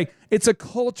start to say, it's a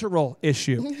cultural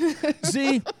issue.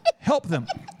 Z, help them.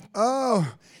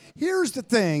 Oh, here's the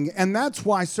thing, and that's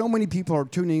why so many people are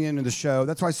tuning into the show.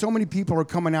 That's why so many people are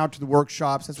coming out to the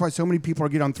workshops. That's why so many people are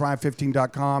getting on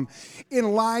Thrive15.com.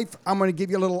 In life, I'm going to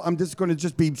give you a little, I'm just going to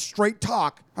just be straight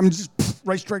talk. I'm just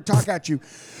right straight talk at you.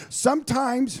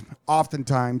 Sometimes,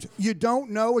 oftentimes, you don't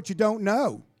know what you don't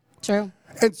know. True.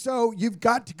 And so you've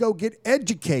got to go get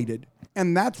educated.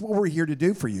 And that's what we're here to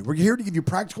do for you. We're here to give you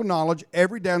practical knowledge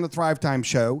every day on the Thrive Time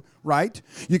Show, right?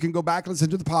 You can go back and listen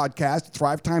to the podcast at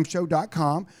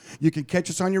thrivetimeshow.com. You can catch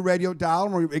us on your radio dial,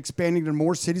 and we're expanding to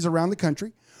more cities around the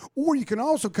country. Or you can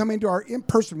also come into our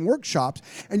in-person workshops,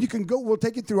 and you can go, we'll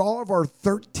take you through all of our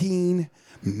 13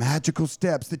 magical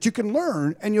steps that you can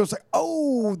learn, and you'll say,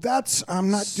 oh, that's the one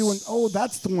we're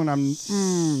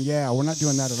not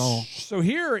doing that at all. So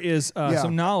here is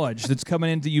some knowledge that's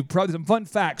coming into you, probably some fun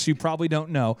facts you probably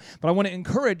don't know, but I want to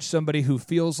encourage somebody who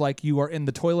feels like you are in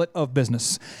the toilet of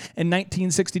business. In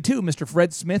 1962, Mr.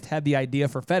 Fred Smith had the idea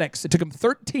for FedEx. It took him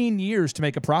 13 years to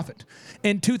make a profit.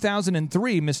 In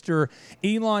 2003, Mr.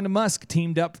 Elon Musk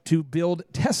teamed up to build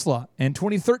Tesla. In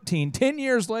 2013, 10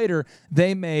 years later,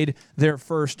 they made their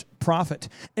first profit.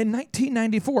 In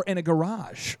 1994, in a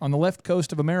garage on the left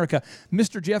coast of America,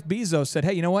 Mr. Jeff Bezos said,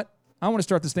 hey, you know what? I want to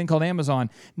start this thing called Amazon.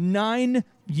 9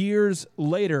 years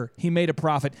later, he made a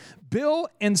profit. Bill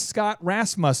and Scott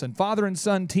Rasmussen, father and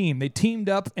son team, they teamed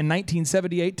up in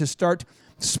 1978 to start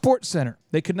Sports Center.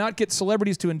 They could not get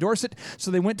celebrities to endorse it, so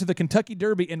they went to the Kentucky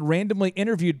Derby and randomly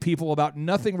interviewed people about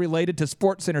nothing related to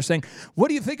Sports Center, saying, what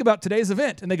do you think about today's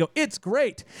event? And they go, it's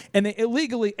great. And they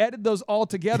illegally edited those all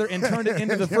together and turned it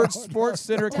into the first Sports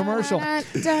Center commercial.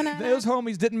 Those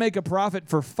homies didn't make a profit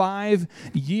for 5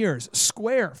 years.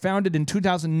 Square, founded in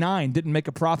 2009, didn't make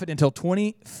a profit until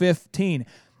 2015.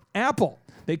 Apple,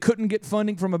 they couldn't get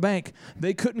funding from a bank.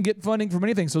 They couldn't get funding from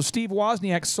anything. So Steve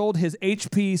Wozniak sold his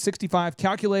HP 65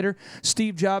 calculator.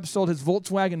 Steve Jobs sold his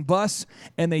Volkswagen bus.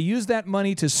 And they used that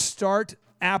money to start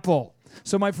Apple.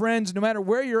 So my friends, no matter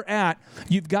where you're at,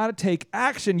 you've got to take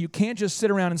action. You can't just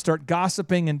sit around and start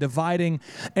gossiping and dividing.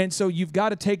 And so you've got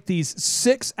to take these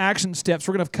 6 action steps.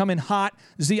 We're going to come in hot.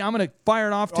 Z, I'm going to fire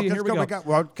it off to you. Here we go.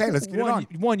 Okay, let's get it on.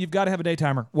 One, you've got to have a day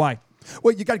timer. Why?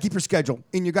 Well, you got to keep your schedule,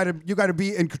 and you got to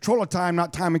be in control of time,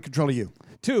 not time in control of you.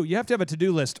 2, you have to have a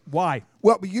to-do list. Why?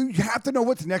 Well, you have to know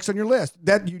what's next on your list.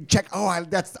 That you check.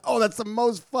 That's the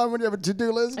most fun when you have a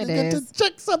to-do list. You get to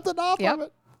check something off of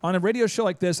it. On a radio show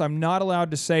like this, I'm not allowed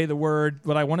to say the word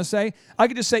what I want to say. I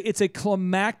could just say it's a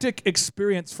climactic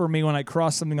experience for me when I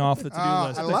cross something off the to-do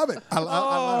list. I love it. I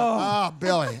love it.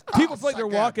 Billy. People feel like they're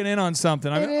walking in on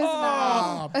something.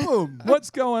 Boom. What's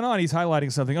going on? He's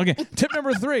highlighting something. Okay, tip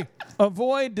number 3,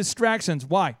 avoid distractions.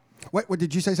 Why? What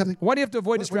did you say something? Why do you have to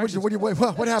avoid distractions?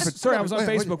 What happened? Sorry, I was on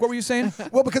Facebook. What were you saying?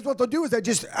 Well, because what they'll do is they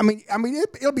just,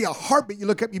 it'll be a heartbeat. You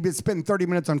look up, you've been spending 30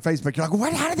 minutes on Facebook. You're like,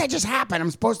 what? How did that just happen?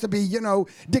 I'm supposed to be,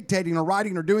 dictating or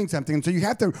writing or doing something. And so you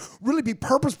have to really be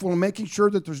purposeful in making sure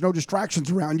that there's no distractions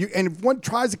around you. And if one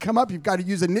tries to come up, you've got to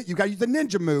use the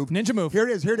ninja move. Ninja move. Here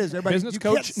it is. Everybody, Business you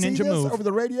coach can't see ninja this move over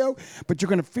the radio, but you're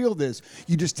going to feel this.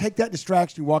 You just take that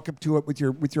distraction, you walk up to it with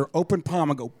your open palm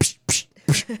and go, psh, psh,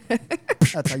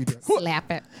 psh. That's how you do it.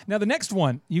 Slap it. Now, the next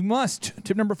one,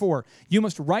 tip number 4, you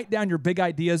must write down your big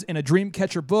ideas in a dream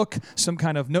catcher book, some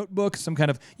kind of notebook,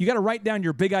 you got to write down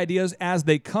your big ideas as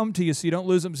they come to you so you don't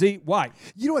lose them. Z, why?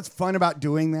 You know what's fun about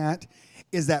doing that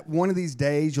is that one of these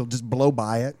days you'll just blow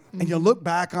by it and you'll look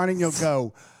back on it and you'll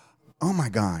go, oh my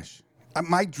gosh.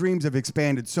 My dreams have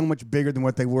expanded so much bigger than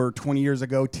what they were 20 years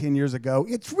ago, 10 years ago.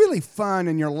 It's really fun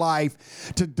in your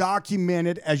life to document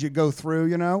it as you go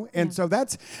through, And so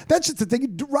that's just the thing.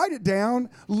 You write it down,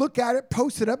 look at it,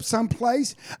 post it up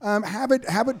someplace, have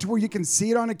it to where you can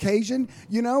see it on occasion,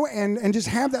 and just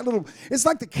have that little. It's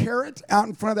like the carrot out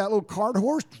in front of that little cart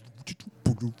horse.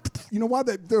 You know why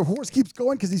the horse keeps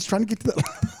going? Because he's trying to get to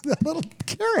that little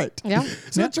carrot. Yeah.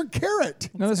 So that's your carrot.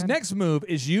 Now, this next move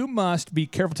is you must be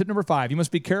careful. Tip number 5, you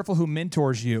must be careful who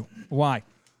mentors you. Why?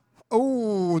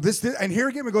 Oh, and here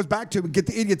again it goes back to get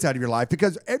the idiots out of your life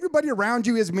because everybody around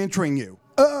you is mentoring you.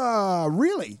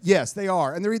 Really? Yes, they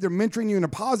are. And they're either mentoring you in a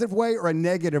positive way or a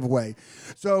negative way.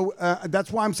 So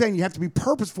that's why I'm saying you have to be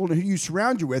purposeful in who you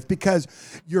surround you with because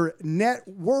your net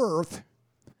worth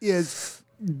is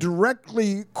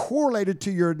directly correlated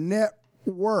to your net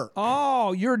worth.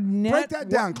 Oh, your net. Break that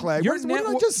down, Clay. What did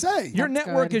I just say? Your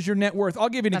network is your net worth. I'll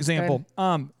give you an example.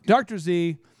 Dr.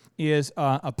 Z is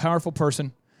a powerful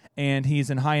person, and he's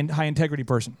a high integrity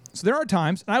person. So there are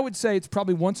times, and I would say it's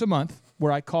probably once a month,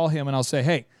 where I call him and I'll say,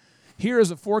 hey, here is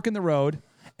a fork in the road,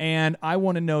 and I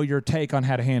want to know your take on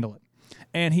how to handle it.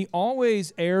 And he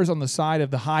always errs on the side of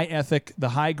the high ethic, the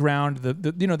high ground,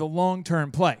 the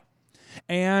long-term play.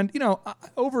 And,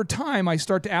 over time, I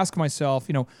start to ask myself,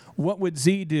 what would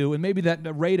Z do? And maybe that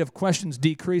the rate of questions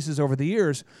decreases over the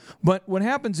years. But what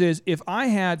happens is if I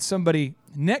had somebody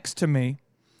next to me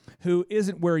who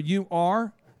isn't where you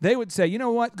are, they would say, you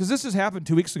know what? Because this has happened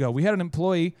 2 weeks ago. We had an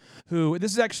employee who,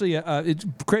 this is actually it's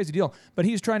a crazy deal, but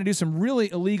he's trying to do some really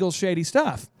illegal, shady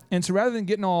stuff. And so rather than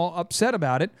getting all upset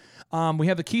about it, we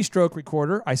have the keystroke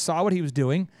recorder. I saw what he was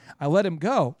doing. I let him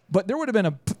go. But there would have been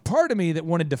a part of me that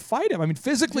wanted to fight him. I mean,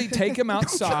 physically take him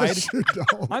outside.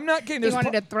 I'm not kidding. He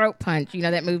wanted a throat punch. You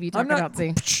know that movie you talked about,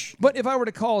 Z? But if I were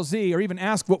to call Z or even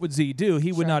ask what would Z do,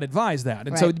 he would not advise that.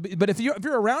 And so, but if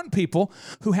you're around people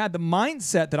who had the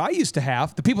mindset that I used to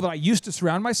have, the people that I used to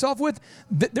surround myself with,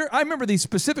 I remember these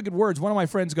specific words. One of my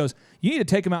friends goes, you need to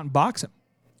take him out and box him.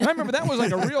 And I remember that was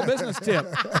like a real business tip.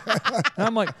 And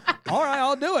I'm like, all right,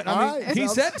 I'll do it. He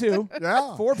said to.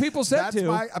 Yeah. 4 people said That's to.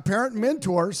 my apparent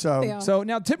mentor. So. Yeah. So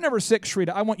now tip number 6, Shrita,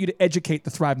 I want you to educate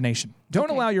the Thrive Nation. Don't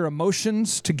allow your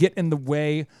emotions to get in the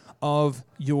way of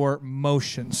your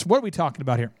motions. What are we talking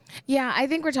about here? Yeah, I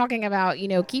think we're talking about,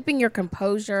 keeping your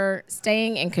composure,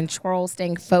 staying in control,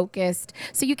 staying focused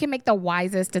so you can make the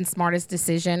wisest and smartest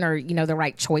decision or, the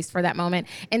right choice for that moment.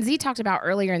 And Z talked about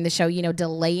earlier in the show,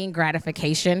 delaying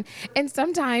gratification. And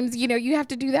sometimes, you have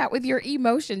to do that with your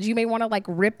emotions. You may want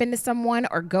to rip into someone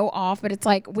or go off, but it's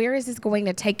like, where is this going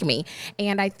to take me?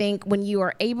 And I think when you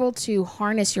are able to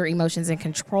harness your emotions and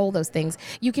control those things,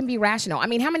 you can be rational. I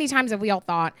mean, how many times have we all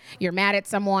thought you're mad at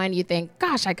someone, you think,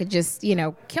 gosh, I could just,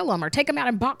 kill them or take them out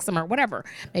and box them or whatever.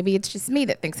 Maybe it's just me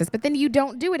that thinks this, but then you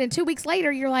don't do it. And 2 weeks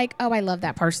later, you're like, oh, I love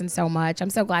that person so much.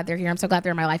 I'm so glad they're here. I'm so glad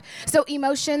they're in my life. So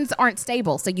emotions aren't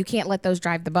stable. So you can't let those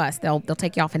drive the bus. They'll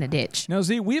take you off in a ditch. Now,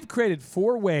 Z, we've created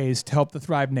 4 ways to help the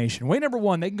Thrive Nation. Way number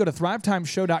 1, they can go to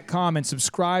thrivetimeshow.com and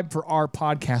subscribe for our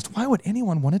podcast. Why would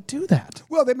anyone want to do that?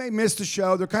 Well, they may miss the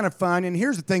show. They're kind of fun. And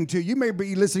here's the thing, too. You may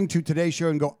be listening to today's show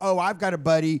and go, oh, I've got a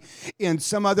buddy in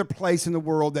some other place in the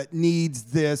world that needs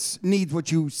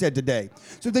what you said today.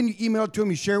 So then you email it to them,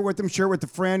 you share it with them, share it with a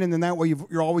friend, and then that way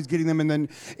you're always getting them. And then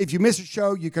if you miss a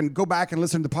show, you can go back and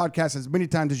listen to the podcast as many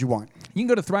times as you want. You can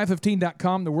go to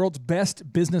thrive15.com, the world's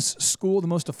best business school, the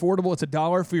most affordable. It's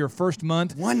 $1 for your first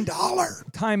month.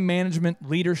 $1. Time management,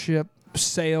 leadership,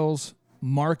 sales,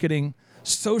 marketing,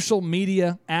 social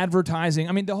media, advertising.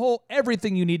 I mean,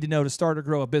 everything you need to know to start or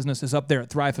grow a business is up there at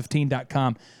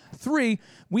thrive15.com. 3,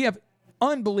 we have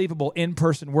unbelievable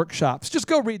in-person workshops. Just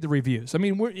go read the reviews. I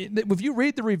mean, if you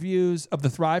read the reviews of the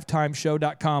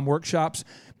ThriveTimeShow.com workshops,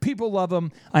 people love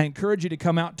them. I encourage you to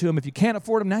come out to them. If you can't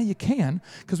afford them, now you can,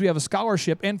 because we have a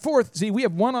scholarship. And fourth, Z, we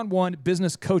have one-on-one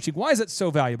business coaching. Why is it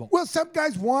so valuable? Well, some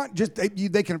guys want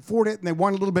they can afford it, and they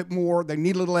want a little bit more. They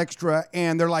need a little extra,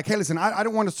 and they're like, hey, listen, I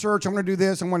don't want to search. I want to do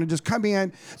this. I want to just come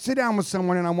in, sit down with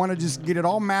someone, and I want to just get it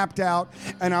all mapped out,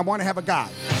 and I want to have a guy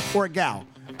or a gal.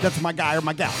 That's my guy or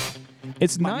my gal.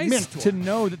 It's nice to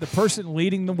know that the person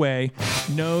leading the way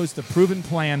knows the proven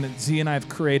plan that Z and I have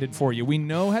created for you. We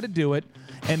know how to do it,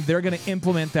 and they're going to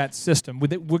implement that system.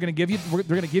 They're going to give you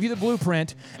the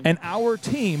blueprint, and our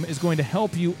team is going to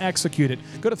help you execute it.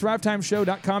 Go to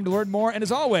ThriveTimeShow.com to learn more. And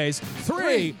as always,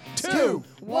 3, 2,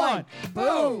 1,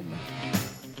 boom.